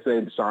you always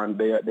say, Sean,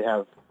 they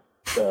have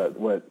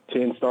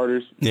 10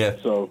 starters. Yeah.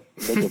 So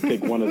they can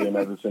pick one of them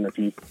as a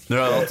centerpiece. They're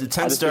all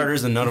 10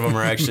 starters, and none of them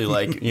are actually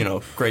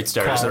great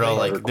starters. They're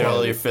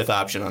all your 5th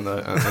option on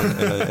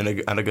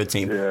a good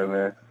team. Yeah,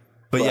 man.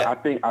 But yeah, I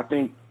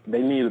think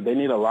they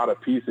need a lot of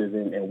pieces,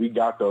 and we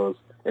got those.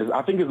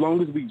 I think as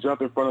long as we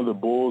jump in front of the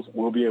Bulls,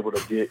 we'll be able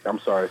to get. I'm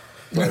sorry.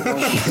 But as long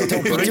as we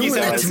Don't do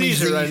that to me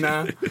right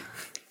now.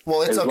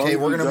 Well, it's okay.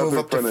 We're going to move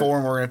up to 4, of,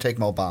 and we're going to take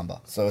Mo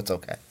Bamba, so it's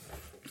okay.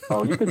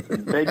 Oh, you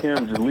can take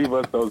him. Just leave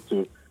us those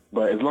two.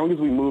 But as long as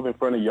we move in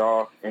front of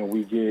y'all and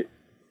we get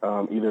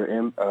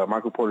either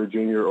Michael Porter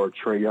Jr. or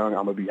Trae Young,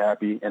 I'm going to be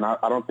happy. And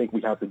I don't think we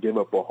have to give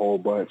up a whole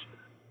bunch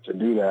to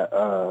do that.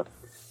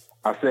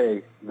 I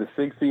say the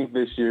 16th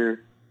this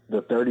year,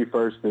 the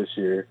 31st this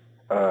year,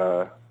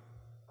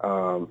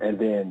 and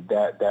then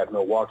that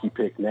Milwaukee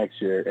pick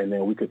next year. And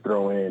then we could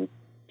throw in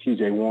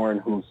TJ Warren,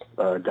 who's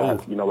got,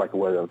 a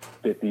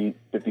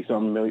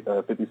 $50-some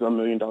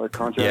million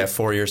contract. Yeah,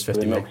 4 years,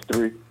 $50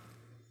 million.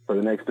 For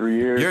the next 3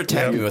 years. You're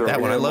attacking me with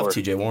that one. I love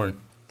TJ Warren.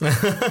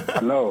 I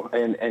know,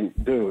 and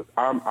dude,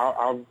 I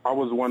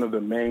was one of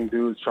the main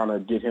dudes trying to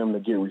get him to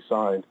get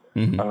re-signed.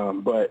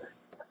 But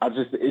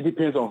it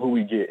depends on who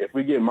we get. If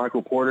we get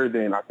Michael Porter,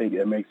 then I think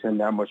it makes him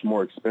that much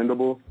more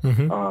expendable.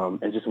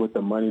 And just with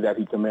the money that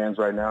he commands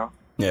right now.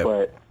 Yeah.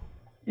 But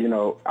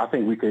I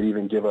think we could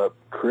even give up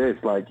Chris,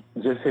 like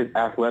just his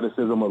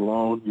athleticism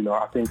alone.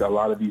 I think a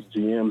lot of these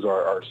GMs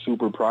are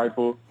super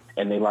prideful,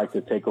 and they like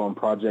to take on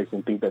projects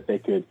and think that they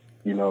could,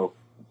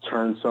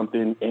 turn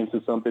something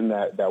into something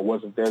that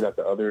wasn't there, that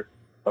the other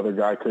other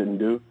guy couldn't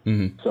do.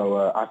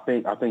 So I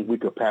think we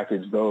could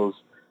package those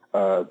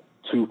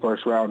 2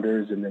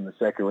 first-rounders and then the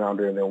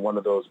second-rounder and then one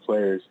of those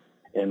players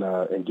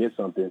and get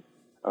something,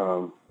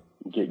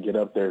 get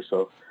up there.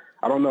 So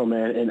I don't know,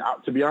 man. And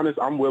to be honest,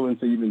 I'm willing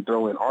to even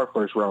throw in our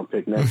first-round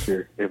pick next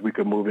year if we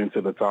could move into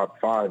the top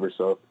 5 or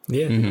so.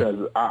 Yeah.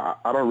 Because I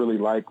don't really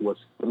like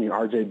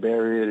R.J.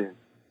 Barrett and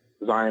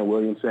Zion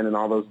Williamson and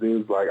all those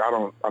dudes. Like I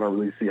don't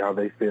really see how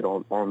they fit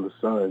on the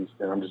Suns,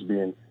 and I'm just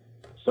being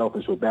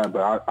selfish with that.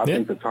 But I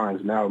think the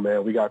time's now,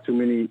 man. We got too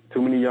many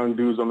young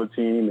dudes on the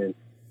team, and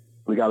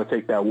we got to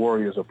take that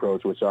Warriors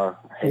approach, which I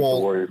hate the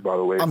Warriors, by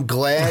the way. I'm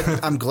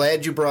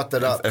glad you brought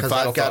that up because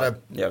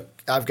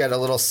I've got a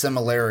little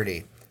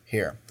similarity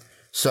here.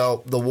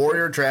 So the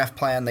Warrior draft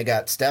plan, they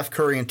got Steph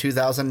Curry in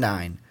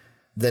 2009.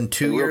 Then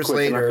 2 years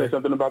later, can I say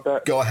something about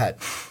that? Go ahead.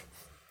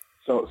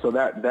 So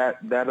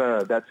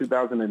that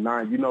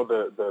 2009, you know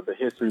the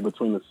history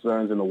between the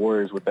Suns and the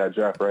Warriors with that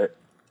draft, right?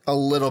 A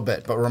little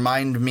bit, but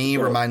remind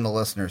the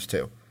listeners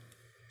too.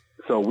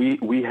 So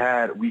we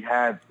had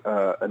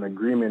an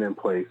agreement in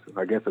place,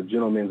 I guess a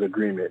gentleman's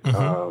agreement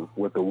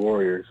with the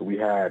Warriors.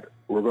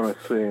 We're going to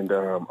send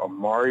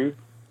Amari,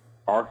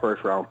 our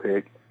first round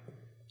pick,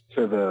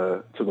 to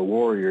the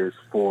Warriors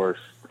for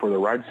the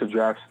rights to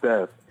draft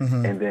Steph,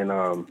 and then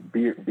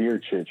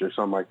Beerchich or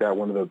something like that,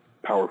 one of the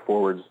power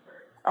forwards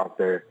out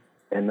there,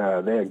 and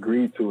they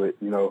agreed to it,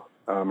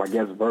 I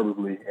guess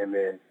verbally, and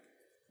then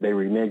they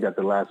reneged at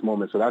the last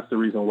moment. So that's the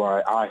reason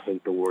why I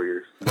hate the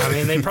Warriors. I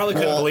mean, they probably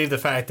couldn't believe the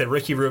fact that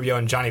Ricky Rubio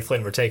and Johnny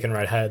Flynn were taken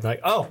right ahead.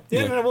 Like,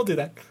 we'll do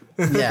that.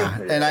 Yeah,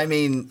 and I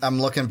mean, I'm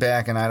looking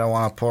back, and I don't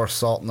want to pour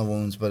salt in the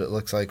wounds, but it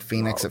looks like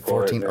Phoenix at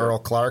 14, Earl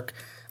Clark.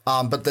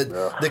 But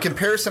the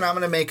comparison I'm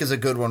going to make is a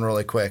good one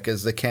really quick,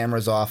 is the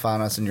camera's off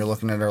on us, and you're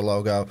looking at our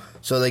logo.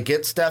 So they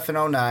get Steph in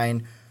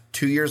 2009.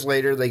 2 years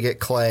later, they get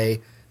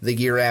Clay. The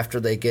year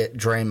after, they get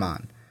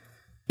Draymond.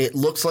 It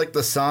looks like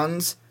the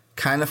Suns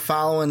kind of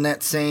following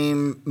that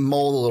same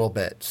mold a little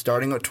bit.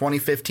 Starting with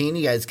 2015,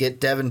 you guys get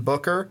Devin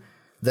Booker.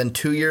 Then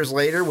 2 years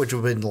later, which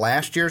would have been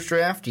last year's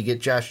draft, you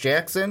get Josh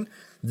Jackson.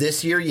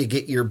 This year, you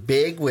get your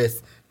big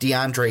with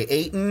DeAndre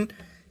Ayton.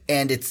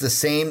 And it's the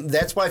same.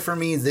 That's why, for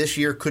me, this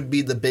year could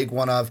be the big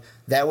one of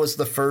that was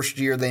the first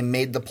year they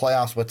made the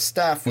playoffs with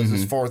Steph, was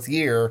his 4th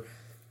year.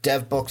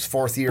 Dev Book's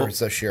 4th year is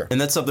this year. And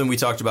that's something we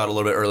talked about a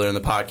little bit earlier in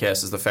the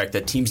podcast, is the fact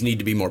that teams need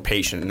to be more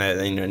patient.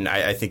 And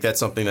I think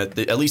that's something that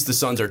at least the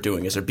Suns are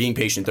doing, is they're being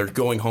patient. They're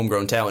going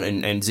homegrown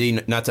talent. And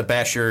Z, not to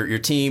bash your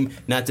team,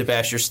 not to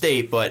bash your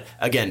state, but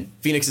again,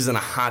 Phoenix is in a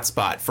hot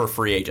spot for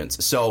free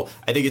agents. So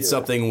I think it's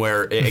something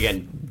where,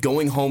 again,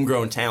 going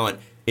homegrown talent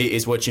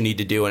is what you need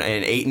to do.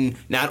 And Ayton,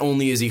 not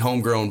only is he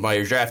homegrown by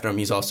your draft him,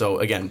 he's also,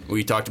 again,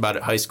 we talked about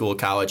it, high school,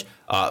 college,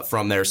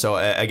 from there. So,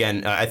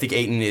 again, I think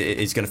Ayton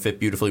is going to fit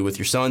beautifully with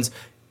your Suns.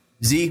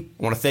 Z,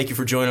 I want to thank you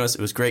for joining us.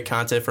 It was great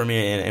content from you,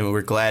 and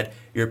we're glad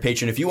you're a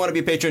patron. If you want to be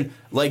a patron,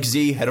 like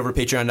Z, head over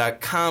to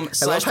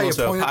patreon.com/podcast. I love how you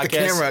point at the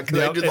camera, because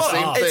I do the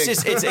same thing.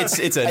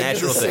 It's a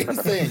natural thing.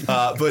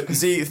 But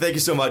Z, thank you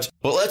so much.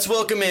 Well, let's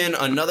welcome in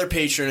another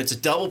patron. It's a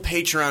double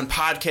Patreon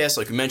podcast,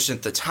 like we mentioned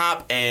at the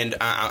top, and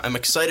I'm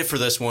excited for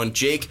this one.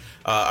 Jake,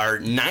 our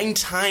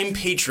 9-time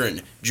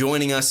patron,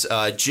 joining us.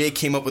 Jake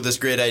came up with this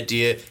great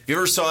idea. If you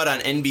ever saw it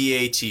on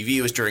NBA TV,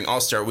 it was during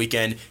All-Star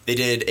Weekend. They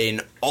did an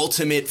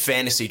ultimate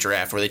fantasy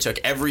draft where they took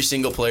every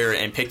single player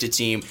and picked a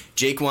team.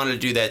 Jake wanted to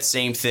do that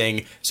same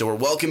thing, so we're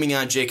welcoming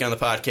on Jake on the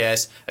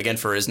podcast again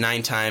for his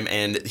 9th time,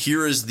 and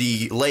here is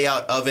the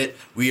layout of it.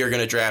 We are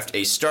going to draft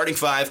a starting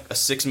 5, a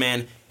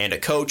 6-man, and a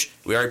coach.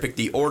 We already picked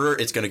the order.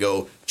 It's going to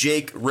go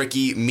Jake,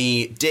 Ricky,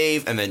 me,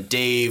 Dave, and then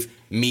Dave,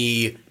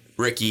 me,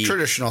 Ricky,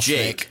 traditional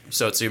Jake. Snake.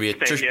 So it's going to be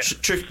a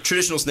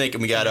traditional snake,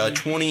 and we got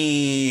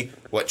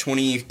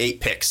 28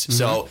 picks.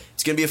 So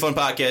it's going to be a fun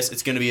podcast.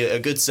 It's going to be a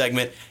good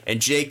segment.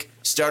 And Jake,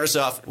 start us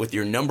off with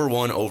your number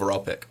 1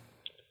 overall pick.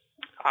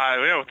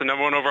 With the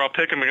number 1 overall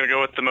pick, I'm going to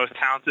go with the most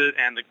talented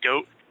and the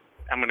GOAT.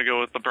 I'm going to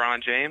go with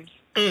LeBron James.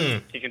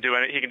 He can do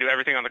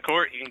everything on the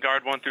court. He can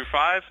guard 1 through 5.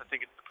 I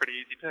think it's a pretty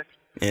easy pick.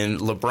 And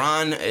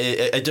LeBron,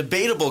 a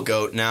debatable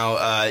GOAT. Now,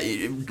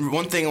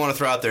 one thing I want to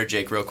throw out there,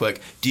 Jake, real quick.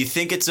 Do you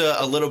think it's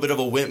a little bit of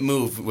a wimp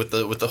move with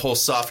the whole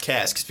soft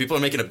cast? Because people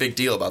are making a big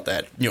deal about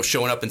that.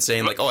 Showing up and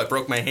saying, like, I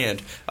broke my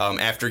hand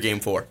after Game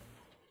 4.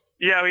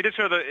 Yeah, we did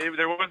show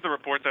there was the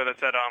report, though, that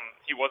said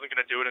he wasn't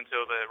going to do it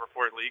until the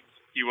report leaked.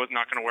 He was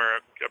not going to wear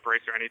a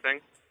brace or anything.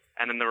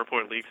 And then the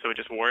report leaked, so he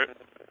just wore it.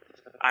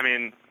 I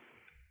mean,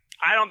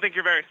 I don't think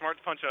you're very smart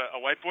to punch a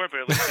whiteboard, but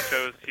at least it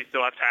shows he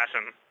still has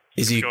passion.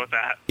 Is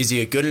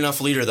he a good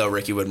enough leader, though,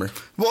 Ricky Widmer?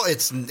 Well,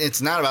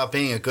 it's not about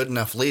being a good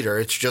enough leader.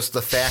 It's just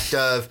the fact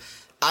of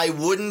I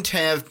wouldn't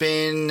have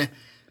worn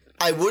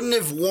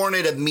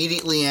it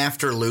immediately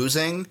after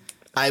losing.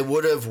 I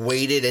would have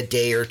waited a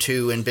day or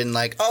two and been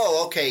like,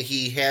 oh, okay,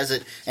 he has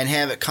it, and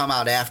have it come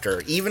out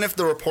after. Even if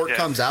the report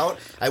comes out,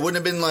 I wouldn't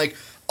have been like,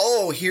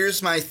 oh,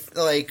 here's my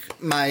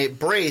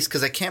brace,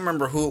 because I can't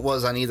remember who it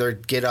was on either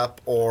Get Up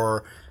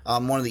or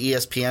one of the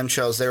ESPN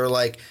shows. They were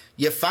like,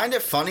 you find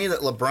it funny that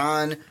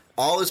LeBron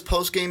all his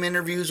post-game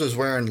interviews was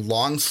wearing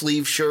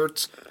long-sleeve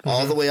shirts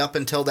all the way up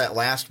until that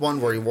last one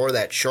where he wore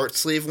that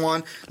short-sleeve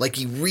one. Like,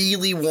 he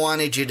really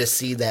wanted you to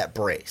see that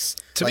brace.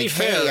 To like, be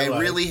fair, hey, I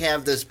like, really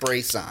have this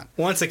brace on.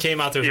 Once it came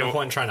out, there's no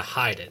point in trying to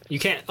hide it. You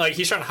can't, like,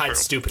 he's trying to hide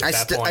stupid at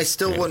that point. I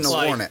still wouldn't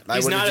have worn it. I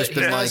He's would have not, just he's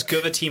been not like... as good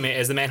of a teammate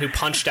as the man who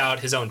punched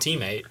out his own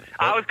teammate.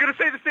 I was going to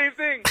say the same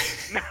thing.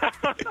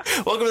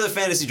 Welcome to the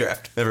fantasy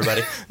draft,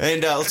 everybody.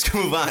 And let's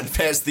move on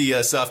past the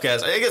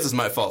softcast. I guess it's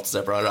my fault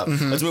since I brought it up.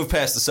 Let's move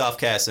past the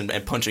softcast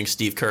and punching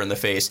Steve Kerr in the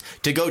face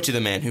to go to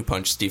the man who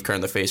punched Steve Kerr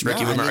in the face.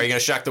 Ricky Boomer, are you going to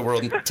shock the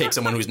world and take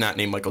someone who's not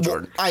named Michael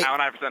Jordan? Allen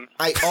Iverson.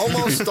 I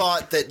almost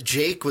thought that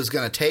Jake was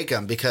going to take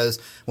him because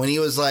when he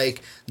was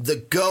like the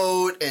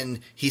GOAT and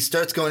he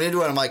starts going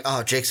into it, I'm like,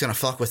 oh, Jake's going to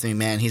fuck with me,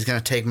 man. He's going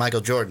to take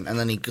Michael Jordan. And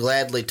then he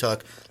gladly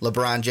took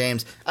LeBron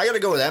James. I got to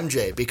go with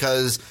MJ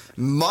because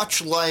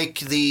much like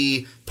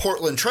the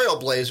Portland Trail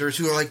Blazers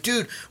who are like,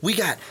 dude, we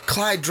got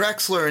Clyde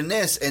Drexler in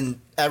this, and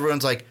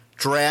everyone's like,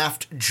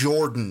 draft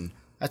Jordan.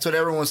 That's what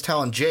everyone was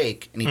telling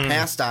Jake, and he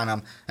passed on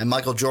him, and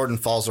Michael Jordan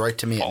falls right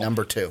to me at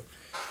number 2.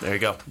 There you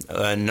go.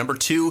 Number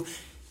 2,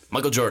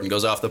 Michael Jordan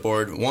goes off the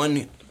board.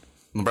 1,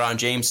 LeBron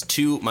James.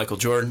 2, Michael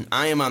Jordan.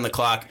 I am on the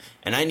clock,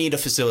 and I need a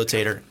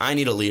facilitator. I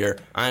need a leader.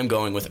 I am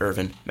going with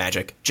Irvin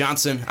Magic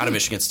Johnson out of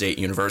Michigan State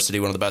University,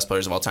 one of the best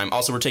players of all time.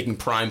 Also, we're taking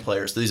prime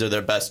players. These are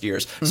their best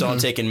years. So I'm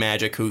taking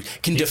Magic, who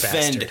can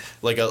defend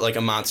like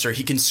a monster.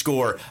 He can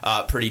score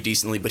pretty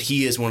decently, but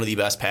he is one of the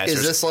best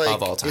passers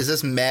of all time. Is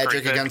this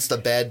Magic against the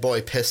bad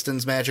boy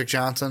Pistons Magic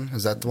Johnson?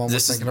 Is that the one we're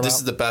thinking about? This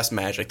is the best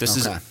Magic. This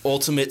is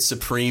ultimate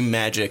supreme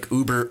Magic,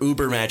 uber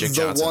Magic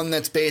Johnson. The one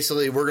that's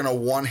basically, we're going to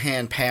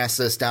one-hand pass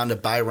this down to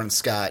Byron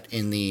Scott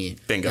in the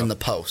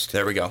post.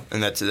 There we go.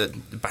 And that's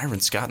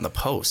Byron Scott in the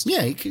post.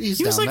 Yeah,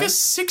 he was like there. a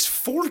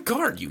 6'4"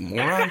 guard, you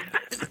moron.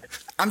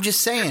 I'm just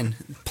saying,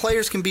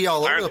 players can be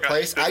all over the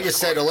place. I just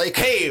said a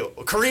Laker. Hey,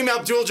 Kareem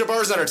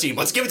Abdul-Jabbar's on our team.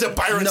 Let's give it to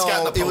Byron Scott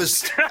in the post. It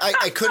was.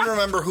 I couldn't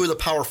remember who the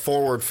power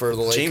forward for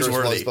the Lakers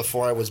was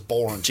before I was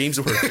born. James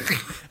Worthy.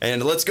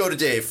 And let's go to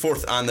Dave,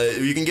 4th on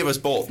the. You can give us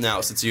both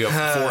now since you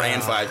have 4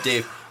 and 5.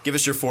 Dave, give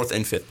us your 4th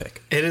and 5th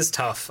pick. It is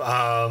tough.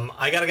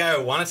 I got a guy I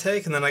want to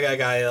take, and then I got a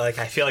guy like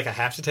I feel like I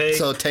have to take.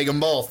 So take them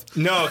both.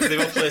 No, because they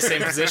both play the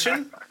same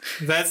position.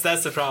 That's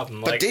the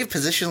problem. But Dave,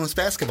 positionless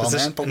basketball,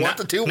 man. But 1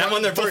 to 2, not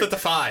when they're both at the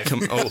 5.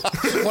 1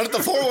 at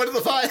the 4, 1 at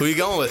the 5. Who are you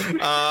going with?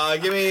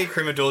 Give me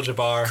Kareem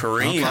Abdul-Jabbar.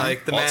 Kareem,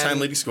 like the all-time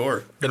leading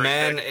scorer. The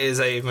man is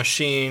a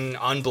machine,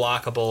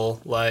 unblockable.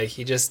 Like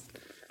he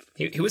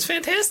was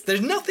fantastic.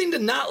 There's nothing to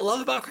not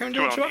love about Kareem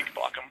Abdul-Jabbar.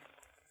 Block him.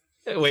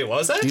 Wait, what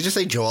was that? Did you just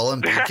say Joel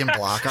Embiid can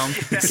block him?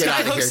 Get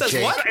out of here, says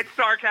Jake. what? It's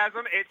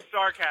sarcasm.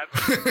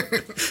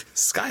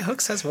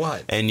 Skyhook says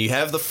what? And you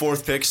have the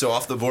 4th pick, so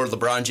off the board,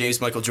 LeBron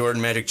James, Michael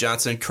Jordan, Magic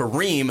Johnson,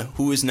 Kareem,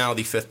 who is now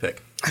the 5th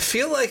pick. I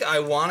feel like I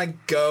want to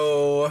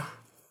go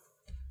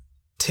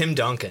Tim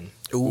Duncan.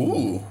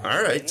 Ooh.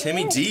 All right,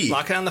 Timmy D.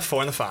 Lock it on the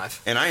 4 and the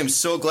 5. And I am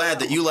so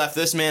glad that you left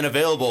this man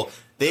available.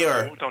 They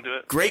are don't do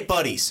it. Great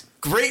buddies,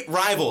 great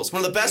rivals,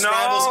 one of the best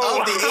rivals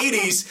of the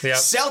 80s. Yep.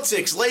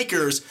 Celtics,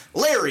 Lakers,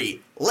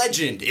 Larry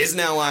Legend is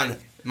now on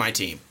my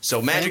team.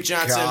 So Magic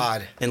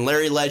Johnson and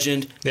Larry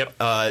Legend,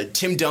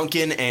 Tim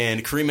Duncan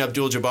and Kareem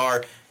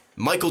Abdul-Jabbar,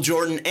 Michael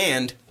Jordan,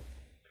 and...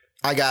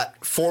 I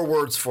got 4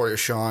 words for you,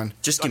 Sean.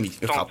 Just give me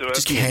a couple.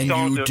 Just give Can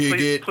me you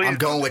dig it? I'm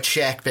going with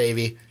Shaq,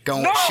 baby.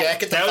 Going with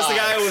Shaq at the 5. That was the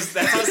guy who was...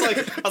 I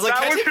was like,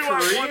 can I take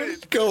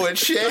Kareem? Go with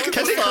Shaq at the 5.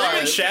 Can I take Kareem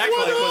and Shaq?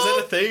 Like, was that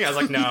a thing? I was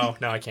like, no,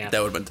 I can't. That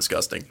would have been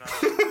disgusting.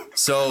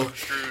 So,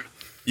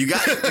 you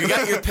got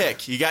your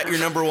pick. You got your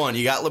number 1.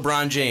 You got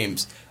LeBron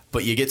James.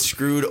 But you get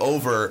screwed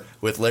over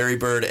with Larry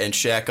Bird and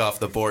Shaq off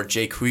the board.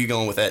 Jake, who are you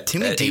going with that?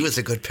 Timmy D was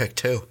a good pick,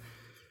 too.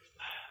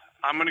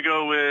 I'm going to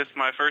go with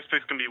my first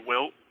pick's going to be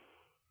Wilt.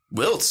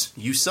 Wilt,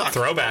 you suck.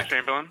 Throwback.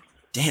 Chamberlain.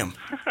 Damn.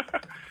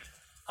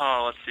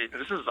 Let's see.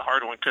 This is a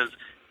hard one because,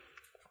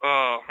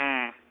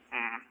 Okay,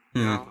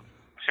 I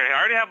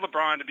already have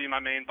LeBron to be my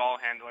main ball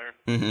handler,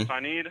 so I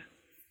need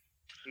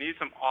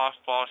some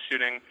off-ball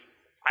shooting.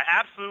 I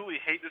absolutely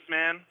hate this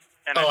man.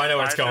 And I know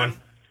where it's going.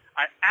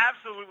 I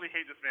absolutely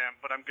hate this man,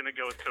 but I'm going to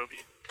go with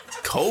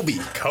Kobe.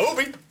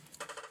 Kobe.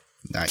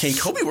 Nice. Can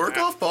Kobe work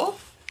off ball?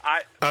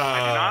 I do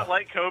not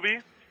like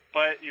Kobe,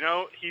 but,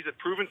 he's a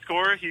proven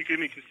scorer. He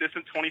can be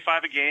consistent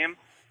 25 a game.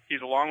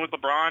 He's along with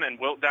LeBron and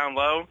Wilt down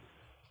low,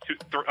 two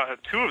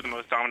of the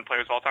most dominant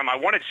players of all time. I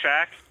wanted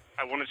Shaq.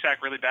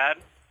 Really bad,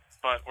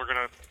 but we're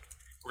gonna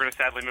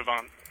sadly move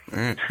on.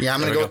 Right. Yeah, I'm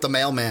going to go with the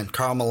mailman,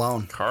 Karl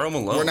Malone. Karl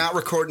Malone. We're not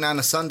recording on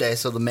a Sunday,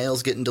 so the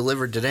mail's getting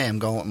delivered today. I'm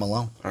going with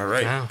Malone. All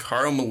right. Wow.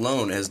 Karl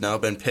Malone has now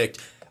been picked.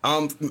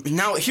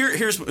 Now,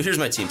 here's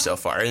my team so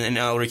far, and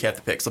I'll recap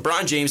the picks.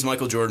 LeBron James,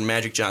 Michael Jordan,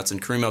 Magic Johnson,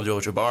 Kareem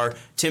Abdul-Jabbar,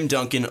 Tim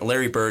Duncan,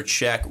 Larry Bird,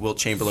 Shaq, Wilt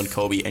Chamberlain,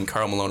 Kobe, and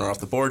Karl Malone are off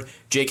the board.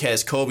 Jake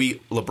has Kobe,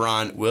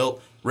 LeBron,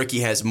 Wilt. Ricky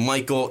has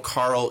Michael,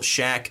 Karl,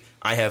 Shaq,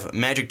 I have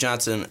Magic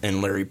Johnson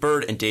and Larry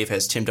Bird, and Dave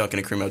has Tim Duncan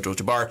and Kareem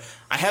Abdul-Jabbar.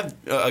 I have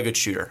a good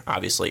shooter,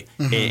 obviously,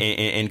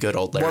 in good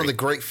old Larry. One of the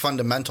great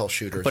fundamental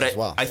shooters as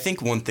well. I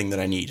think one thing that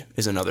I need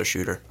is another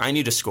shooter. I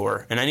need a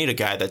scorer, and I need a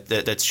guy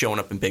that's showing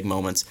up in big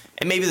moments.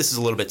 And maybe this is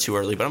a little bit too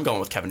early, but I'm going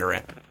with Kevin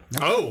Durant.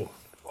 Oh.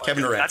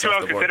 Kevin Durant. That's who I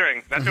was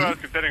considering. That's who I was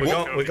considering.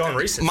 We're going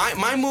recent.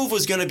 My move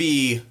was going to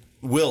be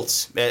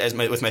Wilt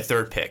with my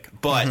third pick,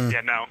 but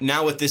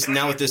now with this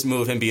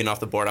move, him being off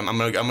the board, I'm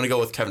gonna go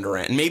with Kevin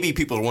Durant. And maybe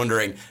people are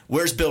wondering,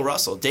 where's Bill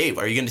Russell? Dave,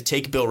 are you going to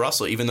take Bill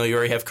Russell even though you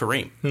already have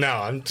Kareem? No,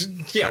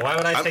 why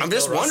would I take I'm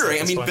just Bill wondering.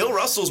 Russell I mean, Bill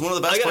Russell is one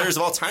of the best players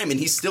of all time, and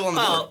he's still on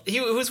the board.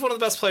 He was one of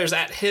the best players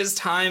at his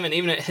time, and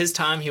even at his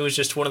time, he was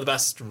just one of the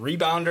best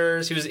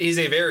rebounders. He's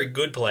a very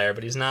good player,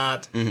 but he's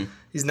not.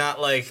 He's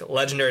not like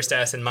legendary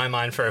status in my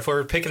mind. For if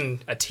we're picking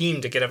a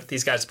team to get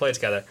these guys to play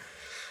together.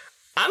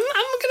 I'm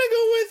gonna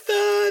go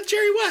with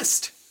Jerry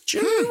West.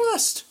 Jerry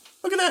West.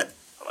 Look at that.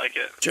 I like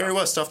it. Jerry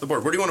West off the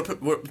board. Where do you want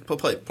to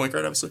play? Point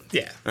guard, obviously?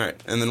 Yeah. All right.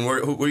 And then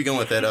who are you going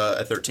with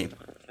at 13?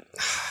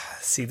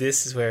 See,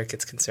 this is where it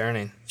gets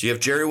concerning. So you have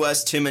Jerry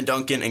West, Tim and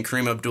Duncan, and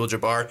Kareem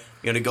Abdul-Jabbar.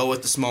 You're going to go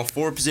with the small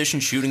forward position,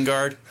 shooting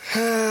guard?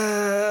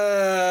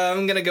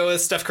 I'm going to go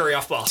with Steph Curry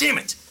off ball. Damn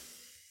it!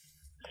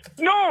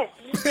 No!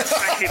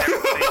 I hate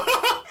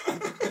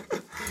everybody.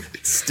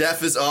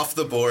 Steph is off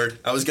the board.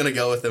 I was going to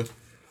go with him.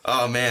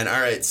 Oh, man.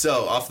 All right.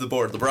 So, off the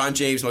board, LeBron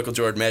James, Michael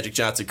Jordan, Magic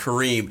Johnson,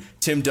 Kareem,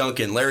 Tim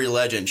Duncan, Larry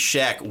Legend,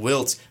 Shaq,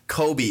 Wilt,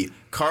 Kobe,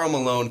 Karl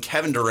Malone,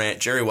 Kevin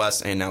Durant, Jerry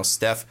West, and now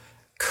Steph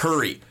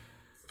Curry.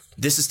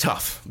 This is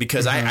tough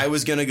because I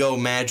was going to go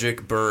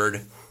Magic,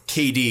 Bird,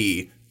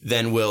 KD,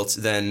 then Wilt,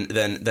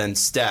 then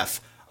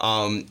Steph.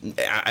 I'm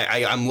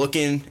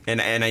looking,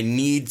 and I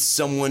need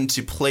someone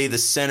to play the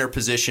center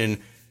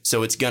position.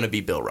 So it's gonna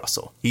be Bill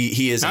Russell.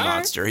 He is a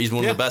monster. He's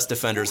one of the best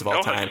defenders of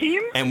all time.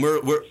 And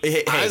we're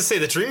hey, I would say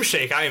the Dream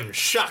Shake. I am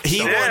shocked.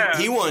 He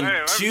won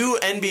 2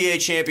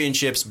 NBA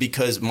championships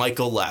because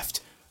Michael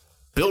left.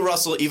 Bill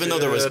Russell, even though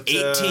there was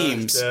 8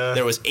 teams, in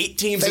the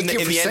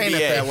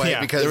NBA. That way,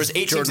 because there was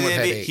 8 teams in the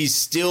NBA. 8. He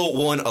still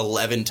won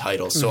 11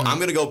 titles. So I'm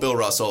gonna go Bill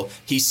Russell.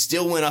 He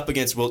still went up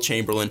against Wilt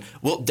Chamberlain.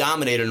 Wilt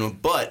dominated him,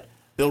 but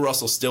Bill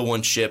Russell still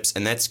won chips,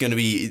 and that's going to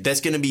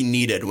be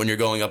needed when you're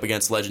going up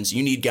against legends.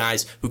 You need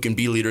guys who can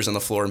be leaders on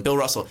the floor, and Bill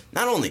Russell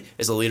not only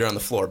is a leader on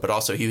the floor, but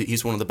also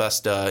he's one of the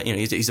best.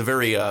 He's a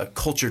very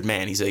cultured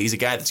man. He's a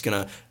guy that's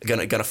gonna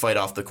fight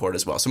off the court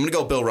as well. So I'm gonna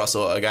go Bill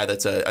Russell, a guy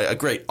that's a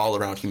great all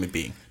around human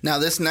being. Now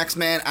this next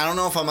man, I don't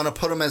know if I'm gonna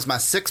put him as my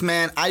 6th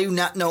man. I do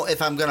not know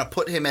if I'm gonna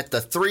put him at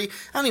the 3. I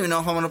don't even know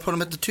if I'm gonna put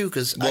him at the 2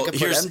 because I could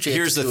put MJ.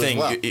 Here's the thing: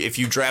 well. if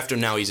you draft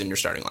him now, he's in your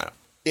starting lineup.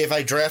 If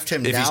I draft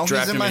him now,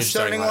 he's in my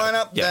starting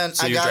lineup, then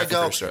so I gotta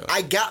go.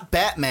 I got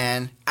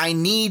Batman. I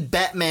need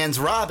Batman's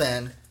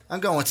Robin. I'm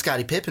going with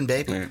Scottie Pippen,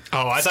 baby.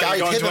 Oh, I thought Scottie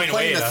you were Pippen going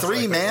playing the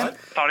 3, man. What?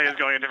 Thought he was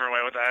going a different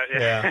way with that.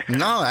 Yeah.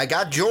 No, I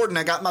got Jordan.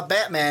 I got my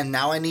Batman.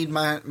 Now I need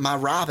my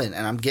Robin,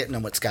 and I'm getting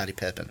him with Scottie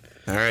Pippen.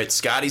 All right,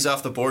 Scotty's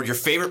off the board. Your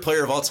favorite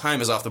player of all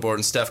time is off the board,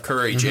 and Steph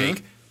Curry.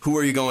 Jake, who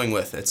are you going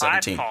with at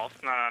 17? That's false.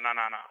 No.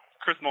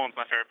 Chris Mullin's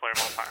my favorite player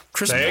of all time.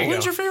 Chris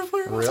Mullin's your favorite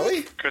player?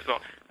 Really? Chris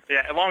Mullin.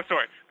 Yeah, long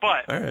story.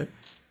 But All right.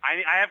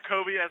 I have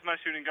Kobe as my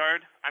shooting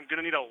guard. I'm going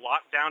to need a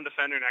lockdown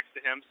defender next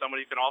to him,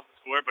 somebody who can also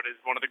score, but is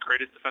one of the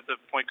greatest defensive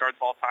point guards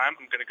of all time.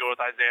 I'm going to go with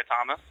Isaiah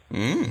Thomas.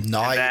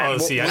 No, I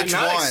did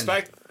not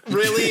expect.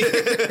 Really?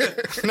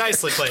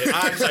 Nicely played.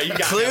 I'm sorry, you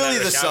got Clearly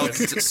the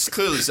Celtics.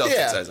 Clearly Celtics.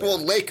 Yeah, well,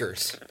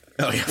 Lakers.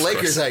 Oh, yeah,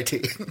 Lakers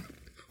IT.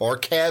 Or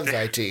Cavs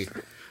IT.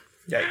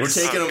 Yeah, we're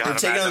taking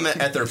them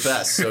at their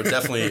best, so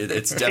definitely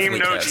it's definitely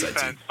Team no Cavs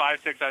defense.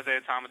 5'6"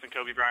 Isaiah Thomas and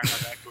Kobe Bryant on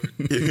that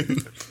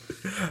backcourt.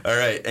 All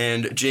right,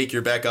 and Jake,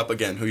 you're back up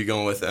again. Who are you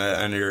going with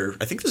on your?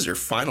 I think this is your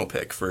final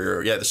pick for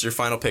your. Yeah, this is your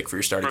final pick for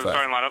your starting for the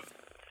five. starting lineup.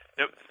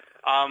 Yep.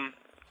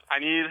 I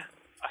need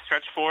a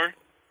stretch 4.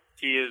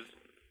 He is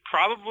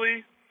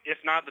probably, if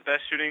not the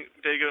best shooting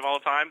big of all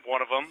time,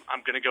 one of them.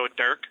 I'm going to go with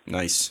Dirk.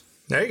 Nice.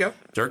 There you go.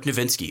 Dirk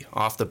Nowitzki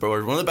off the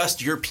board. One of the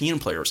best European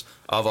players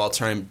of all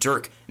time.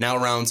 Dirk now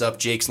rounds up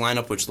Jake's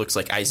lineup, which looks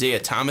like Isaiah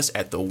Thomas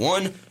at the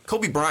 1,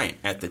 Kobe Bryant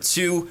at the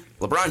 2,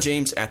 LeBron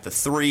James at the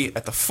 3,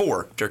 at the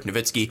 4, Dirk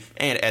Nowitzki,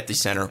 and at the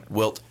center,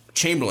 Wilt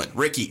Chamberlain.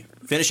 Ricky,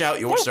 finish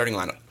out your starting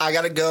lineup. I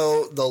got to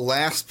go. The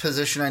last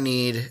position I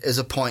need is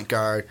a point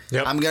guard.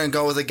 Yep. I'm going to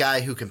go with a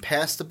guy who can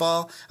pass the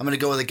ball. I'm going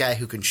to go with a guy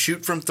who can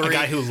shoot from 3. A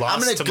guy who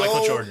lost to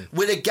Michael Jordan.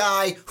 With a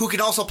guy who can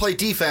also play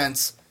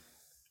defense.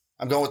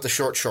 I'm going with the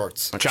short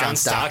shorts. John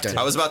Stockton.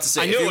 I was about to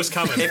say. I knew it was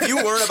coming. If you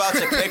weren't about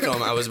to pick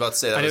him, I was about to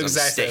say that I knew was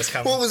exactly a it was mistake.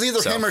 coming. Well, it was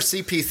either him or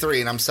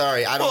CP3, and I'm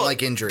sorry. I don't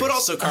like injuries. But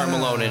also Karl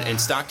Malone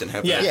and Stockton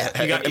have Yeah,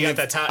 that. you got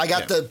that top. I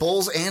got the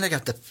Bulls and I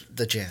got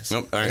the Jazz.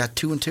 Nope, all right. I got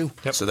 2 and 2.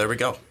 Yep. So there we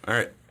go. All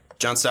right.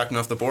 John Stockton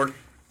off the board.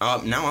 Now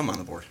I'm on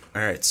the board.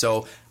 All right.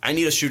 So I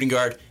need a shooting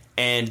guard,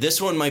 and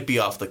this one might be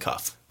off the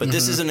cuff. But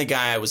this isn't a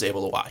guy I was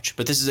able to watch.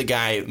 But this is a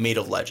guy made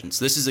of legends.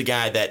 This is a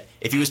guy that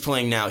if he was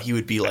playing now, he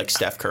would be like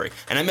Steph Curry.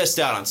 And I missed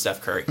out on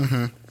Steph Curry.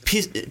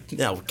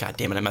 No, God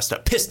damn it, I messed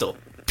up. Pistol,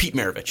 Pete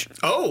Maravich.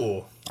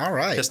 Oh. All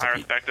right. Pistol I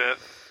Pete. respect it.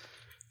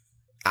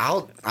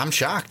 I'm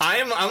shocked.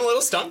 I'm a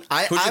little stunned.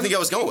 Who do you think I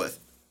was going with?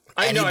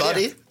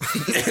 Anybody?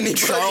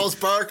 Charles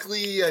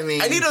Barkley. I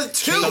mean, I need a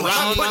 2.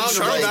 I'm putting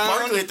Charles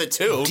Barkley at the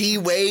 2. D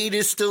Wade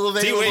is still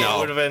available. D Wade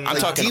would have been. I'm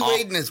talking D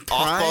Wade in his prime.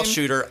 off-ball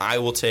shooter. I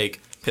will take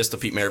Pistol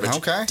Pete Maravich.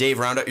 Okay. Dave,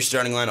 round out your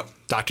starting lineup.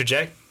 Dr.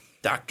 J.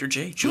 Dr.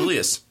 J.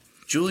 Julius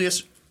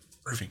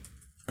Irving.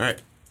 All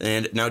right,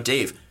 and now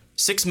Dave,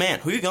 6-man.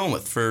 Who are you going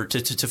with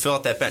to fill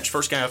out that bench?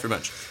 First guy off your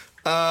bench.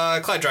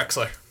 Clyde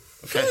Drexler.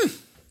 Okay.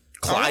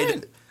 Clyde.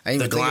 Right. I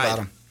didn't even think about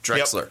him.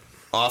 Drexler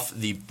off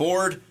the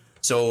board.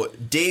 So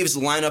Dave's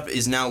lineup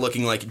is now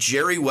looking like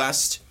Jerry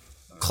West,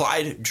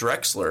 Clyde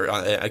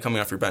Drexler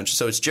coming off your bench.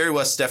 So it's Jerry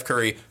West, Steph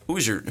Curry.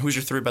 Who's your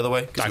 3, by the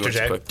way? Dr.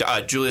 J.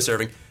 Julius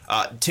Irving.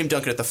 Tim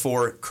Duncan at the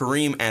 4,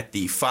 Kareem at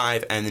the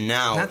 5, and then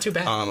now not too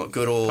bad.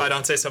 Good old. If I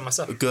don't say so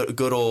myself.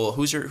 Good old.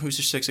 Who's your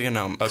 6 again?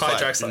 No,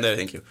 Clyde Drexler. No,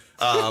 thank you.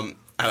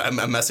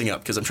 I'm messing up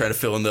because I'm trying to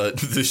fill in the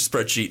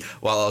spreadsheet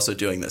while also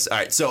doing this. All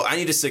right, so I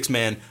need a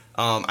 6-man.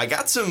 I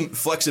got some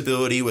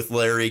flexibility with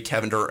Larry,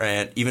 Kevin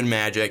Durant, even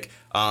Magic.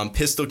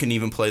 Pistol can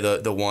even play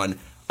the 1.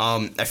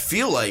 I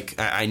feel like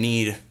I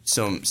need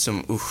some.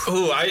 Oof.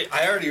 Ooh, I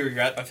already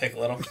regret my pick a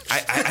little.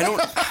 I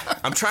don't.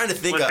 I'm trying to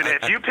think. Listen,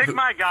 if you pick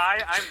my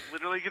guy, I'm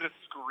literally gonna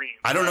scream.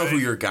 I don't know who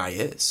your guy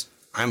is.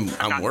 I'm worried.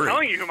 I'm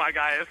telling you who my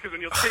guy is because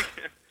then you'll take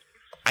him.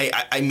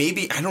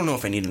 I don't know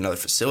if I need another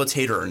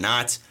facilitator or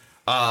not.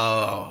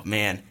 Oh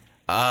man.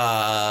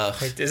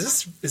 Wait,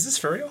 is this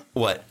for real?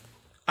 What?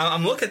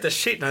 I'm looking at the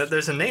sheet. Now,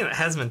 there's a name that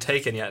hasn't been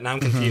taken yet, and I'm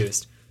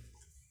confused.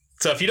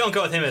 So if you don't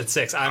go with him at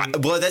 6,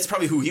 well, that's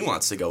probably who he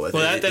wants to go with.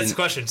 Well, that's the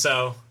question.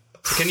 So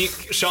can you,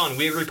 Sean?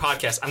 We agree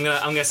podcast. I'm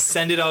gonna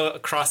send it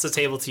across the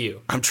table to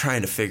you. I'm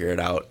trying to figure it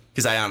out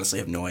because I honestly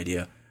have no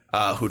idea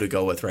who to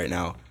go with right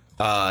now.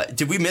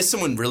 Did we miss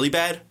someone really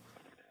bad?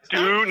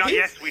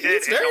 Yes, we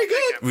did. He's very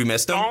good. We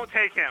missed him. Don't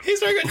take him. He's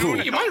very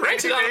good. You might have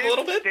ranted on him a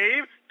little bit.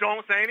 Dave,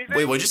 don't say anything.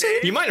 Wait, what'd you say?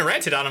 You might have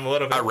ranted on him a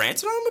little bit. I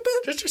ranted on him a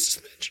bit? Just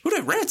a smidge. Who did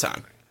I rant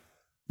on?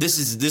 This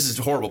is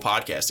horrible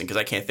podcasting because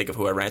I can't think of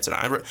who I ranted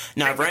on.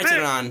 I've ranted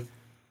on...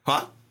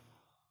 Huh?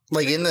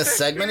 Like in this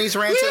segment, he's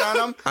ranted on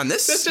him? On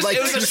this? Like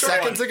 2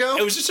 seconds ago?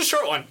 It was just a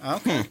short one.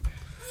 Okay.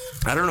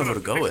 I don't know who to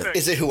go with.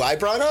 Is it who I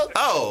brought up?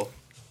 Oh,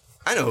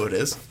 I know who it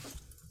is.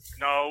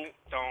 No,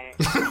 don't.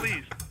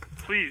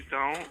 Please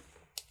don't.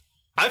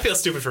 I feel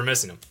stupid for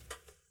missing him.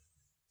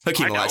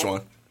 Hakeem I Olajuwon.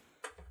 don't.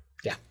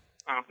 Yeah.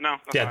 Oh, no.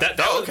 Yeah, that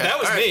was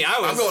All me. right.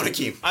 I'm going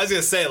Hakeem. I was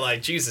going to say,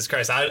 like, Jesus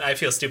Christ, I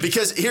feel stupid.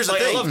 Because here's the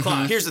Like, I thing. love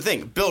Clyde. Here's the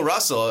thing. Bill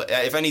Russell,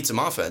 if I need some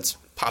offense,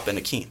 pop in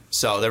Hakeem.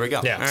 So there we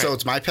go. Yeah. All right. So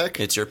it's my pick?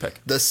 It's your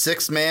pick. The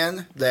 6th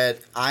man that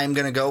I'm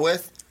going to go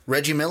with,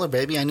 Reggie Miller,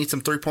 baby. I need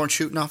some 3-point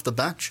shooting off the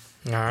bench.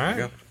 All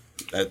right.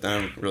 I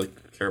don't really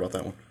care about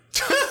that one.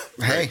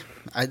 Hey,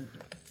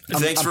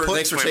 Thanks for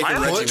taking Reggie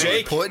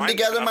Miller. Putting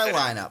together my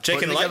lineup.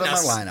 Jake and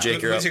Lightness.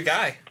 Jake, you're Who's up. your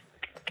guy?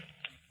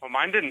 Well,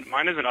 mine isn't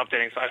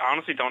updating, so I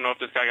honestly don't know if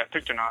this guy got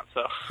picked or not.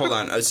 So Hold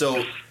on.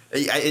 So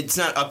it's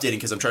not updating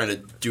because I'm trying to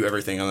do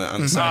everything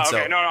on the side.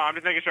 okay, So no, I'm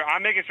just making sure.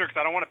 I'm making sure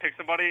because I don't want to pick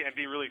somebody and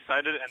be really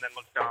excited and then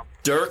look dumb.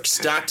 Dirk,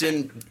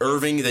 Stockton,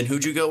 Irving. Then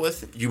who'd you go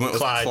with? You went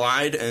with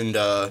Clyde and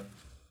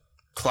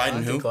Clyde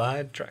and who?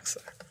 Clyde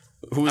Drexler.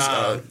 Who's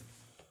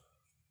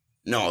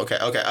No. Okay.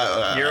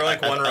 You're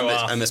like one row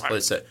off. I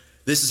misplaced it.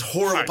 This is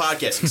horrible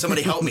podcasting.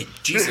 Somebody help me.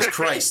 Jesus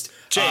Christ.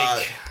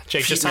 Jake,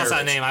 Pete just toss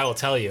that Maravich. name. I will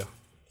tell you.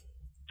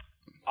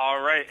 All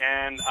right,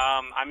 and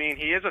I mean,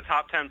 he is a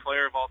top 10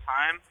 player of all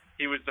time.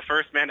 He was the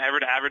first man ever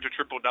to average a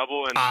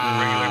triple-double in the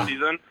regular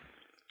season.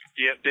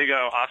 Yeah, big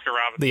Oscar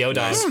Robertson. The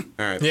O-Dice. All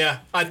right. Yeah,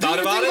 I thought Didn't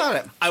about think it.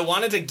 about it. I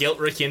wanted to guilt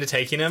Ricky into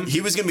taking him.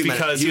 He was gonna be my-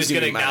 because he he was was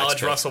going to gonna be my next acknowledge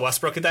pick. Russell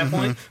Westbrook at that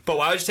point. But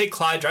why would you take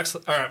Clyde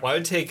Drexler? Or why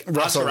would you take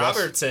Russell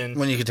Oscar Robertson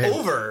when you could take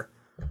over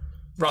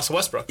Russell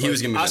Westbrook? He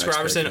was gonna be my Oscar next pick,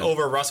 Robertson yeah.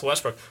 over Russell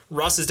Westbrook.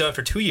 Russ has done it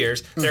for 2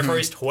 years. Therefore,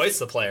 he's twice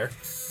the player.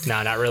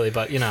 No, not really,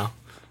 but you know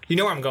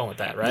where I'm going with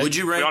that, right? Would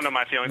you rank? We all know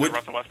my feelings on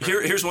Russell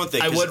Westbrook. Here's one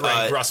thing. I 'cause, would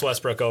rank Russ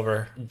Westbrook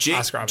over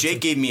Oscar Robertson.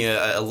 Jake gave me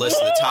a list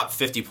of the top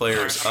 50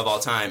 players of all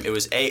time. It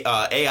was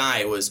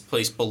AI was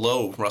placed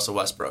below Russell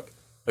Westbrook.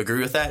 Agree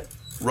with that?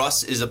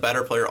 Russ is a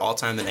better player all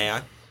time than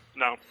AI.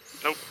 No,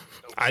 nope.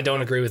 I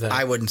don't agree with that.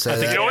 I wouldn't say I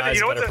think that. AI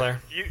is a better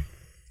player.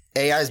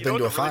 AI's you been know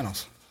to a what the really-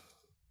 finals.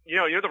 You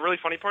know what the really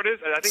funny part is?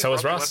 I think So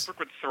is Russell Russ. Westbrook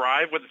would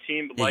thrive with a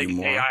team like you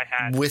moron. AI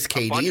had. With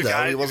A bunch KD, of though,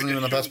 guys he who wasn't could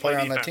even the just best shoot and player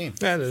play on that defense.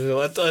 team.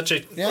 Yeah, let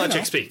Jake, Yeah, I let know.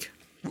 Jake speak.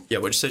 Yeah,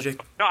 what'd you say,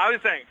 Jake? No, I was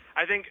saying,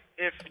 I think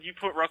if you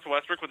put Russell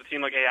Westbrook with a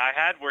team like AI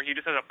had, where he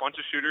just has a bunch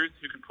of shooters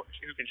who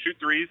can shoot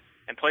threes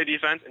and play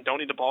defense and don't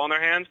need the ball in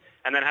their hands,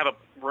 and then have a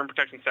rim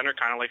protection center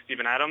kind of like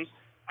Steven Adams,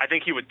 I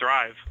think he would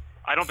thrive.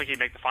 I don't think he'd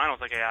make the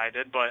finals like AI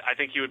did, but I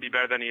think he would be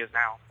better than he is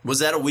now. Was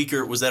that a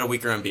weaker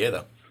NBA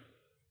though?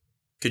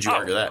 Could you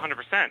argue that?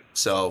 100%.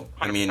 So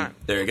I mean, 100%.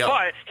 there you go.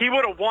 But he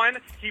would have won.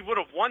 He would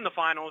have won the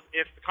finals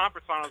if the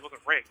conference finals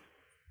wasn't rigged.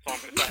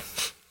 That's all I'm gonna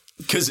say.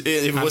 Because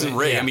it wasn't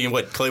rigged. yeah. I mean,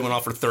 what Clay went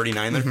off for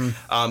 39 there.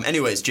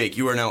 Anyways, Jake,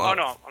 you are now Oh up.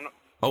 no, I'm not.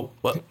 Oh,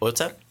 what's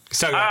that?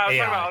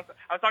 I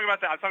was talking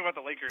about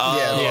the Lakers.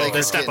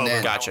 Lakers step getting over.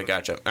 in.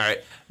 Gotcha. All right,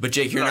 but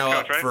Jake, you're Head now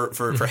up coach,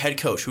 right? for head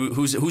coach.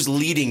 Who's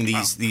leading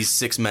these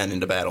 6 men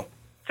into battle?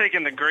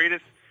 Taking the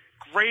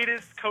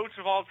greatest coach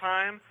of all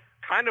time,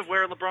 kind of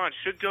where LeBron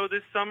should go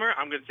this summer.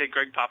 I'm going to take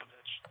Greg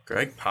Popovich.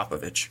 Greg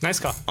Popovich. Nice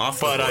call.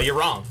 But You're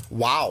wrong.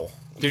 Wow.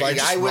 Dude, you're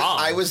just wrong.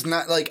 I was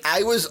not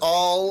I was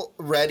all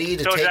ready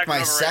to Phil take Jackson my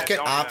overrated, second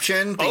don't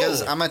option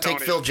because I'm going to take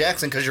Don't Phil even.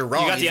 Jackson because you're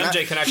wrong. You got the He's MJ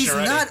not- connection He's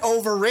already. not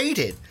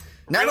overrated.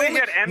 Not Really,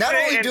 only, he had not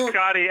MJ only and do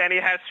Scotty, and he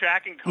has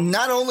Shaq and Kobe.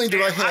 not only do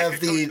I Damn, have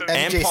could the coach those.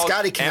 MJ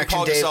Scotty and connection,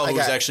 Paul Dave, Gasol, I who's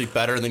got, actually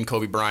better than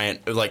Kobe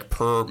Bryant, like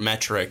per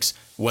metrics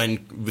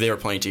when they were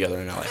playing together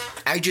in LA.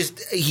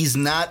 he's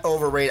not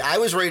overrated. I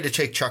was ready to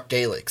take Chuck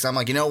Daly because I'm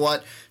like, you know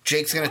what?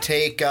 Jake's going to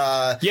take.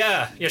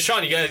 Yeah,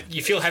 Sean,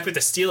 you feel happy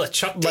to steal a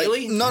Chuck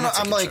Daly? No, not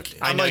I'm taking like, Chuck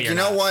I'm Daly. like, I know you you're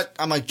know not. what?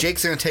 I'm like,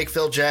 Jake's going to take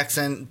Phil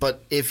Jackson,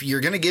 but if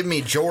you're going to give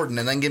me Jordan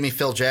and then give me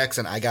Phil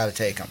Jackson, I got to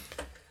take him.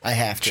 I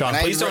have to. Sean,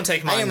 And please don't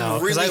take mine though,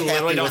 because I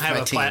literally don't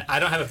have a plan. I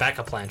don't have a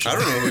backup plan. Sean. I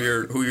don't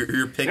know who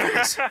your pick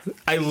is.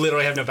 I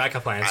literally have no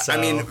backup plan. So. I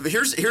mean,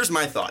 here's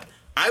my thought.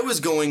 I was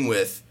going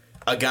with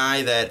a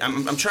guy that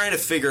I'm trying to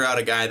figure out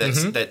a guy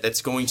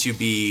that's going to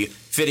be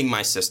fitting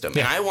my system.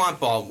 Yeah. And I want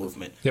ball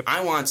movement. Yep.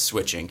 I want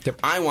switching.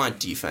 Yep. I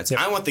want defense. Yep.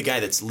 I want the guy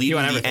that's You leading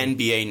want the everything.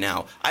 NBA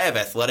now. I have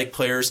athletic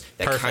players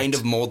that Perfect. kind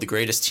of mold the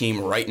greatest team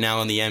right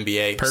now in the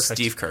NBA. Perfect.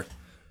 Steve Kerr.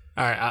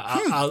 all right,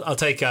 I'll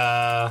take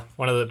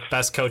one of the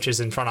best coaches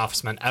in front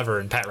office men ever,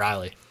 and Pat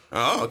Riley.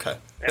 Oh, okay.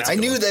 That's a I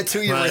good knew one. that's who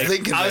you were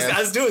thinking. I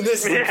was doing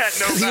this. Yeah, no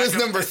Because he was backup.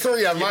 number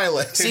 3 on my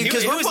list. See, He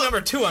because was number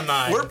 2 on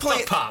mine. We're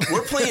playing. Pop.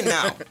 We're playing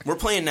now. We're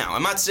playing now.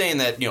 I'm not saying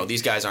that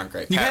these guys aren't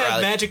great. You Pat had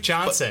Riley, Magic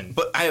Johnson,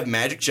 but I have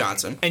Magic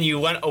Johnson. and you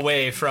went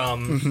away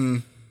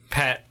from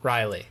Pat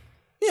Riley.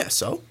 Yeah.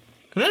 So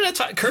No, that's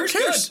fine. Kerr's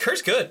cares? good.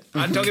 Kerr's good.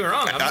 Don't get me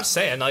wrong. I'm just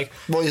saying, like,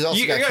 Well, he's also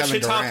got you're Kevin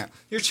shit Durant.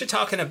 You're shit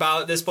talking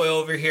about this boy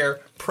over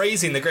here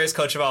praising the greatest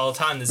coach of all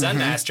time, the Zen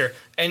Master,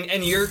 and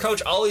your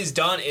coach. All he's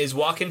done is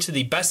walk into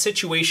the best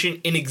situation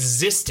in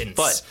existence,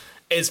 But-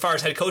 as far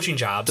as head coaching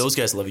jobs, those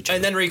guys love each other.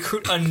 and then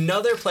recruit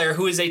another player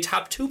who is a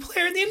top 2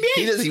 player in the NBA.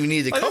 He doesn't even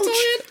need the Like, that's coach.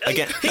 all he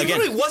had. Again- he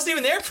literally wasn't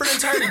even there for an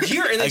entire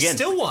year, and they Again,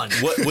 still won.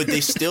 What would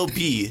they still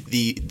be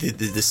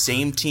the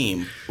same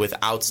team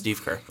without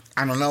Steve Kerr?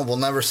 I don't know. We'll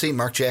never see.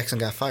 Mark Jackson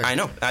got fired. I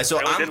know. So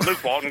Really, I'm, didn't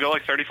Luke Walton go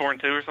like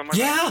 34-2 or something like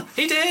that? Yeah,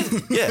 he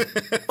did. yeah.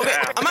 Okay,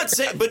 I'm not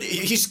saying, but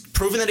he's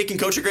proven that he can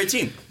coach a great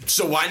team.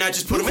 So why not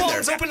just put him in there?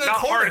 Walton's open in the Not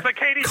corner. hard. It's like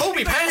KD.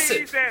 Kobe, it's like pass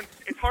KD it. saying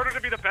it's harder to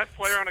be the best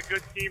player on a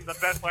good team than the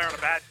best player on a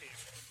bad team.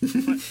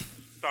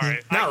 Sorry.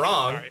 Not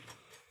wrong. Sorry.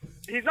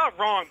 He's not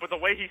wrong, but the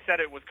way he said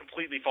it was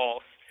completely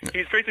false.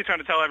 He's basically trying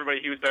to tell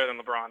everybody he was better than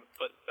LeBron,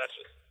 but that's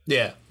just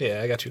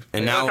Yeah, I got you.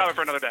 And that's now topic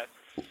for another day.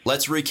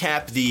 let's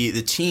recap the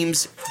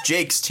teams.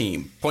 Jake's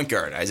team: point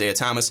guard Isaiah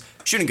Thomas,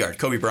 shooting guard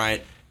Kobe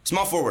Bryant,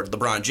 small forward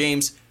LeBron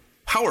James,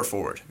 power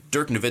forward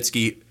Dirk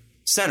Nowitzki,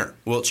 center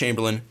Wilt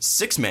Chamberlain,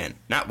 6-man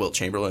not Wilt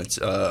Chamberlain, it's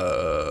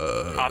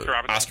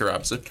Oscar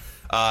Robertson.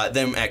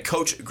 Then at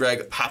coach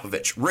Greg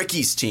Popovich.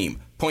 Ricky's team: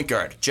 point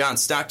guard John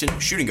Stockton,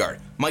 shooting guard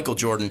Michael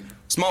Jordan,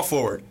 small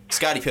forward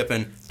Scottie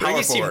Pippen, power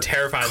Ricky's team forward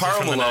terrifies me Karl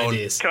from the Malone.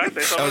 90s. Can I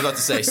say something? I was about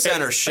to say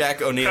center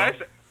Shaq O'Neal,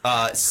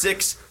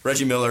 6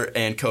 Reggie Miller,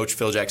 and coach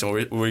Phil Jackson. Were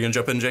you going to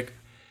jump in, Jake?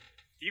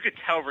 You could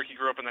tell Ricky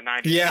grew up in the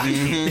 90s. Yeah,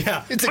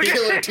 yeah. It's a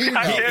killer team.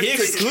 I though. did. He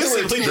It's a killer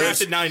exclusively team.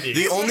 drafted 90s.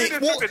 The only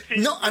Well,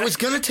 no, I was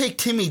going to take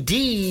Timmy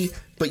D,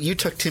 but you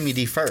took Timmy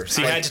D first.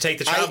 He Like, had to take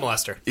the child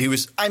molester. he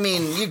was. I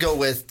mean, you go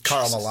with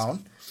Karl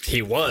Malone.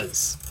 He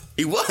was.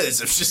 He was.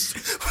 I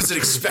wasn't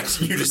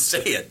expecting you to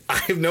say it. I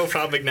have no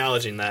problem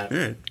acknowledging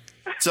that.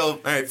 So, all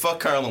right, fuck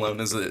Karl Malone.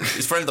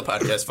 He's friend of the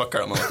podcast. Fuck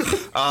Karl Malone.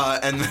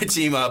 And my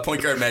team: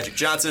 point guard Magic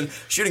Johnson,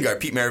 shooting guard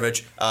Pete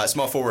Maravich,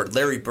 small forward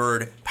Larry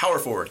Bird, power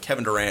forward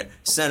Kevin Durant,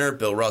 center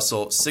Bill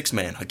Russell,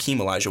 6-man Hakeem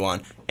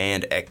Olajuwon,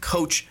 and at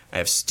coach I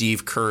have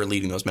Steve Kerr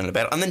leading those men in the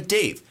battle. And then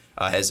Dave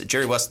has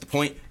Jerry West at the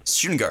point,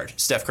 shooting guard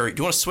Steph Curry. Do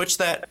you want to switch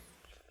that?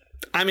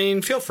 I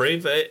mean, feel free.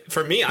 But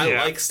for me, I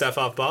Yeah. like Steph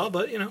off ball,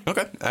 but you know,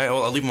 Okay,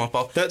 I'll leave him off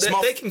ball.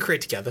 they can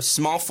create together.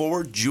 Small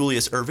forward,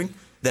 Julius Erving.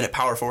 Then at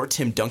power forward,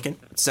 Tim Duncan.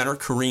 Center,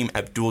 Kareem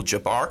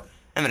Abdul-Jabbar.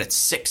 And then at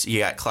 6, you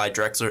got Clyde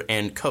Drexler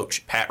and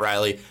coach Pat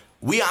Riley.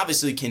 We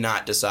obviously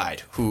cannot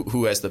decide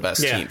who has the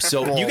best Yeah. team.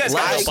 So You guys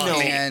let got us no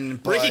know. can,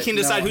 but Ricky can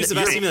decide no, who's the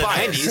best team in the You're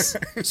 90s.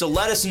 So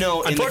let us know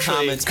in the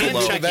Unfortunately, comments hand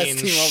below. checking- Best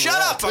team Shut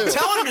overall, up! I'm too.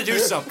 telling him to do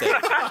something.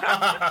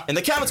 In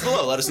the comments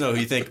below, let us know who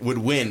you think would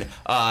win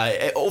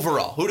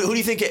overall. Who do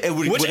you think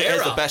Which has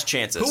era? the best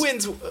chances? Who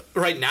wins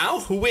right now?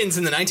 Who wins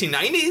in the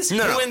 1990s?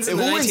 No, Who wins in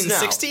the who wins now?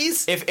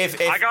 1960s?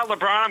 If I got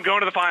LeBron. I'm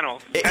going to the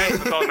finals. That's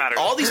all that matters.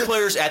 all these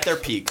players at their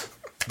peak,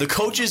 the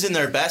coaches in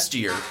their best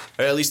year,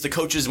 or at least the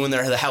coaches when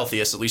they're the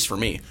healthiest, at least for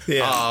me.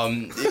 Yeah.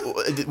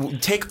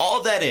 Take all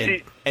of that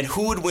in, and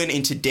who would win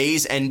in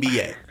today's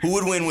NBA? Who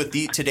would win with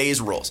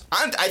today's rules?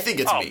 I think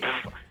it's me.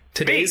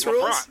 Today's Me,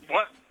 rules? LeBron.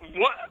 What?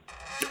 What?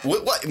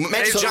 What?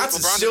 Magic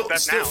Johnson's still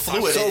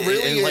fluid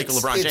in like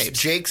LeBron James.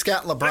 Jake's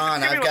got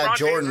LeBron, I've got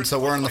Jordan, so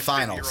we're in the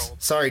finals.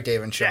 Sorry,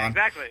 Dave and Sean.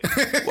 Yeah,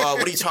 exactly. Well,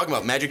 what are you talking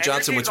about? Magic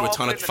Johnson went to a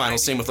ton of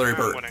finals. Same with Larry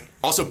Bird.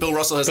 Also, Bill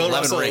Russell has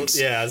 11 rings.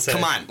 Yeah,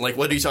 come on. Like,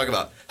 what are you talking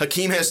about?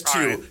 Hakeem has 2.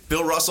 Right.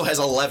 Bill Russell has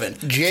 11.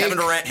 Kevin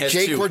Durant has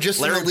 2. We're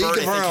just Larry in the league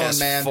Bird, of our own,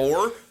 man.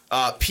 4.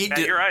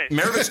 You're right.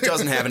 Maravich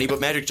doesn't have any, but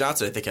Magic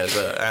Johnson, I think, has.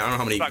 I don't know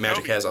how many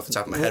Magic has off the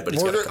top of my head, but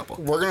he's got a couple.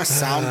 We're going to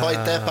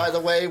soundbite that, by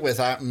the way,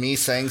 without me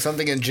saying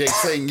something and Jake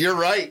saying, you're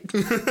right.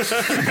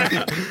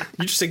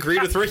 You just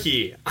agreed with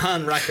Ricky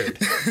on record.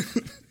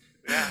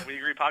 Yeah, we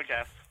agree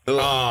podcast.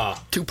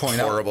 2.0.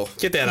 Horrible.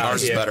 Get that out.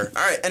 Ours is better.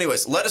 All right,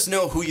 anyways, let us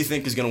know who you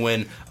think is going to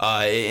win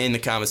in the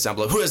comments down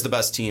below. Who has the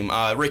best team?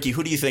 Ricky,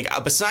 who do you think,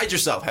 besides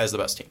yourself, has the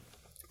best team?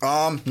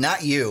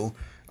 Not you.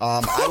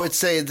 I would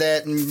say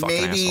that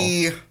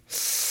maybe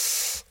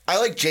I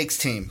like Jake's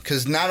team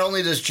because not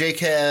only does Jake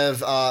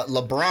have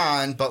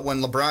LeBron, but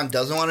when LeBron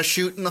doesn't want to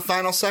shoot in the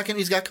final second,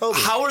 he's got Kobe.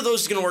 How are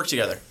those going to work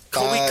together?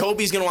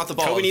 Kobe's going to want the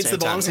ball. Kobe needs the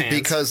ball in his hands.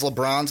 Because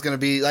LeBron's going to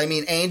be. I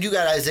mean, and you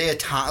got Isaiah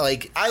Thomas.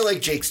 Like, I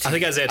like Jake's team. I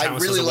think Isaiah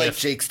Thomas I really is a like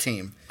lift. Jake's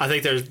team. I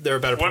think there are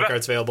better point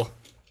guards available.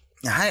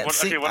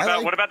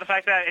 What about the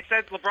fact that it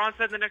said LeBron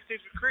said in the next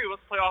stage of career,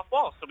 let's play off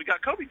ball, so we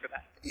got Kobe for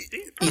that.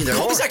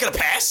 Kobe's not going to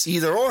pass.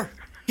 Either or.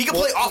 He can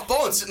play off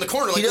ball and sit in the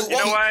corner. Like,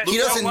 he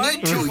doesn't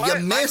need to. You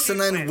miss, and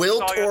then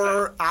Wilt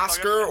or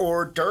Oscar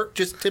or Dirk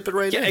just tip it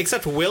right in. Yeah,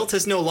 except Wilt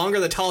is no longer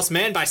the tallest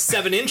man by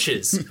 7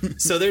 inches.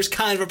 So there's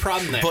kind of a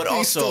problem there. But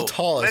he's still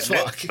tall as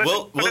fuck.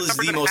 Will is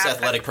the most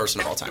athletic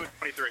person of all time.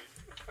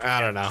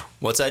 I don't know.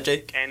 What's that,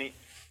 Jake? And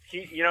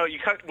he you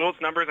cut Wilt's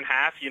numbers in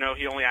half. He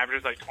only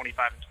averages like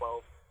 25 and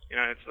 12.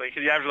 It's like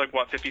he averages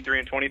like 53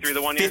 and 23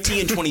 the one year. 50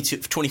 and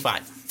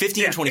 25.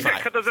 50 and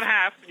 25. Cut those in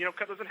half.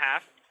 Cut those in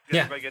half.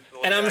 Yeah,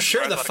 and I'm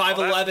sure the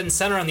 5'11"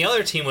 center on the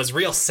other team was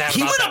real sad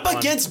he about that. He went up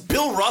against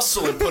Bill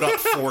Russell and put up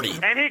 40.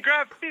 And he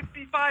grabbed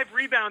 55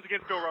 rebounds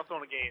against Bill Russell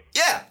in a game.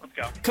 Yeah. Let's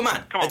go. Come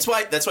on. That's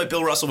why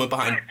Bill Russell went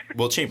behind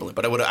Will Chamberlain,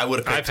 but I would have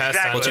picked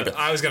Will Chamberlain.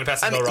 I was going to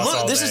pass to Bill Russell.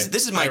 Look,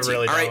 this is my team.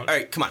 Really all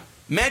right, come on.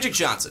 Magic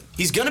Johnson.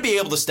 He's going to be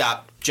able to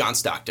stop John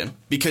Stockton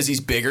because he's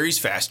bigger, he's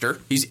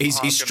faster,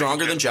 he's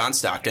stronger than John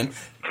Stockton.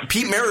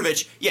 Pete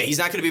Maravich, he's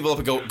not going to be able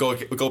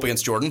to go up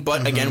against Jordan,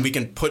 but again, we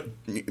can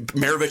put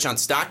Maravich on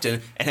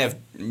Stockton and have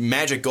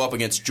Magic go up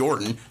against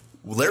Jordan.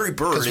 Larry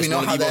Bird is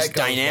one of the most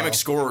dynamic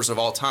scorers of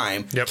all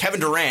time. Yep. Kevin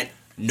Durant,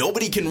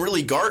 nobody can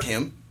really guard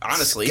him,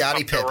 honestly.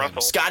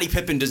 Scottie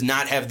Pippen does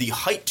not have the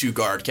height to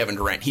guard Kevin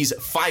Durant. He's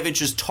 5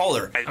 inches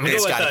taller than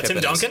Scottie Pippen.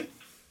 Tim Duncan?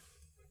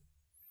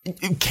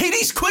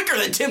 KD's quicker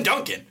than Tim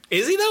Duncan.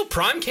 Is he though?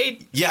 Prime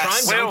KD?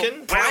 Yes. Prime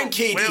Duncan? Prime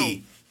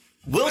KD.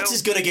 Wilt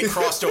is going to get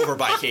crossed over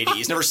by KD.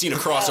 He's never seen a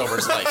crossover in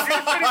his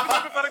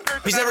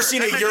life. He's never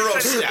seen a Euro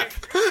step.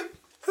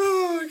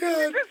 Oh, my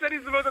God. He just said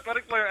he's the most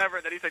athletic player ever,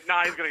 and then he's like,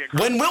 nah, he's going to get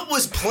crossed. When Wilt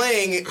was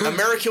playing,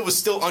 America was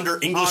still under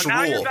English rule.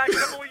 Now you're backing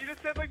up on what you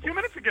just said like 2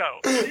 minutes ago.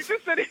 You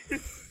just said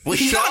well,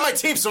 he's not on my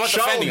team, so I'm not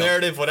defending him.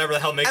 Narrative, whatever the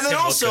hell makes him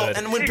look good.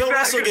 And when Bill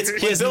Russell gets...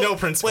 He has no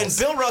principles.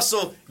 When Bill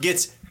Russell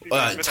gets...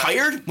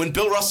 tired when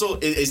Bill Russell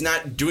is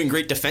not doing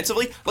great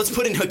defensively, let's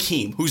put in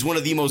Hakeem, who's one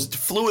of the most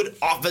fluid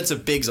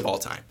offensive bigs of all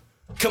time.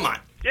 Come on.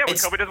 Yeah, when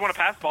Kobe doesn't want to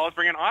pass the ball, let's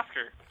bring in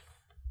Oscar.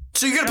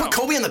 So you're going to put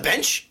Kobe on the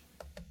bench?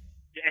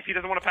 Yeah, if he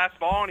doesn't want to pass the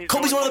ball, and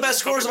Kobe's one of the best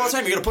scorers of all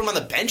time. You're going to put him on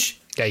the bench?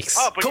 Yikes.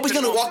 Kobe's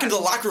going to walk into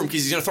the locker room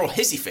because he's going to throw a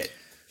hissy fit.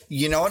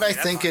 You know what I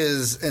think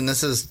is, and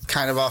this is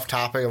kind of off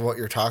topic of what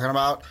you're talking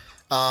about,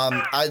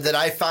 that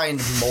I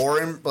find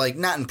more,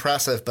 not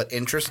impressive, but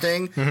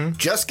interesting. Mm-hmm.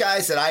 Just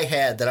guys that I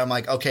had that I'm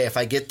like, okay, if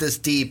I get this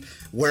deep,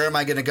 where am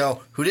I going to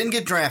go? Who didn't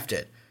get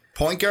drafted?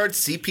 Point guard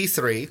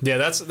CP3. Yeah,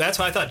 that's what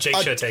I thought Jake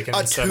should have taken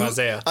instead of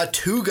Isaiah. A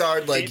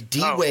 2-guard like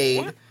D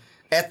Wade.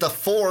 At the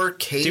 4,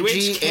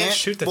 KG can't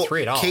shoot the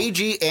 3 at all.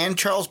 KG and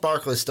Charles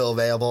Barkley still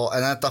available,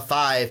 and at the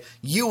 5,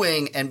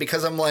 Ewing. And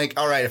because I'm like,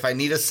 all right, if I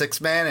need a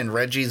 6-man and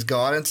Reggie's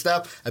gone and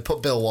stuff, I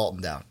put Bill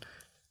Walton down.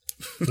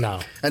 No.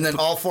 And then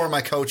all 4 of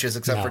my coaches,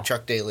 except for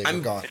Chuck Daly, are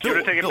gone. If you would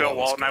have taken Bill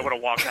Walton, I would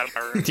have walked out of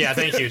my room. Yeah,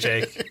 thank you,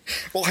 Jake.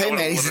 Well, hey,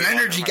 man, he's an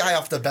energy guy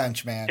off the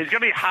bench, man. He's going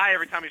to be high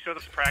every time he shows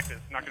up to practice.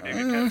 Not going to be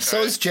a good catch.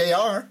 So is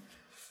JR.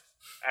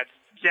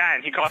 Yeah,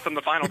 and he cost them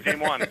the final game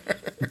 1.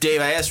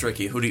 Dave, I asked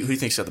Ricky, who do you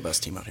think's got the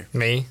best team out here?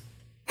 Me.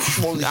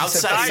 Well,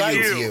 outside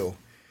of you.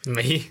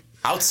 Me?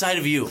 Outside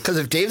of you. Because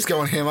if Dave's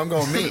going him, I'm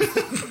going me.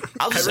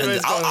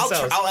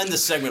 I'll end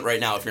this segment right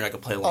now if you're not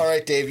going to play along. All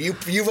right, Dave, you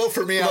vote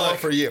for me, I'll vote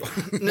for you.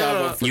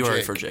 No, you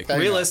vote for Jake.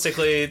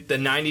 Realistically, the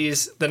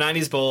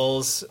 90s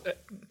Bulls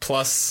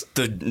plus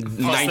the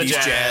 90s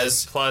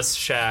Jazz plus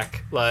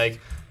Shaq,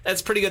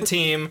 that's a pretty good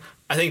team.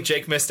 I think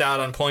Jake missed out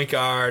on point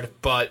guard,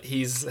 but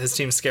his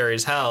team's scary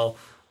as hell.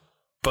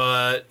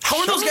 But how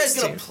are those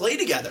guys going to play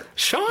together?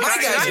 My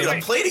guys are going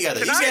to play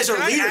together. These guys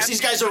are leaders.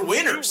 These guys are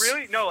winners.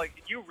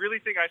 You really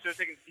think I should have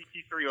taken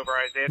CP3 over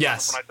Isaiah?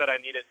 Yes. When I said I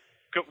needed.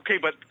 Okay,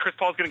 but Chris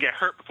Paul's going to get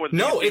hurt before the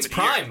No, it's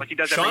prime. like he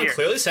does Sean every year.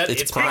 clearly said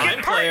it's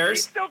prime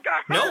players. He still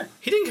got hurt. No,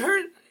 he didn't get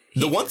hurt.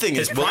 The one thing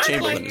is Will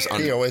Chamberlain is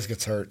He always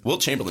gets hurt. Will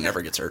Chamberlain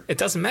never gets hurt. It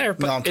doesn't matter,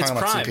 but No, I'm it's talking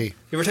about prime. CP.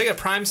 You were taking a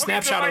prime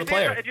snapshot of the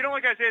player. If you don't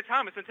like Isaiah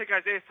Thomas, then take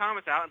Isaiah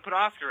Thomas out and put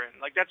Oscar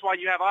in. Like, that's why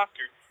you have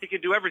Oscar. He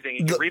can do everything.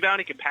 He can rebound.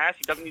 He can pass.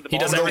 He doesn't need the ball.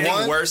 He does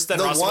everything worse than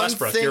Russell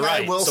Westbrook. You're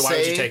right. So why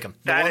would you take him?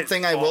 The one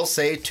thing I will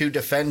say to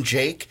defend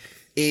Jake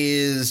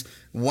is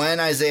when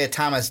Isaiah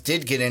Thomas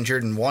did get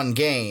injured in one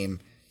game,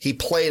 he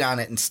played on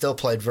it and still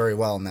played very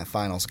well in that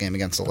finals game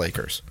against the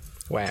Lakers.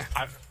 Wow.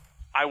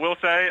 I will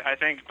say, I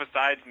think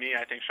besides me,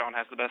 I think Sean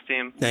has the best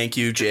team. Thank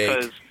you, Jake.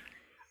 Because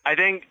I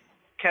think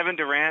Kevin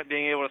Durant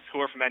being able to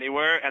score from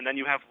anywhere, and then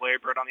you have Larry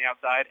Bird on the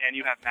outside, and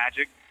you have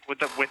Magic with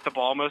the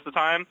ball most of the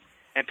time.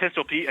 And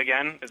Pistol Pete,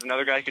 again, is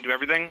another guy who can do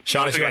everything.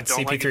 Sean, if you had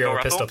CP3 over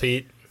Pistol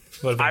Pete,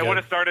 I would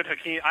have started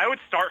Hakeem. I would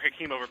start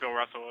Hakeem over Bill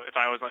Russell if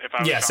I was.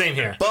 Yeah, same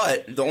here.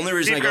 But the only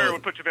reason Steve I Kerr go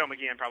would put JaVale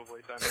McGee in probably.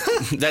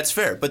 So. That's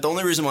fair. But the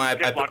only reason why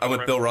I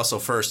went Bill Russell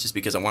first is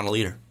because I want a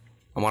leader.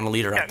 I want a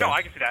leader out there. No,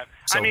 I can see that.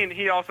 So, I mean,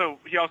 he also.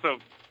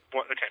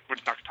 Well, okay, we're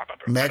not going to talk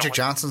about Bill. Magic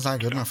Johnson's not a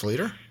good enough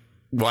leader?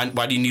 Why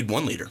do you need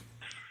one leader?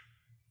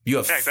 You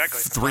have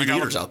three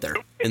leaders out there.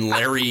 And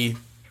Larry,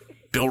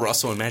 Bill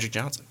Russell, and Magic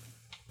Johnson.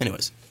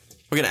 Anyways,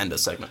 we're going to end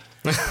this segment.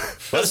 Let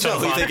us know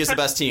who you think is the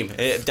best team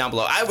down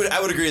below. I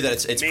would agree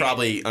that it's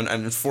probably,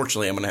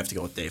 unfortunately, I'm going to have to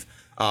go with Dave.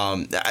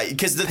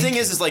 Because the thing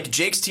is like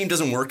Jake's team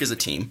doesn't work as a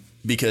team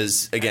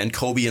because, again,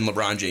 Kobe and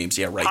LeBron James,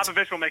 yeah, right.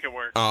 Popovich will make it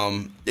work.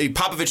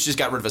 Popovich just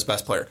got rid of his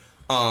best player.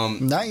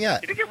 Not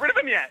yet. He didn't get rid of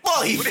him yet.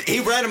 Well, he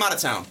ran him out of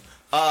town.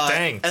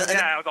 Dang.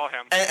 Yeah, it was all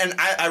him. And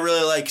I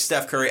really like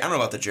Steph Curry. I don't know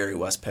about the Jerry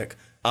West pick.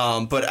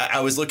 But I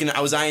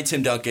was eyeing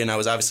Tim Duncan. I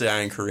was obviously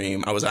eyeing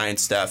Kareem. I was eyeing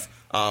Steph.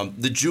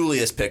 The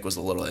Julius pick was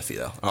a little iffy,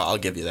 though. I'll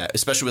give you that,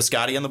 especially with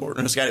Scotty on the board.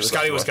 No,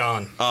 Scotty was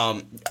gone.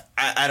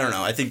 I don't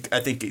know. I think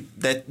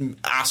that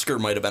Oscar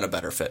might have been a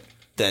better fit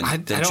than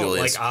Julius. I don't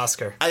like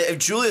Oscar.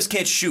 Julius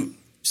can't shoot,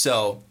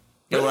 so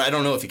I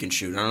don't know if he can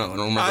shoot. I don't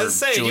remember. I was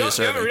saying, Julius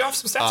you want to read off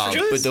some stats for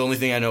Julius? But the only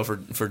thing I know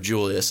for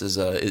Julius is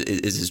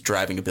his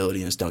driving ability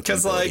and his dunking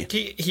ability.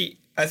 Because he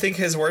I think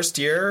his worst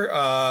year,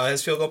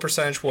 his field goal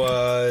percentage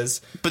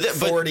was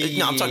 40.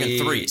 No, I'm talking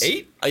threes. Is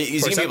he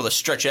gonna be able to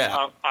stretch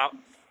out?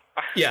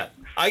 Yeah,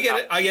 I get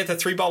it. I get the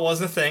 3-ball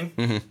wasn't a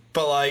thing,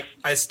 but like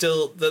I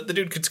still the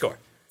dude could score.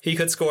 He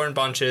could score in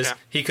bunches. Yeah.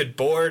 He could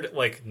board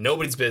like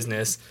nobody's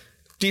business.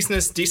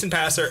 Decent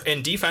passer,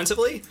 and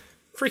defensively,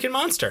 freaking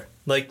monster.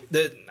 Like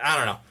I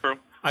don't know. True.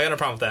 I got no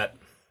problem with that.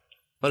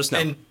 Let us know.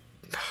 And,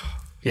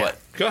 yeah. What?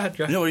 Go ahead.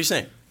 No, what are you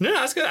saying? No,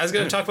 I was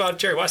going to talk about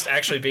Jerry West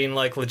actually being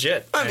like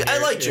legit. I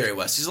like Jerry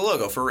West. He's a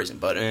logo for a reason,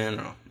 but I don't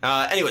know.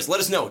 Anyways, let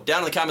us know down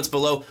in the comments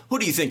below. Who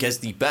do you think has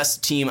the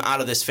best team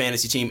out of this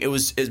fantasy team?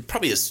 It's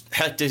probably as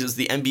hectic as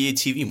the NBA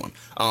TV one,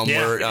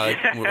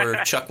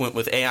 where Chuck went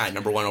with AI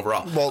number 1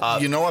 overall. Well,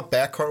 you know what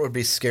backcourt would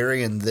be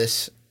scary in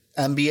this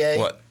NBA?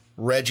 What?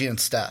 Reggie and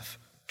Steph.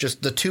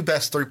 Just the two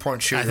best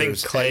 3-point shooters. I think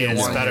Clay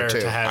is better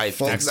to have. I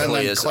think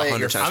Clay is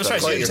 100 times better. I'm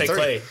surprised you didn't take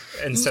Clay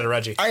instead of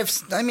Reggie.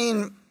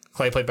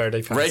 Clay played better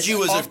defense. Reggie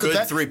was a good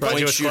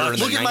 3-point shooter in the 90s.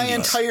 Look at my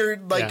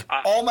entire,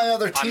 all my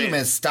other team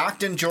is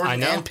Stockton,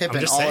 Jordan, and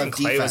Pippen, all in defense.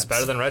 Clay was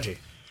better than Reggie.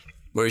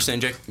 What are you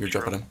saying, Jake? You're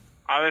jumping in.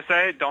 I would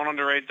say don't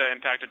underrate the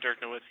impact of Dirk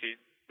Nowitzki.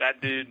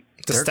 That dude.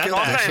 The step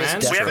back,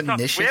 man.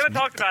 We haven't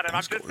talked about him.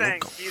 I'm just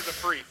saying he's a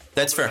freak.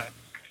 That's fair.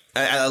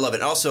 I love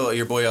it. Also,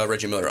 your boy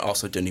Reggie Miller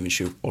also didn't even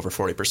shoot over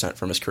 40%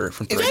 from his career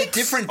from 3. It's a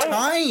different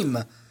time.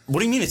 What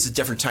do you mean it's a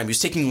different time? He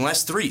was taking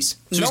less threes.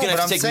 So he's going to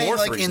have to take more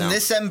threes now. In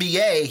this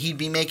NBA, he'd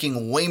be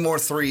making way more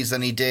threes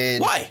than he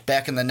did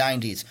back in the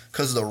 90s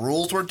because the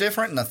rules were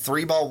different and the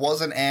 3-ball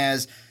wasn't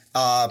as so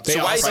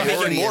why is he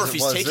making more if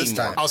he's taking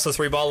more? Also,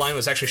 3-ball line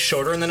was actually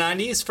shorter in the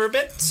 90s for a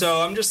bit.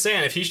 So I'm just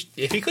saying, if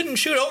he couldn't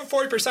shoot over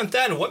 40%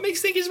 then, what makes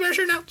you think he's better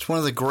shooter now? It's one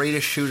of the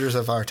greatest shooters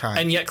of our time.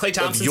 And yet Klay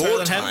Thompson's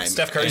better than him.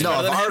 Steph Curry's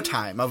better than him. Of our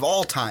time. Of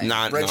all time.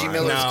 Reggie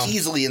Miller is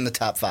easily in the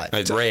top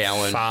 5. Ray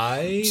Allen.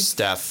 5?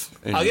 Steph.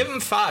 I'll give him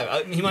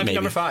 5. He might be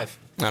number 5.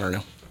 I don't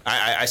know.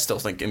 I still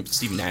think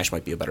Steve Nash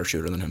might be a better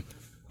shooter than him.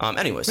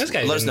 Anyways, this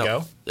guy let us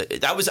know.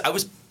 I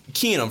was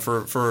keying him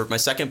for my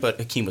second, but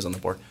Hakeem was on the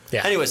board.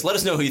 Yeah. Anyways, let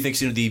us know who you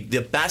think is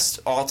the best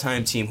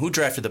all-time team. Who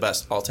drafted the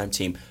best all-time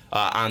team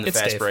on the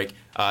Fast Break?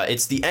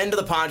 It's the end of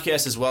the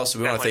podcast as well, so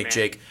we want to thank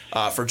Jake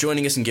for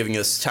joining us and giving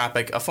this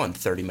topic a fun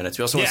 30 minutes.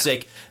 We also want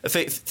to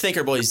thank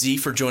our boy Z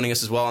for joining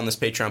us as well on this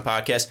Patreon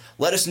podcast.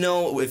 Let us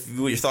know what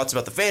your thoughts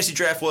about the fantasy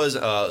draft was.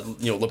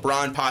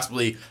 LeBron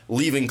possibly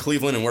leaving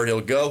Cleveland and where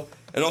he'll go.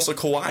 And also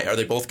Kawhi. Are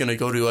they both going to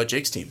go to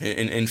Jake's team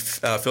in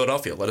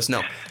Philadelphia? Let us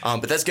know.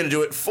 But that's going to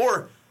do it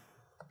for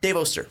Dave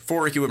Oster,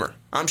 for Ricky Wimmer.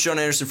 I'm Sean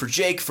Anderson for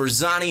Jake, for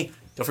Zani.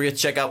 Don't forget to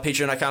check out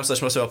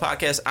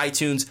patreon.com/mostofallpodcast,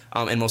 iTunes,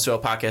 and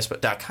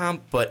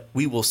mostofallpodcast.com. But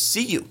we will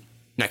see you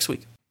next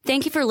week.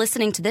 Thank you for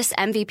listening to this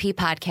MVP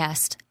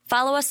podcast.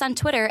 Follow us on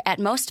Twitter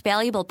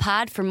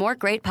 @MostValuablePod for more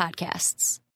great podcasts.